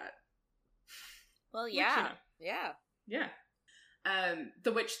proud of that. Well, yeah. Which, you know, yeah.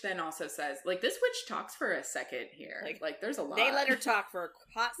 The witch then also says, like, this witch talks for a second here. Like there's a lot. They let her talk for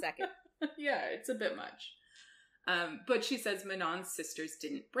a hot second. Yeah, it's a bit much. But she says Manon's sisters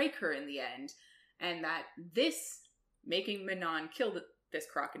didn't break her in the end, and that this, making Manon kill this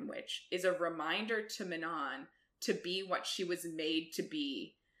Kraken witch, is a reminder to Manon to be what she was made to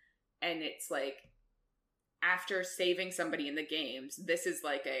be. And it's like, after saving somebody in the games, this is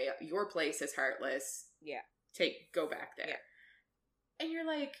like your place is heartless. Yeah. Go back there. Yeah. And you're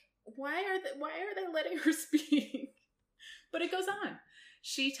like, why are they letting her speak? But it goes on.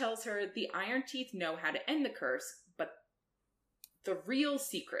 She tells her the Iron Teeth know how to end the curse, but the real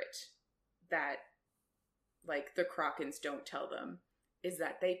secret that, like, the Krakens don't tell them is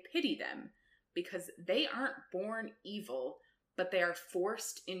that they pity them because they aren't born evil, but they are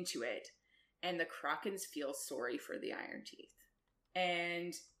forced into it. And the Krakens feel sorry for the Iron Teeth.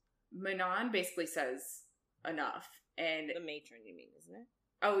 And Manon basically says, enough. And the matron, you mean, isn't it?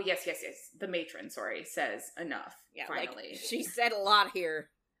 Oh, yes. The matron, says enough, finally. Like, she said a lot here.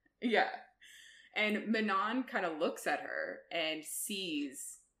 Yeah. And Manon kind of looks at her and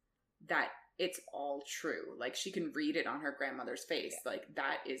sees that it's all true. Like, she can read it on her grandmother's face. Yeah. Like,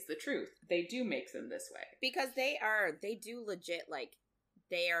 that is the truth. They do make them this way. Because they do legit, like,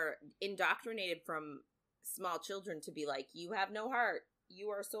 they are indoctrinated from small children to be like, you have no heart, you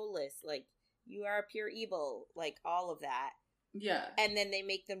are soulless, like, you are pure evil, like, all of that. Yeah. And then they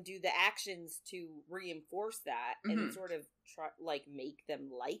make them do the actions to reinforce that and sort of try, like, make them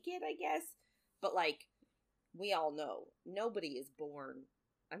like it, I guess. But, like, we all know, nobody is born.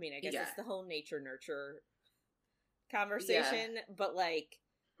 I mean, I guess it's the whole nature-nurture conversation, but, like,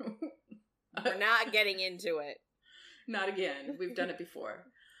 we're not getting into it. Not again. We've done it before.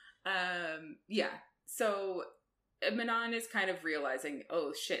 Yeah. So Manon is kind of realizing,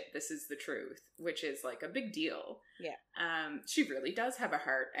 oh shit, this is the truth, which is like a big deal. Yeah. She really does have a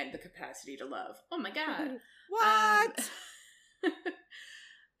heart and the capacity to love. Oh my god. What?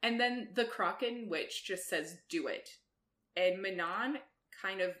 And then the Kraken witch just says, do it. And Manon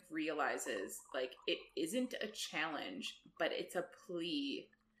kind of realizes, like, it isn't a challenge, but it's a plea.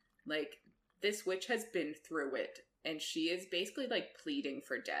 Like, this witch has been through it. And she is basically, like, pleading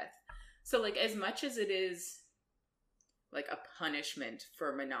for death. So, like, as much as it is, like, a punishment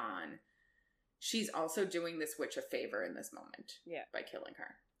for Manon, she's also doing this witch a favor in this moment. Yeah. By killing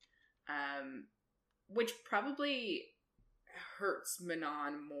her. Which probably hurts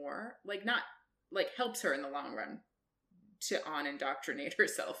Manon more. Like, not, like, helps her in the long run to indoctrinate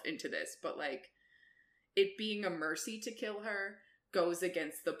herself into this. But, like, it being a mercy to kill her goes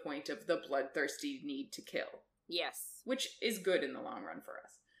against the point of the bloodthirsty need to kill. Yes. Which is good in the long run for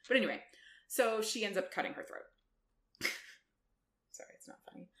us. But anyway, so she ends up cutting her throat. Sorry, it's not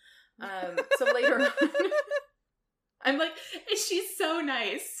funny. So later I'm like, she's so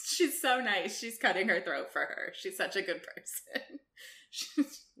nice. She's so nice. She's cutting her throat for her. She's such a good person.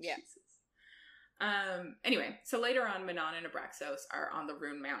 Yeah. Jesus. Anyway, so later on, Manon and Abraxos are on the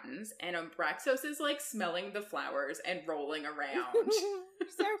Rune Mountains, and Abraxos is like smelling the flowers and rolling around.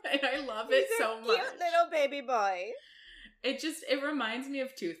 And I love it so much. Cute little baby boy. It reminds me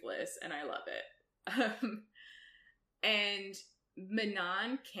of Toothless, and I love it. And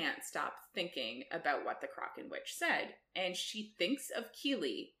Manon can't stop thinking about what the Kraken Witch said, and she thinks of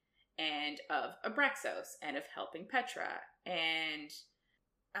Keely and of Abraxos and of helping Petra, and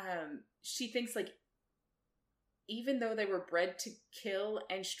she thinks, like, even though they were bred to kill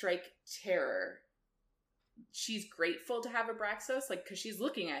and strike terror, she's grateful to have Abraxos, like, because she's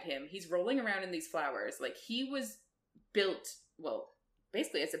looking at him. He's rolling around in these flowers. Like, he was built, well,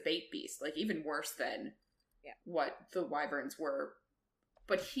 basically as a bait beast, like, even worse than what the wyverns were.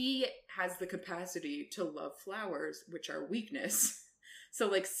 But he has the capacity to love flowers, which are weakness. So,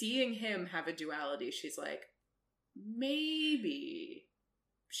 like, seeing him have a duality, she's like, maybe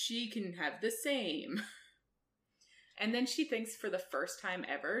she can have the same. And then she thinks for the first time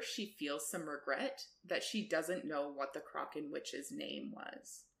ever, she feels some regret that she doesn't know what the Kraken Witch's name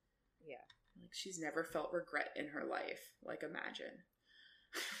was. Yeah. Like, she's never felt regret in her life. Like, imagine.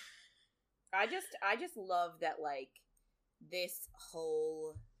 I just love that, like, this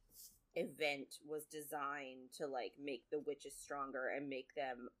whole event was designed to, like, make the witches stronger and make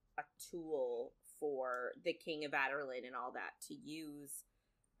them a tool for the King of Adarlan and all that to use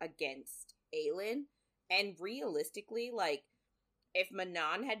against Aelin. And realistically, like, if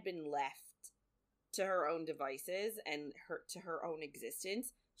Manon had been left to her own devices and to her own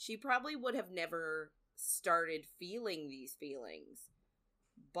existence, she probably would have never started feeling these feelings.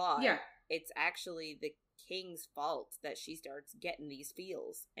 But it's actually the king's fault that she starts getting these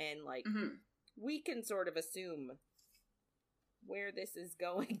feels. And, like, we can sort of assume where this is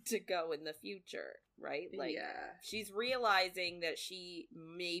going to go in the future, right? Like, she's realizing that she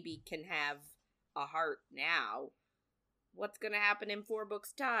maybe can have a heart now. What's gonna happen in 4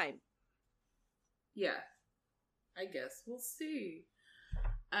 books' time? Yeah. I guess we'll see.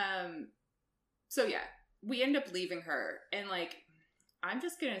 So yeah, we end up leaving her, and, like, I'm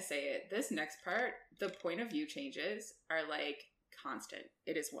just gonna say it, this next part, the point of view changes are, like, constant.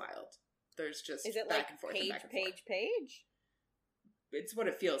 It is wild. There's just is it back like and forth page, and back and forth. page? It's what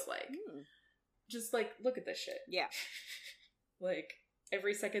it feels like. Just, like, look at this shit. Yeah. Like,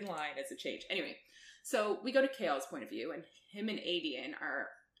 every second line is a change. Anyway, so we go to Chaol's point of view, and him and Aedion are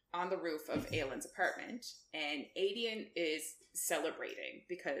on the roof of Aelin's apartment, and Aedion is celebrating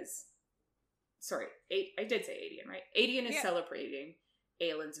because... Sorry, I did say Aedion, right? Aedion is celebrating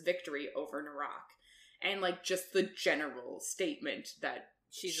Aelin's victory over Narak. And, like, just the general statement that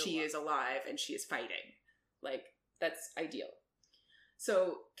she is alive and she is fighting. Like, that's ideal.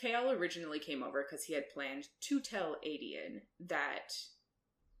 So, Chaol originally came over because he had planned to tell Aedion that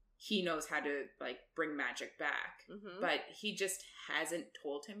he knows how to, like, bring magic back. But he just hasn't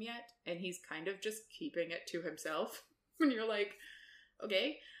told him yet, and he's kind of just keeping it to himself. And you're like,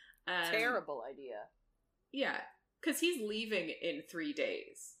 okay. Terrible idea. Yeah, because he's leaving in 3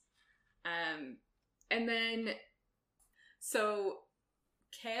 days. And then, so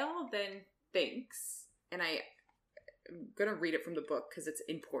Chaol then thinks, and I'm going to read it from the book because it's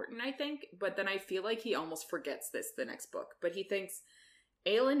important, I think, but then I feel like he almost forgets this the next book. But he thinks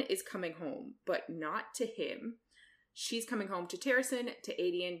Aelin is coming home, but not to him. She's coming home to Terrasen, to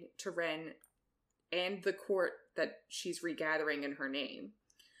Aedion, to Ren, and the court that she's regathering in her name.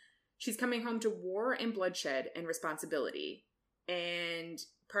 She's coming home to war and bloodshed and responsibility. And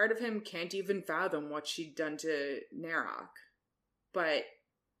part of him can't even fathom what she'd done to Narak. But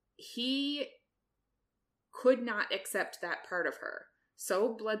he could not accept that part of her.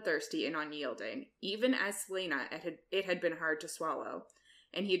 So bloodthirsty and unyielding, even as Celaena, it had been hard to swallow.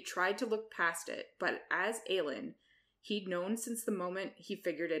 And he had tried to look past it. But as Aelin, he'd known since the moment he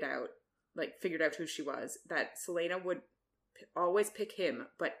figured out who she was, that Celaena would always pick him,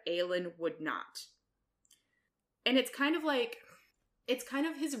 but Aelin would not. And it's kind of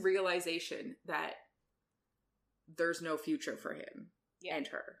his realization that there's no future for him and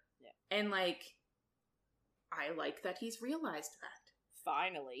her. Yeah. And, like, I like that he's realized that.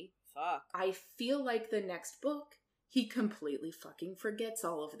 Finally. Fuck. I feel like the next book, he completely fucking forgets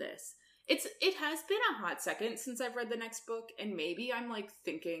all of this. It has been a hot second since I've read the next book, and maybe I'm, like,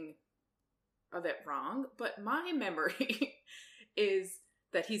 thinking of it wrong, but my memory is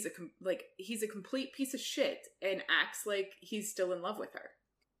that he's a complete piece of shit and acts like he's still in love with her.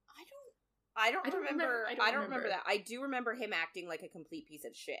 I don't remember that. I do remember him acting like a complete piece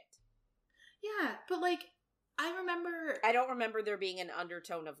of shit. Yeah, but, like, I don't remember there being an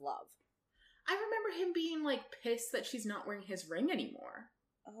undertone of love. I remember him being, like, pissed that she's not wearing his ring anymore.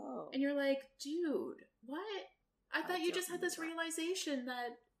 Oh. And you're like, dude, what? I thought you just had this realization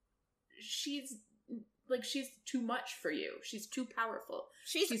that she's too much for you. She's too powerful.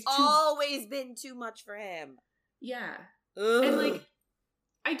 She's always been too much for him. Yeah. Ugh. And, like,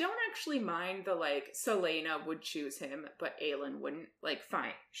 I don't actually mind the, like, Celaena would choose him, but Aelin wouldn't. Like,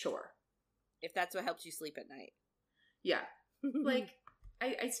 fine, sure. If that's what helps you sleep at night. Yeah. Like,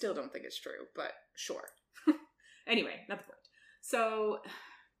 I still don't think it's true, but sure. Anyway, not the point. So,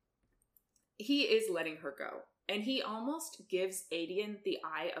 he is letting her go. And he almost gives Aedion the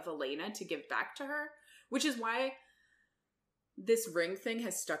eye of Elena to give back to her, which is why this ring thing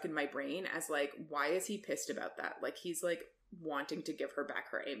has stuck in my brain as, like, why is he pissed about that? Like, he's, like, wanting to give her back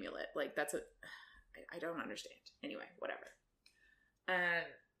her amulet. Like, that's I don't understand. Anyway, whatever.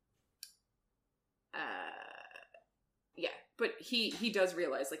 Yeah, but he does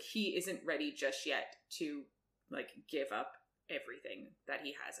realize, like, he isn't ready just yet to, like, give up everything that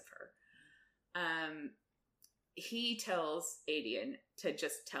he has of her. He tells Aedion to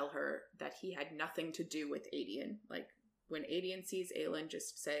just tell her that he had nothing to do with Aedion. Like, when Aedion sees Aelin,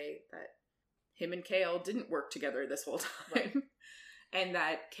 just say that him and Chaol didn't work together this whole time. Right. And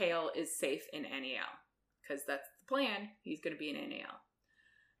that Chaol is safe in NAL. Because that's the plan. He's going to be in NAL.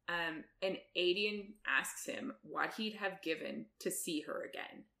 And Aedion asks him what he'd have given to see her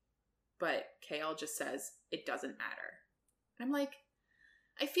again. But Chaol just says, it doesn't matter. And I'm like,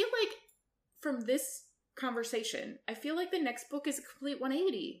 I feel like from this conversation, I feel like the next book is a complete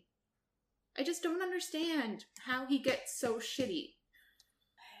 180. I just don't understand how he gets so shitty.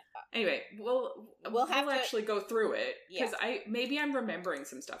 Anyway, we'll actually go through it, because maybe I'm remembering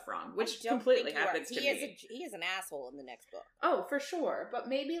some stuff wrong, which completely happens to me. He is an asshole in the next book. Oh, for sure. But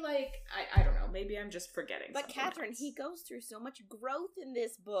maybe, like, I don't know, maybe I'm just forgetting. But Catherine, else. He goes through so much growth in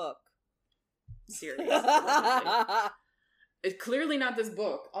this book. Seriously. It's clearly not this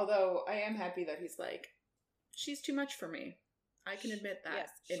book, although I am happy that he's like, she's too much for me. I can admit that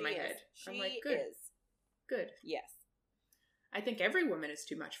in my head. I'm like, good. Good. Yes. I think every woman is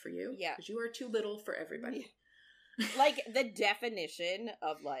too much for you. Yeah. Because you are too little for everybody. Yeah. Like, the definition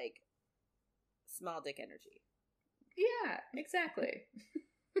of, like, small dick energy. Yeah, exactly.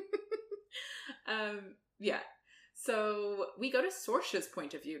 Yeah. So, we go to Sorcia's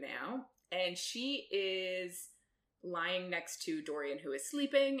point of view now, and she is lying next to Dorian, who is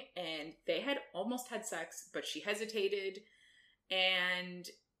sleeping, and they had almost had sex, but she hesitated, and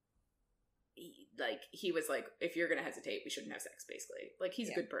he was like, if you're gonna hesitate, we shouldn't have sex, basically. Like, he's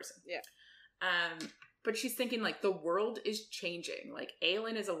a good person. Yeah. But she's thinking, like, the world is changing. Like,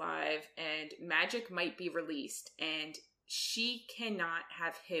 Aelin is alive, and magic might be released, and she cannot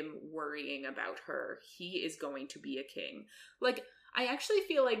have him worrying about her. He is going to be a king. Like, I actually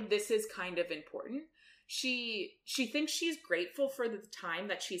feel like this is kind of important. She thinks she's grateful for the time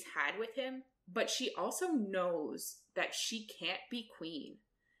that she's had with him, but she also knows that she can't be queen.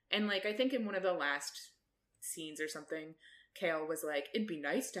 And, like, I think in one of the last scenes or something, Chaol was like, it'd be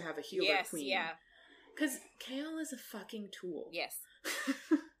nice to have a healer queen. Yeah. Because Chaol is a fucking tool. Yes.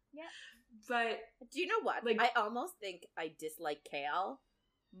 Yeah. But do you know what? Like, I almost think I dislike Chaol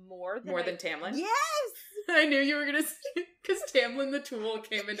more than Tamlin? Yes! I knew you were going to say, because Tamlin the tool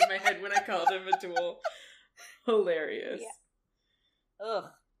came into my head when I called him a tool. Hilarious. Yeah. Ugh.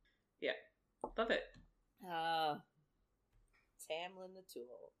 Yeah. Love it. Tamlin the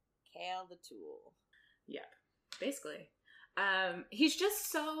tool. Chaol the tool. Yep. Basically. He's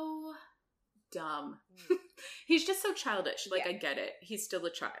just so dumb. He's just so childish. Like, I get it. He's still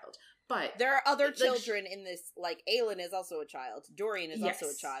a child. But there are other children in this. Like, Aelin is also a child. Dorian is also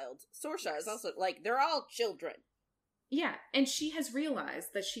a child. Sorcia is also, like, they're all children. Yeah, and she has realized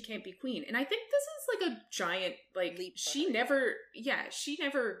that she can't be queen. And I think this is, like, a giant, like, she never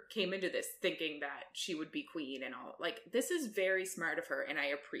came into this thinking that she would be queen and all. Like, this is very smart of her, and I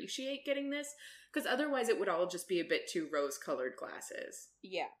appreciate getting this, because otherwise it would all just be a bit too rose-colored glasses.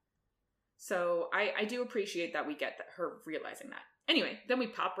 Yeah. So I do appreciate that we get her realizing that. Anyway, then we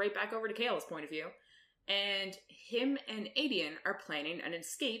pop right back over to Chaol's point of view, and him and Aedion are planning an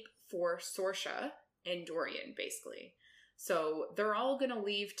escape for Sorcia and Dorian, basically. So they're all going to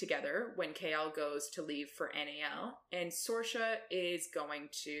leave together when Chaol goes to leave for NAL, and Sorcia is going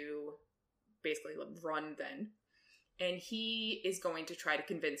to basically run then, and he is going to try to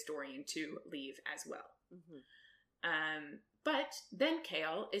convince Dorian to leave as well. Mm-hmm. But then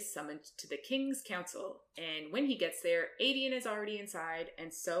Chaol is summoned to the King's Council, and when he gets there, Aedion is already inside,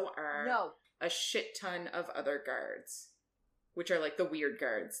 and so are a shit ton of other guards. which are like the weird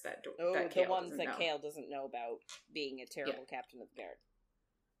guards that that the Chaol ones that know. Chaol doesn't know about being a terrible captain of the guard.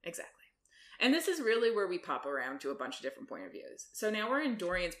 Exactly. And this is really where we pop around to a bunch of different point of views. So now we're in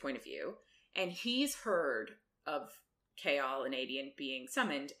Dorian's point of view, and he's heard of Chaol and Aedion being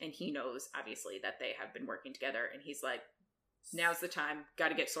summoned, and he knows, obviously, that they have been working together, and he's like, now's the time,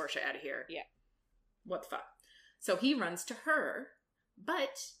 gotta get Sorsha out of here. Yeah. What the fuck? So he runs to her,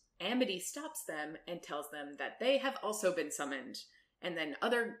 but Amity stops them and tells them that they have also been summoned, and then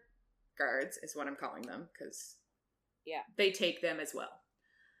other guards, is what I'm calling them, because they take them as well.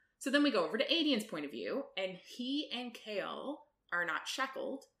 So then we go over to Aedion's point of view, and he and Chaol are not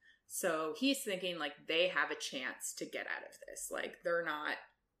shackled, so he's thinking, like, they have a chance to get out of this. Like, they're not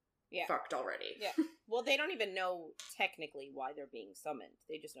fucked already. Yeah. Well, they don't even know technically why they're being summoned.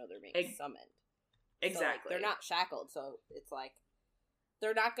 They just know they're being summoned. Exactly. So, like, they're not shackled, so it's like,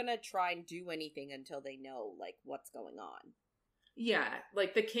 they're not gonna try and do anything until they know, like, what's going on. Yeah,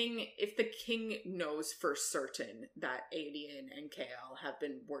 like the king, if the king knows for certain that Aedion and Chaol have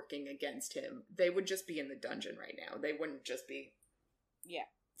been working against him, they would just be in the dungeon right now. They wouldn't just be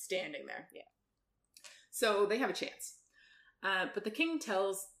standing there. Yeah. So they have a chance. But the king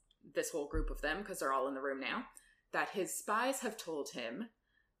tells this whole group of them, because they're all in the room now, that his spies have told him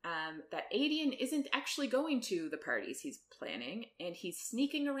that Aedion isn't actually going to the parties he's planning, and he's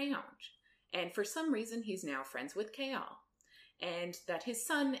sneaking around. And for some reason, he's now friends with Chaol. And that his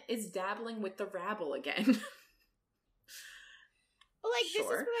son is dabbling with the rabble again. Well, like, this is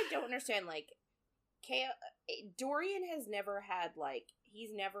what I don't understand. Like, Dorian has never had, like,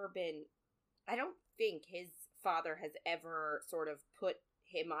 he's never been, I don't think his father has ever sort of put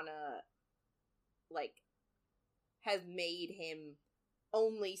him on a, like, has made him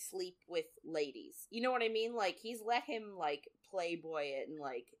only sleep with ladies. You know what I mean? Like, he's let him, like, playboy it and,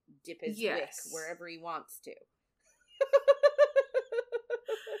 like, dip his wick wherever he wants to.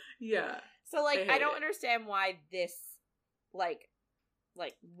 Yeah. So, like, I don't understand why this, like,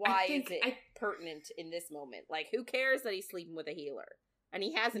 why is it pertinent in this moment? Like, who cares that he's sleeping with a healer? And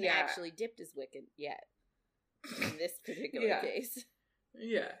he hasn't actually dipped his wick yet. In this particular case.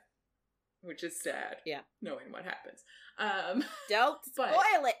 Yeah. Which is sad. Yeah. Knowing what happens. Don't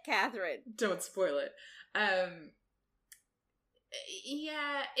spoil it, Catherine! Don't spoil it.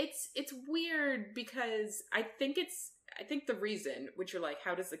 Yeah, it's weird because I think the reason, which you're like,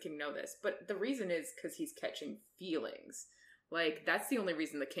 how does the king know this? But the reason is because he's catching feelings. Like, that's the only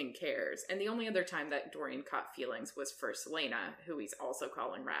reason the king cares. And the only other time that Dorian caught feelings was for Celaena, who he's also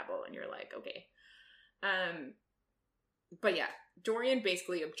calling rabble, and you're like, okay. But yeah, Dorian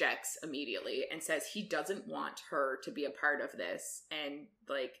basically objects immediately and says he doesn't want her to be a part of this and,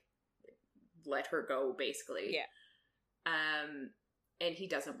 like, let her go, basically. Yeah. And he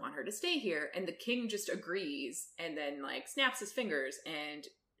doesn't want her to stay here. And the king just agrees and then, like, snaps his fingers and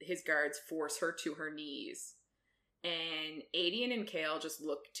his guards force her to her knees. And Aedion and Chaol just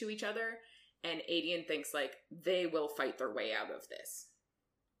look to each other, and Aedion thinks, like, they will fight their way out of this.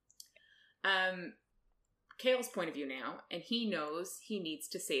 Chaol's point of view now, and he knows he needs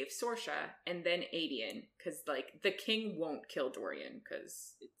to save Sorsha and then Aedion, because, like, the king won't kill Dorian,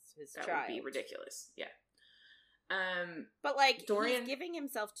 because it's his that child. Would be ridiculous. Yeah. But, like, Dorian, he's giving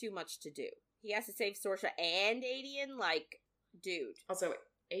himself too much to do. He has to save Sorsha and Aedion, like, dude. Also,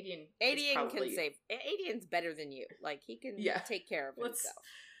 Aedion can save. Aedion's better than you. Like, he can take care of himself.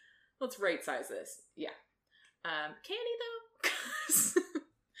 Let's right size this. Yeah. Can he,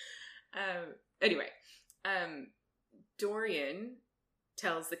 though? Anyway. Dorian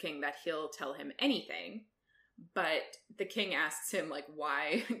tells the king that he'll tell him anything, but the king asks him, like,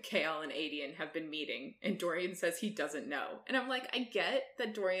 why Chaol and Aedion have been meeting, and Dorian says he doesn't know. And I'm like, I get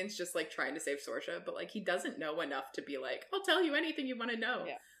that Dorian's just, like, trying to save Sorsha, but, like, he doesn't know enough to be like, I'll tell you anything you want to know.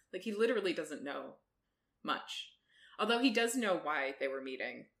 Yeah. Like, he literally doesn't know much. Although he does know why they were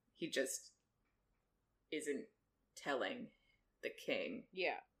meeting. He just isn't telling the king.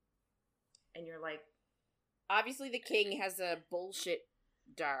 Yeah. And you're like... Obviously the king has a bullshit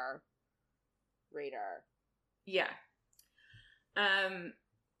radar. Yeah.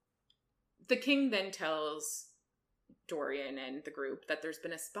 The king then tells Dorian and the group that there's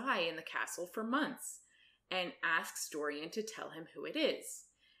been a spy in the castle for months and asks Dorian to tell him who it is.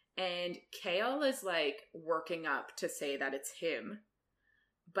 And Chaol is, like, working up to say that it's him.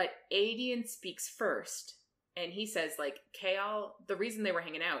 But Aedion speaks first. And he says, like, Chaol, the reason they were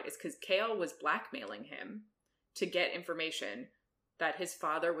hanging out is because Chaol was blackmailing him to get information that his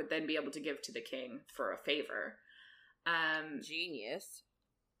father would then be able to give to the king for a favor. Genius.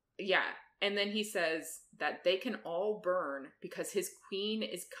 Yeah. And then he says that they can all burn because his queen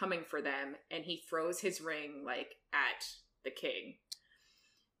is coming for them, and he throws his ring, like, at the king.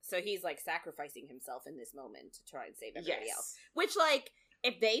 So he's, like, sacrificing himself in this moment to try and save everybody Yes. else. Which, like,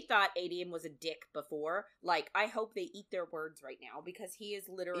 if they thought Aedion was a dick before, like, I hope they eat their words right now, because he is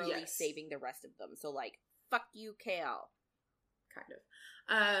literally saving the rest of them. So, like, fuck you, Chaol. Kind of.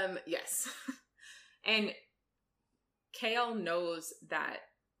 Yes. And Chaol knows that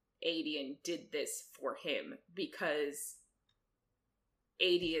Aedion did this for him because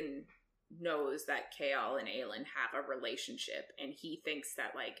Aedion knows that Chaol and Aelin have a relationship, and he thinks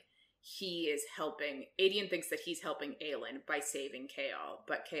that, like, Aedion thinks that he's helping Aelin by saving Chaol,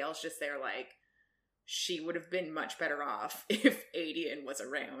 but Chaol's just there like, she would have been much better off if Aedion was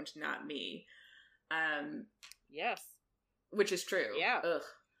around, not me. Yes. Which is true. Yeah. Ugh.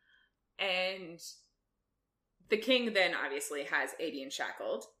 And the king then obviously has Aedion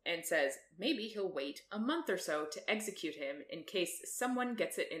shackled and says maybe he'll wait a month or so to execute him in case someone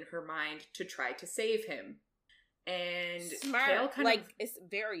gets it in her mind to try to save him. And smart. Chaol it's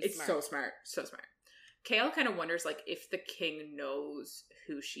very it's smart. so smart. Chaol kind of wonders, like, if the king knows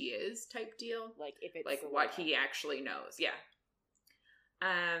who she is type deal. Like, if it's... Like, what he actually knows. Yeah.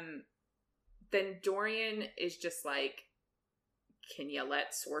 Then Dorian is just like, can you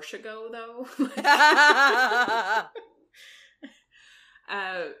let Sorsha go, though?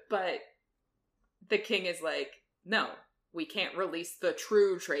 But the king is like, no, we can't release the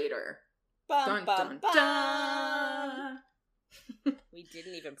true traitor. Bum, dun, bum, dun, dun. We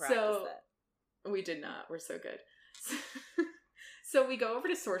didn't even practice that. We did not. We're so good. So we go over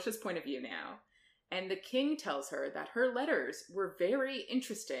to Sorsha's point of view now. And the king tells her that her letters were very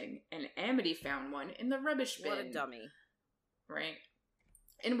interesting, and Amity found one in the rubbish bin. What a dummy. Right?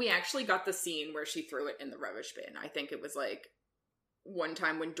 And we actually got the scene where she threw it in the rubbish bin. I think it was like one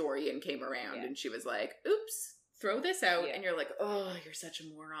time when Dorian came around and she was like, oops, throw this out. And you're like, oh, you're such a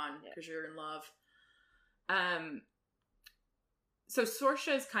moron because you're in love. So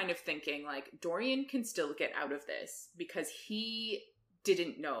Sorsha is kind of thinking, like, Dorian can still get out of this because he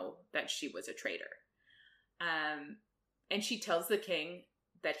didn't know that she was a traitor. And she tells the king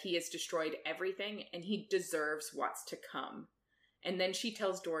that he has destroyed everything and he deserves what's to come. And then she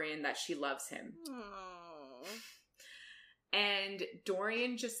tells Dorian that she loves him. Aww. And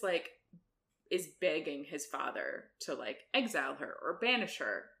Dorian just, like, is begging his father to, like, exile her or banish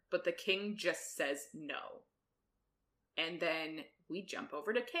her. But the king just says no. And then we jump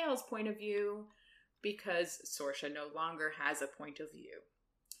over to Chaol's point of view because Sorsha no longer has a point of view.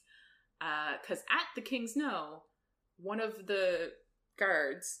 Because at the king's no, one of the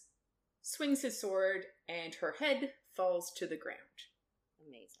guards swings his sword and her head falls to the ground.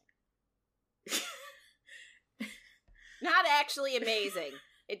 Amazing. Not actually amazing.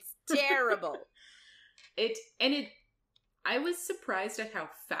 It's terrible. I was surprised at how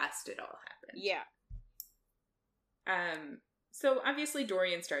fast it all happened. Yeah. So obviously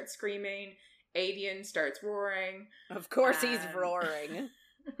Dorian starts screaming, Aedion starts roaring. Of course he's roaring.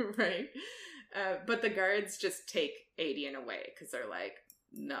 Right. But the guards just take Aedion away because they're like,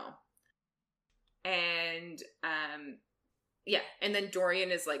 no. And and then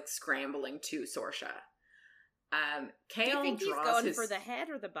Dorian is like scrambling to Sorsha. Chaol Do you think he's draws going for the head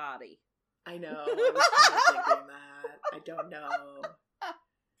or the body? I know. I was kind of thinking that. I don't know.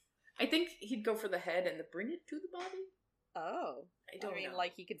 I think he'd go for the head and bring it to the body. Oh. I don't know.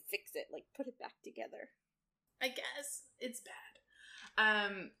 Like he could fix it, like put it back together. I guess. It's bad.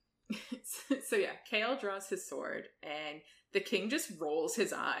 So yeah, Chaol draws his sword and the king just rolls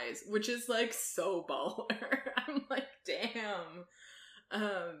his eyes, which is like so baller. I'm like, damn.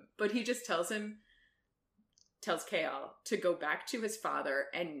 But he just tells Chaol to go back to his father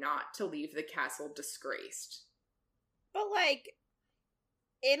and not to leave the castle disgraced. But like,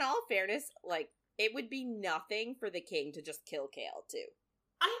 in all fairness, like, it would be nothing for the king to just kill Chaol too.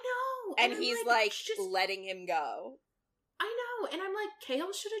 I know! And he's like just letting him go. I know, and I'm like,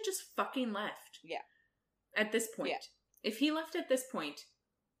 Chaol should have just fucking left. Yeah. At this point. Yeah. If he left at this point,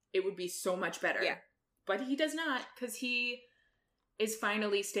 it would be so much better. Yeah. But he does not, because he is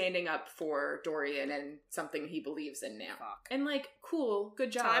finally standing up for Dorian and something he believes in now. Fuck. And like, cool,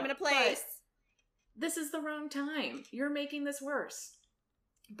 good job. Time and a place. This is the wrong time. You're making this worse.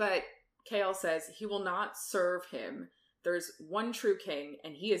 But Chaol says he will not serve him. There's one true king,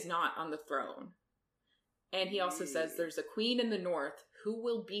 and he is not on the throne. And he also says there's a queen in the north who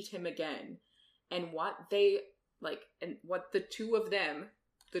will beat him again. And what the two of them,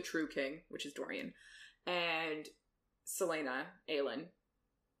 the true king, which is Dorian, and Celaena, Aelin,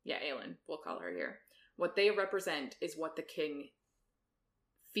 we'll call her here, what they represent is what the king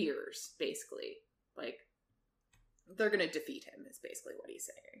fears, basically. Like, they're gonna defeat him, is basically what he's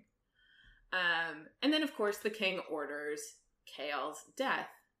saying. And then, of course, the king orders Chaol's death,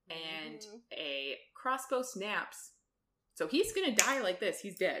 and a crossbow snaps. So he's gonna die like this.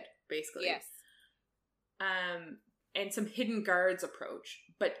 He's dead, basically. Yes. And some hidden guards approach,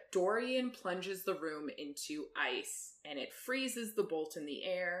 but Dorian plunges the room into ice, and it freezes the bolt in the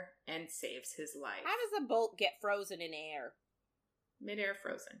air and saves his life. How does a bolt get frozen in air? Mid-air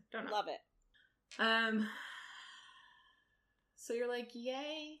frozen. Don't know. Love it. So you're like,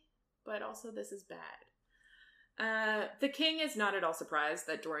 yay, but also this is bad. The king is not at all surprised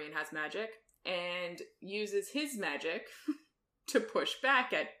that Dorian has magic, and uses his magic to push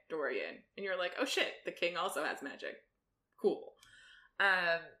back at Dorian. And you're like, oh shit, the king also has magic. Cool.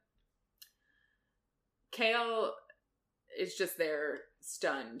 Chaol is just there,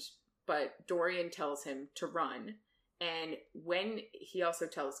 stunned, but Dorian tells him to run. And he also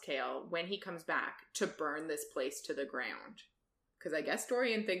tells Chaol, when he comes back, to burn this place to the ground. Because I guess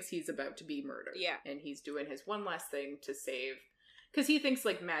Dorian thinks he's about to be murdered. Yeah. And he's doing his one last thing to save. Because he thinks,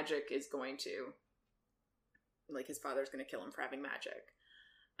 like, magic is going to... Like, his father's going to kill him for having magic.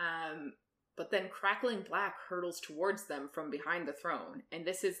 But then Crackling Black hurtles towards them from behind the throne. And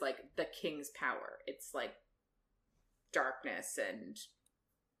this is, like, the king's power. It's, like, darkness and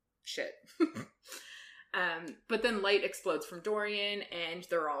shit. But then light explodes from Dorian, and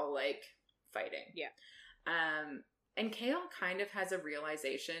they're all, like, fighting. Yeah. And Chaol kind of has a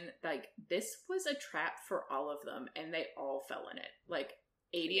realization, like, this was a trap for all of them, and they all fell in it. Like,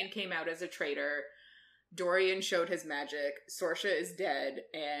 Aedion came out as a traitor, Dorian showed his magic, Sorsha is dead,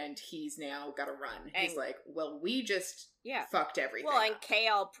 and he's now gotta run. He's like, well, we just fucked everything Well, and up.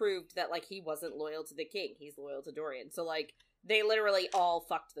 Chaol proved that, like, he wasn't loyal to the king. He's loyal to Dorian. So, like, they literally all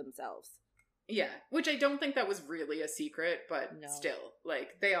fucked themselves. Yeah, which I don't think that was really a secret, but still,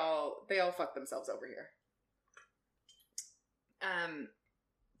 like, they all fucked themselves over here.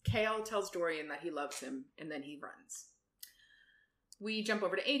 Chaol tells Dorian that he loves him, and then he runs. We jump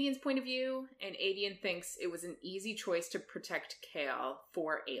over to Aedion's point of view, and Aedion thinks it was an easy choice to protect Chaol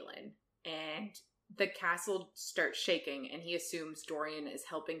for Aelin. And the castle starts shaking, and he assumes Dorian is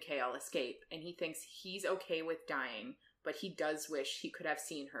helping Chaol escape, and he thinks he's okay with dying, but he does wish he could have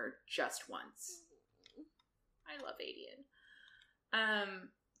seen her just once. I love Aedion.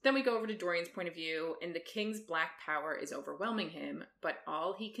 Then we go over to Dorian's point of view, and the king's black power is overwhelming him, but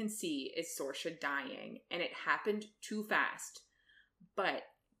all he can see is Sorsha dying, and it happened too fast. But,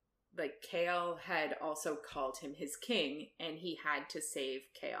 like, Chaol had also called him his king, and he had to save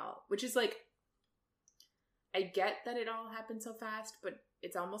Chaol. Which is, like, I get that it all happened so fast, but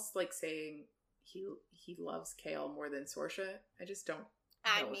it's almost like saying he loves Chaol more than Sorsha. I just don't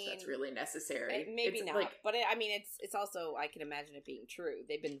know if that's really necessary. Maybe it's not. Like, but, it's also, I can imagine it being true.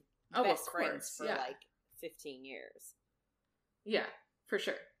 They've been of best course, friends for, like, 15 years. Yeah, for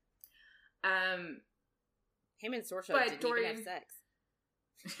sure. Him and Sorsha didn't Dorian... even have sex.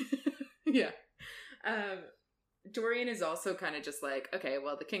 Yeah. Dorian is also kind of just like, okay,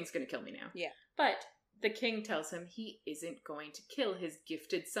 well, the king's gonna kill me now. Yeah. But the king tells him he isn't going to kill his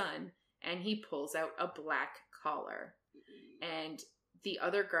gifted son, and he pulls out a black collar. And the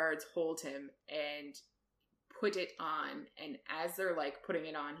other guards hold him and put it on, and as they're, like, putting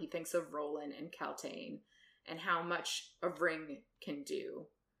it on, he thinks of Rowan and Kaltain, and how much a ring can do.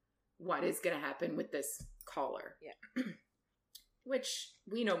 What is gonna happen with this collar. Yeah. Which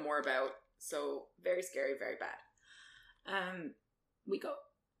we know more about, so very scary, very bad. We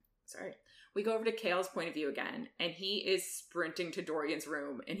go over to Chaol's point of view again, and he is sprinting to Dorian's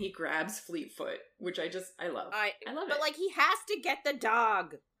room, and he grabs Fleetfoot, which I love. I love it. But, like, he has to get the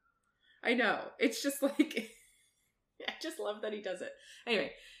dog. I know. It's just like, I just love that he does it.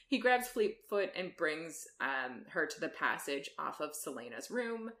 Anyway, he grabs Fleetfoot and brings her to the passage off of Celaena's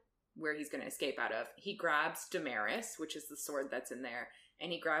room, where he's going to escape out of. He grabs Damaris, which is the sword that's in there,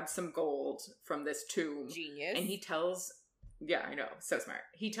 and he grabs some gold from this tomb. Genius. And he tells... Yeah, I know. So smart.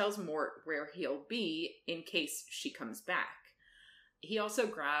 He tells Mort where he'll be in case she comes back. He also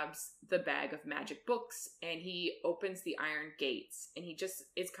grabs the bag of magic books, and he opens the iron gates, and he just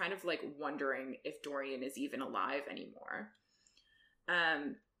is kind of, like, wondering if Dorian is even alive anymore.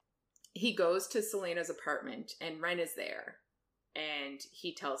 He goes to Celaena's apartment, and Ren is there. And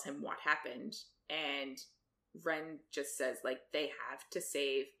he tells him what happened, and Ren just says, like, they have to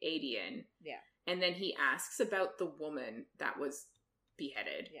save Aedion. Yeah. And then he asks about the woman that was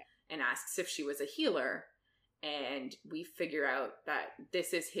beheaded, and asks if she was a healer, and we figure out that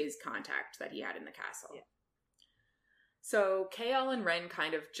this is his contact that he had in the castle. Yeah. So Chaol and Ren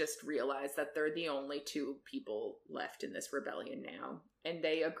kind of just realize that they're the only two people left in this rebellion now, and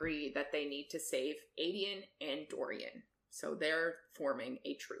they agree that they need to save Aedion and Dorian. So they're forming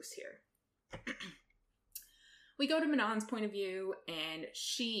a truce here. We go to Manon's point of view, and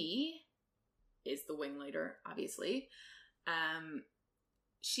she is the wingleader, obviously.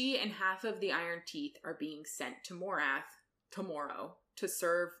 She and half of the Iron Teeth are being sent to Morath tomorrow to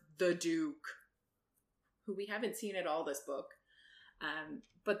serve the Duke, who we haven't seen at all this book.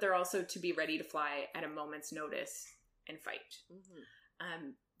 But they're also to be ready to fly at a moment's notice and fight. Mm-hmm.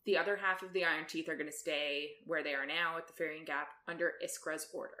 The other half of the Iron Teeth are going to stay where they are now at the Ferrying Gap under Iskra's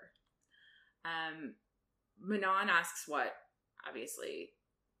order. Manon asks what, obviously,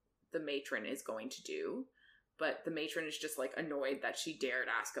 the matron is going to do, but the matron is just, like, annoyed that she dared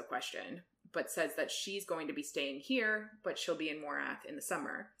ask a question, but says that she's going to be staying here, but she'll be in Morath in the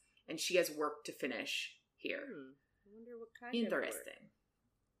summer, and she has work to finish here. I wonder what kind Interesting.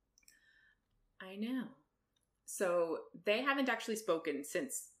 I know. So, they haven't actually spoken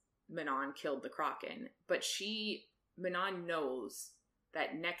since Manon killed the Kraken, but Manon knows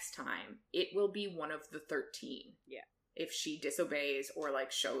that next time it will be one of the 13. Yeah. If she disobeys or,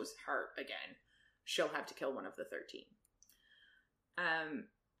 like, shows heart again, she'll have to kill one of the 13.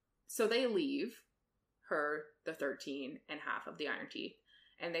 So they leave her, the 13, and half of the Iron Teeth,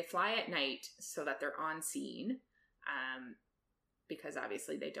 and they fly at night so that they're on scene, because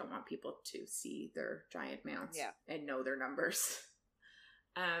obviously they don't want people to see their giant mounts and know their numbers.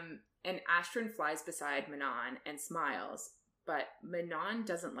 And Astrid flies beside Manon and smiles, but Manon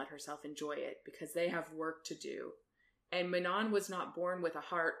doesn't let herself enjoy it because they have work to do. And Manon was not born with a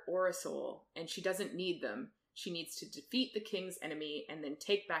heart or a soul, and she doesn't need them. She needs to defeat the king's enemy and then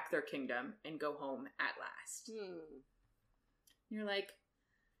take back their kingdom and go home at last. You're like,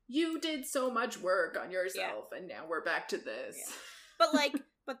 you did so much work on yourself, and now we're back to this. Yeah.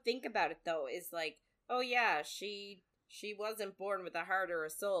 But think about it, though, is like, oh yeah, she wasn't born with a heart or a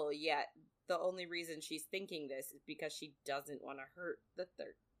soul, yet the only reason she's thinking this is because she doesn't want to hurt the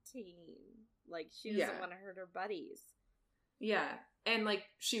 13. Like, she doesn't want to hurt her buddies. Yeah, and, like,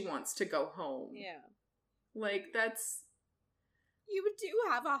 she wants to go home. Yeah. Like, that's... You do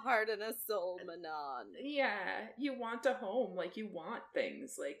have a heart and a soul, Manon. Yeah, you want a home. Like, you want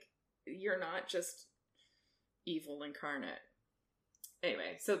things. Like, you're not just evil incarnate.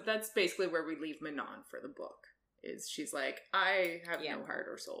 Anyway, so that's basically where we leave Manon for the book. Is she's like, I have no heart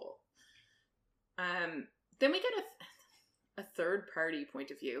or soul. Then we get a third party point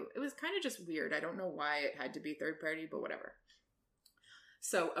of view. It was kind of just weird. I don't know why it had to be third party, but whatever.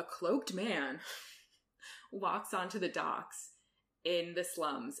 So a cloaked man walks onto the docks in the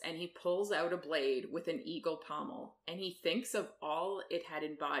slums, and he pulls out a blade with an eagle pommel, and he thinks of all it had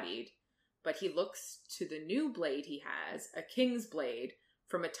embodied, but he looks to the new blade he has, a king's blade,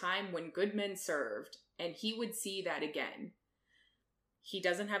 from a time when good men served, and he would see that again. He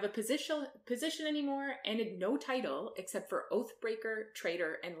doesn't have a position anymore, and no title except for Oathbreaker,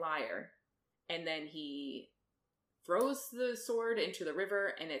 Traitor, and Liar. And then he throws the sword into the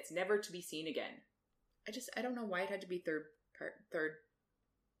river, and it's never to be seen again. I don't know why it had to be third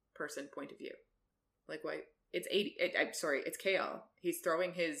person point of view. Like, why? It's it's Chaol. He's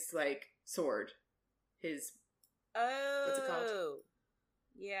throwing his, like, sword. His... what's it called?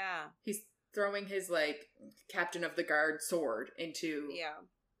 Yeah. He's throwing his, like, captain of the guard sword into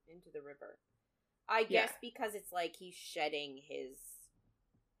the river. I guess because it's like he's shedding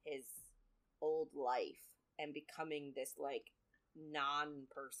his old life and becoming this, like,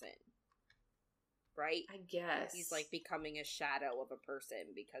 non-person. Right? I guess. He's, like, becoming a shadow of a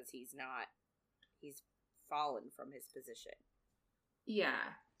person because he's fallen from his position.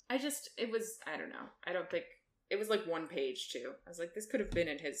 Yeah. I don't know. I don't think... It was, like, one page, too. I was like, this could have been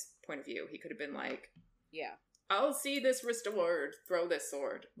in his point of view. He could have been like... Yeah. I'll see this restored. Throw this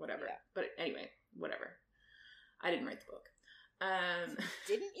sword. Whatever. Yeah. But anyway, whatever. I didn't write the book.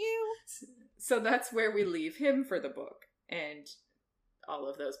 Didn't you? So that's where we leave him for the book. And all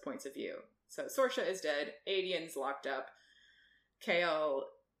of those points of view. So Sorsha is dead. Aedion's locked up. Chaol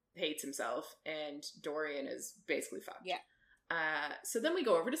hates himself. And Dorian is basically fucked. Yeah. So then we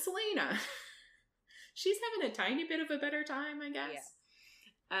go over to Celaena. She's having a tiny bit of a better time, I guess.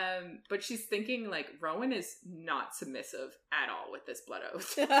 Yeah. But she's thinking, like, Rowan is not submissive at all with this blood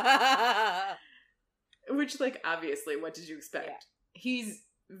oath. Which, like, obviously, what did you expect? Yeah. He's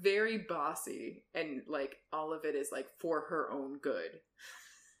very bossy, and, like, all of it is, like, for her own good.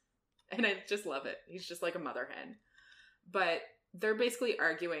 And I just love it. He's just like a mother hen. But they're basically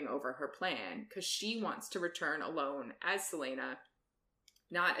arguing over her plan, because she wants to return alone as Celaena,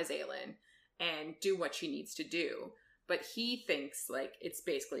 not as Aelin, and do what she needs to do. But he thinks, like, it's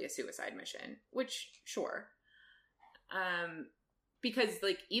basically a suicide mission. Which, sure. Because,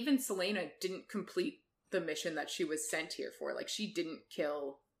 like, even Celaena didn't complete the mission that she was sent here for. Like, she didn't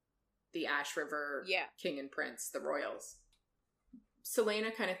kill the Ash River Yeah. king and prince, the royals.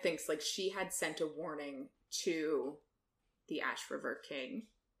 Celaena kind of thinks like she had sent a warning to the Ash River king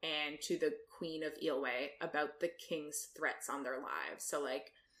and to the Queen of Eelway about the king's threats on their lives. So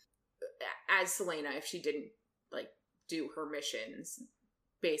like, as Celaena, if she didn't like do her missions,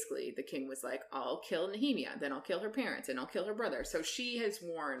 basically the king was like, I'll kill Nehemia, then I'll kill her parents, and I'll kill her brother. So she has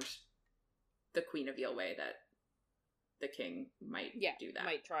warned the Queen of Eelway that the king might do that.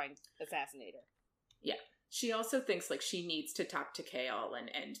 Might try and assassinate her. Yeah. She also thinks like she needs to talk to Chaol and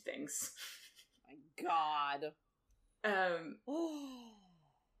end things. My God. And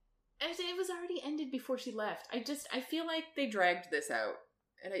it was already ended before she left. I feel like they dragged this out,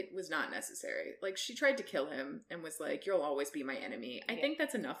 and it was not necessary. Like, she tried to kill him and was like, you'll always be my enemy. I think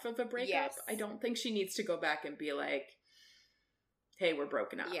that's enough of a breakup. Yes. I don't think she needs to go back and be like, hey, we're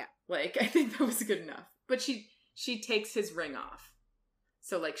broken up. Yeah. Like, I think that was good enough. But she takes his ring off.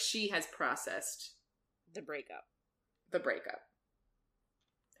 So, like, she has processed the breakup.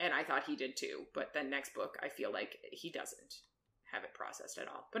 And I thought he did too. But then next book, I feel like he doesn't have it processed at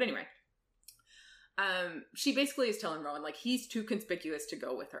all. But anyway. She basically is telling Rowan, like, he's too conspicuous to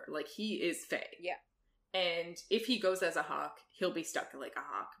go with her. Like, he is Fae. Yeah. And if he goes as a hawk, he'll be stuck like a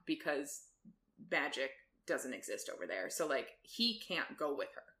hawk because magic doesn't exist over there. So, like, he can't go with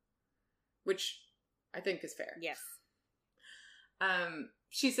her. Which I think is fair. Yes.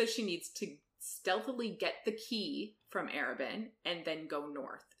 She says she needs to stealthily get the key from Erebin and then go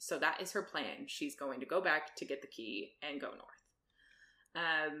north. So that is her plan. She's going to go back to get the key and go north.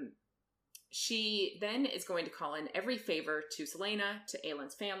 She then is going to call in every favor to Celaena, to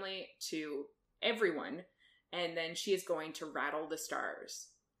Aelin's family, to everyone, and then she is going to rattle the stars.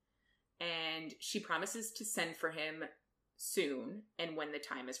 And she promises to send for him soon and when the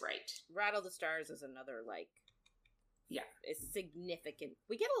time is right. Rattle the stars is another, like, yeah, it's significant.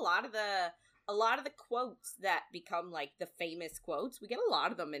 We get a lot of the quotes that become like the famous quotes. We get a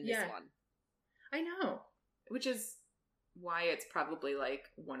lot of them in this one. I know, which is why it's probably like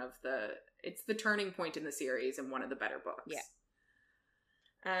it's the turning point in the series and one of the better books.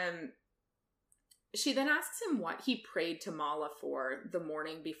 Yeah. She then asks him what he prayed to Mala for the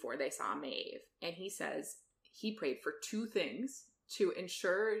morning before they saw Maeve, and he says he prayed for two things: to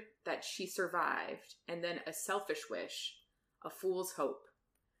ensure that she survived, and then a selfish wish, a fool's hope.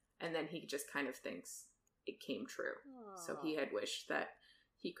 And then he just kind of thinks it came true. Aww. So he had wished that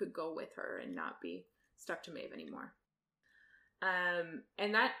he could go with her and not be stuck to Maeve anymore.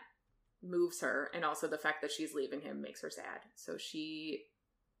 And that moves her, and also the fact that she's leaving him makes her sad. So she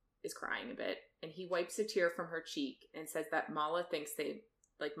is crying a bit, and he wipes a tear from her cheek and says that Mala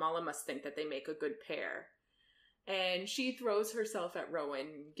must think that they make a good pair. And she throws herself at Rowan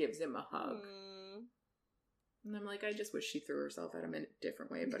and gives him a hug. And I'm like, I just wish she threw herself at him in a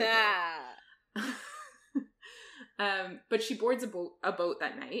different way. But but she boards a boat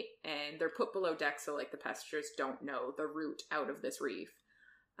that night, and they're put below deck so like the passengers don't know the route out of this reef.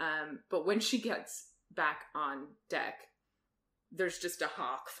 But when she gets back on deck, there's just a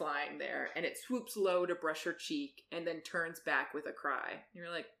hawk flying there, and it swoops low to brush her cheek and then turns back with a cry. And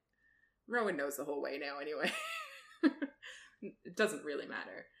you're like, Rowan knows the whole way now anyway. It doesn't really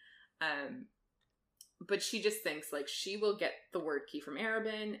matter. But she just thinks like she will get the word key from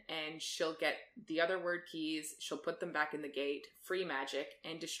Erebin, and she'll get the other word keys, she'll put them back in the gate, free magic,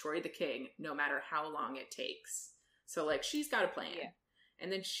 and destroy the king no matter how long it takes. So like she's got a plan. Yeah.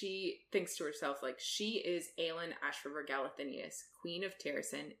 And then she thinks to herself like she is Aelin Ashriver Galathinius, Queen of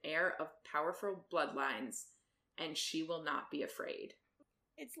Terrasen, heir of powerful bloodlines, and she will not be afraid.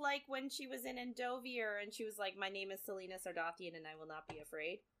 It's like when she was in Endovier and she was like, my name is Celaena Sardathian and I will not be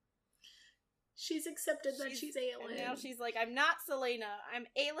afraid. She's accepted that she's Aelin. And now she's like, I'm not Celaena. I'm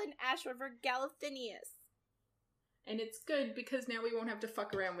Aelin Ashriver Galathinius. And it's good because now we won't have to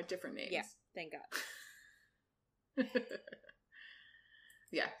fuck around with different names. Yeah, thank God.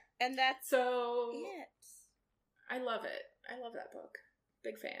 Yeah. And that's so it. I love it. I love that book.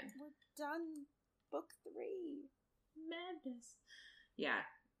 Big fan. We're done. Book 3. Madness. Yeah.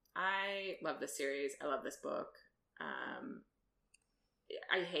 I love this series. I love this book.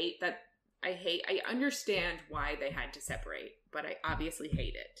 I understand why they had to separate, but I obviously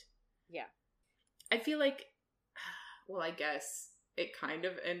hate it. Yeah. I feel like, well, I guess it kind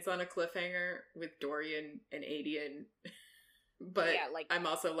of ends on a cliffhanger with Dorian and Aedion. But yeah, like, I'm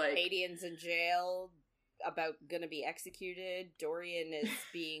also like, Aedion's in jail, about gonna be executed. Dorian is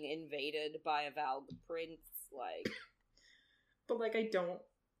being invaded by a Valg prince. Like, but like, I don't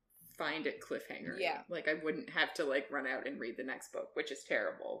find it cliffhanger. Yeah, like I wouldn't have to like run out and read the next book, which is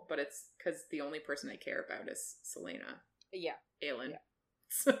terrible. But it's because the only person I care about is Celaena. Yeah, Aelin.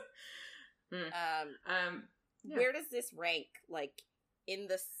 Where does this rank, like, in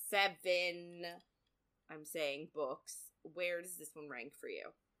the 7, I'm saying, books? Where does this one rank for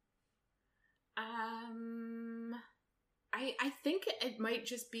you? I think it might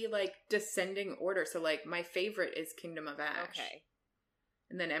just be, like, descending order. So, like, my favorite is Kingdom of Ash. Okay.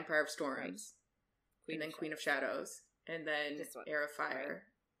 And then Empire of Storms. Right. And then Queen of Shadows. And then This one. Heir of Fire.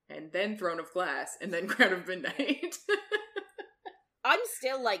 Right. And then Throne of Glass. And then Crown of Midnight. I'm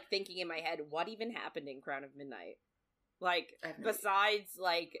still, like, thinking in my head, what even happened in Crown of Midnight? Like, besides,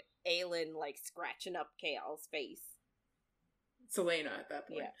 like, Aelin, like, scratching up Chaol's face. Celaena at that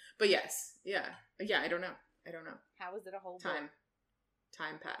point. Yeah. But yes. Yeah. Yeah, I don't know. How is it a whole book?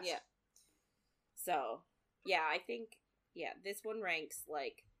 Time passed. Yeah. So, yeah, I think, this one ranks,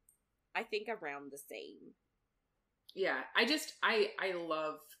 like, I think around the same. Yeah, I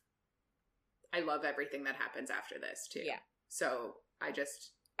love everything that happens after this, too. Yeah. So, I know.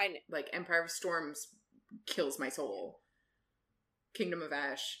 Like, Empire of Storms kills my soul. Kingdom of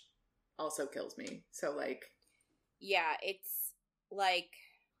Ash also kills me. So, like... Yeah, it's, like...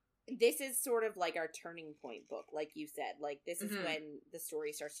 This is sort of, like, our turning point book, like you said. Like, this is when the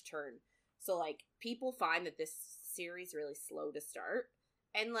story starts to turn. So, like, people find that this series really slow to start.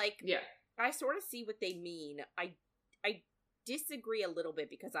 And, like, I sort of see what they mean. I disagree a little bit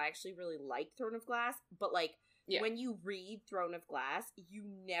because I actually really like Throne of Glass. But, like, when you read Throne of Glass, you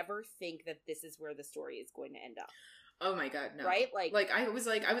never think that this is where the story is going to end up. Oh my god, no. Right? Like I was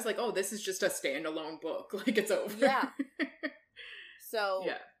like, oh, this is just a standalone book. Like, it's over. Yeah. So...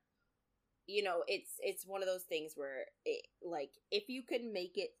 Yeah. You know, it's one of those things where, like, if you can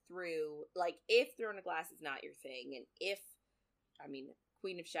make it through, like, if Throne of Glass is not your thing, and if, I mean,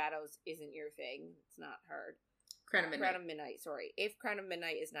 Queen of Shadows isn't your thing, it's not hard. Crown of Midnight, sorry. If Crown of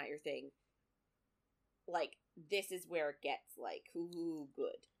Midnight is not your thing, like, this is where it gets, like, ooh,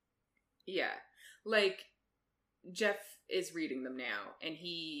 good. Yeah. Like, Jeff is reading them now, and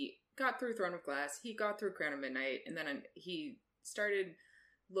he got through Throne of Glass, he got through Crown of Midnight, and then he started...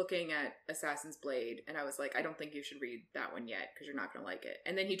 looking at Assassin's Blade, and I was like, I don't think you should read that one yet, because you're not going to like it.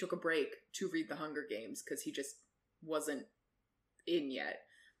 And then he took a break to read The Hunger Games, because he just wasn't in yet.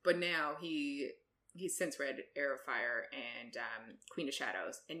 But now he's since read Heir of Fire and Queen of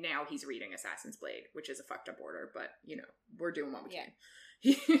Shadows, and now he's reading Assassin's Blade, which is a fucked up order, but, you know, we're doing what we can.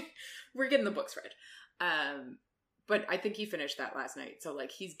 We're getting the books read. But I think he finished that last night, so,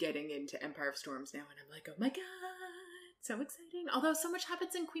 like, he's getting into Empire of Storms now, and I'm like, oh my god! So exciting. Although so much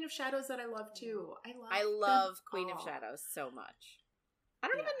happens in Queen of Shadows that I love too. I love Queen of Shadows so much. I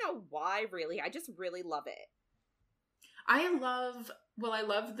don't even know why, really. I just really love it. I love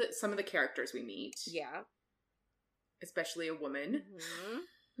some of the characters we meet. Yeah. Especially a woman.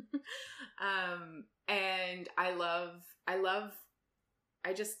 And I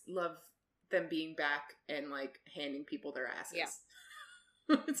just love them being back and, like, handing people their asses. Yeah.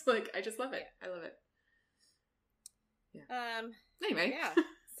 It's like, I just love it. I love it. Yeah. Anyway. Yeah.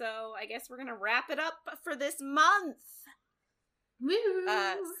 So I guess we're gonna wrap it up for this month. Woo!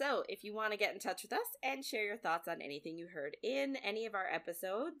 So if you want to get in touch with us and share your thoughts on anything you heard in any of our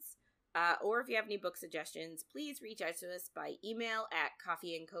episodes, or if you have any book suggestions, please reach out to us by email at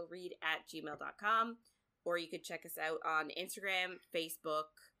coffeeandcoread@gmail.com, or you could check us out on Instagram,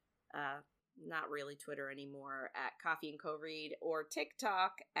 Facebook, not really Twitter anymore, at Coffee and Co-Read, or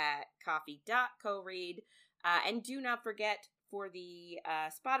TikTok at coffee.coread. And do not forget for the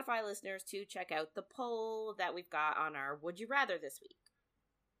Spotify listeners to check out the poll that we've got on our Would You Rather this week.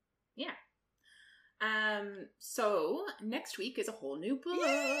 Yeah. So next week is a whole new book.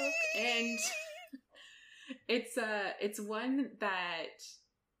 Yay! And it's one that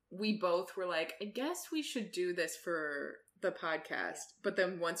we both were like, I guess we should do this for the podcast. Yeah. But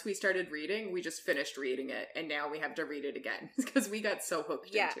then once we started reading, we just finished reading it, and now we have to read it again because we got so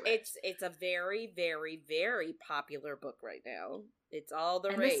hooked into it. It's a very, very, very popular book right now. It's all the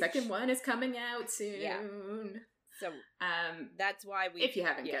rage. And the second one is coming out soon. Yeah. So that's why we... If you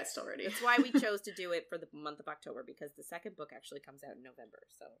haven't guessed already. That's why we chose to do it for the month of October, because the second book actually comes out in November,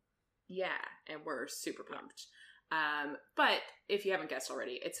 so... Yeah, and we're super pumped. But if you haven't guessed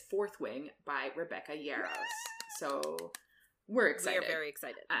already, it's Fourth Wing by Rebecca Yarros. So... we're excited. We are very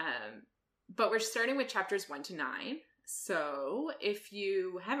excited. But we're starting with chapters 1 to 9. So if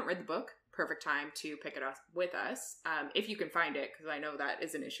you haven't read the book, perfect time to pick it up with us. If you can find it, because I know that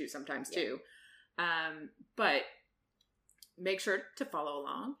is an issue sometimes too. But make sure to follow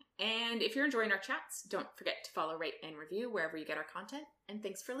along. And if you're enjoying our chats, don't forget to follow, rate, and review wherever you get our content. And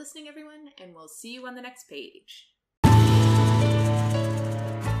thanks for listening, everyone. And we'll see you on the next page.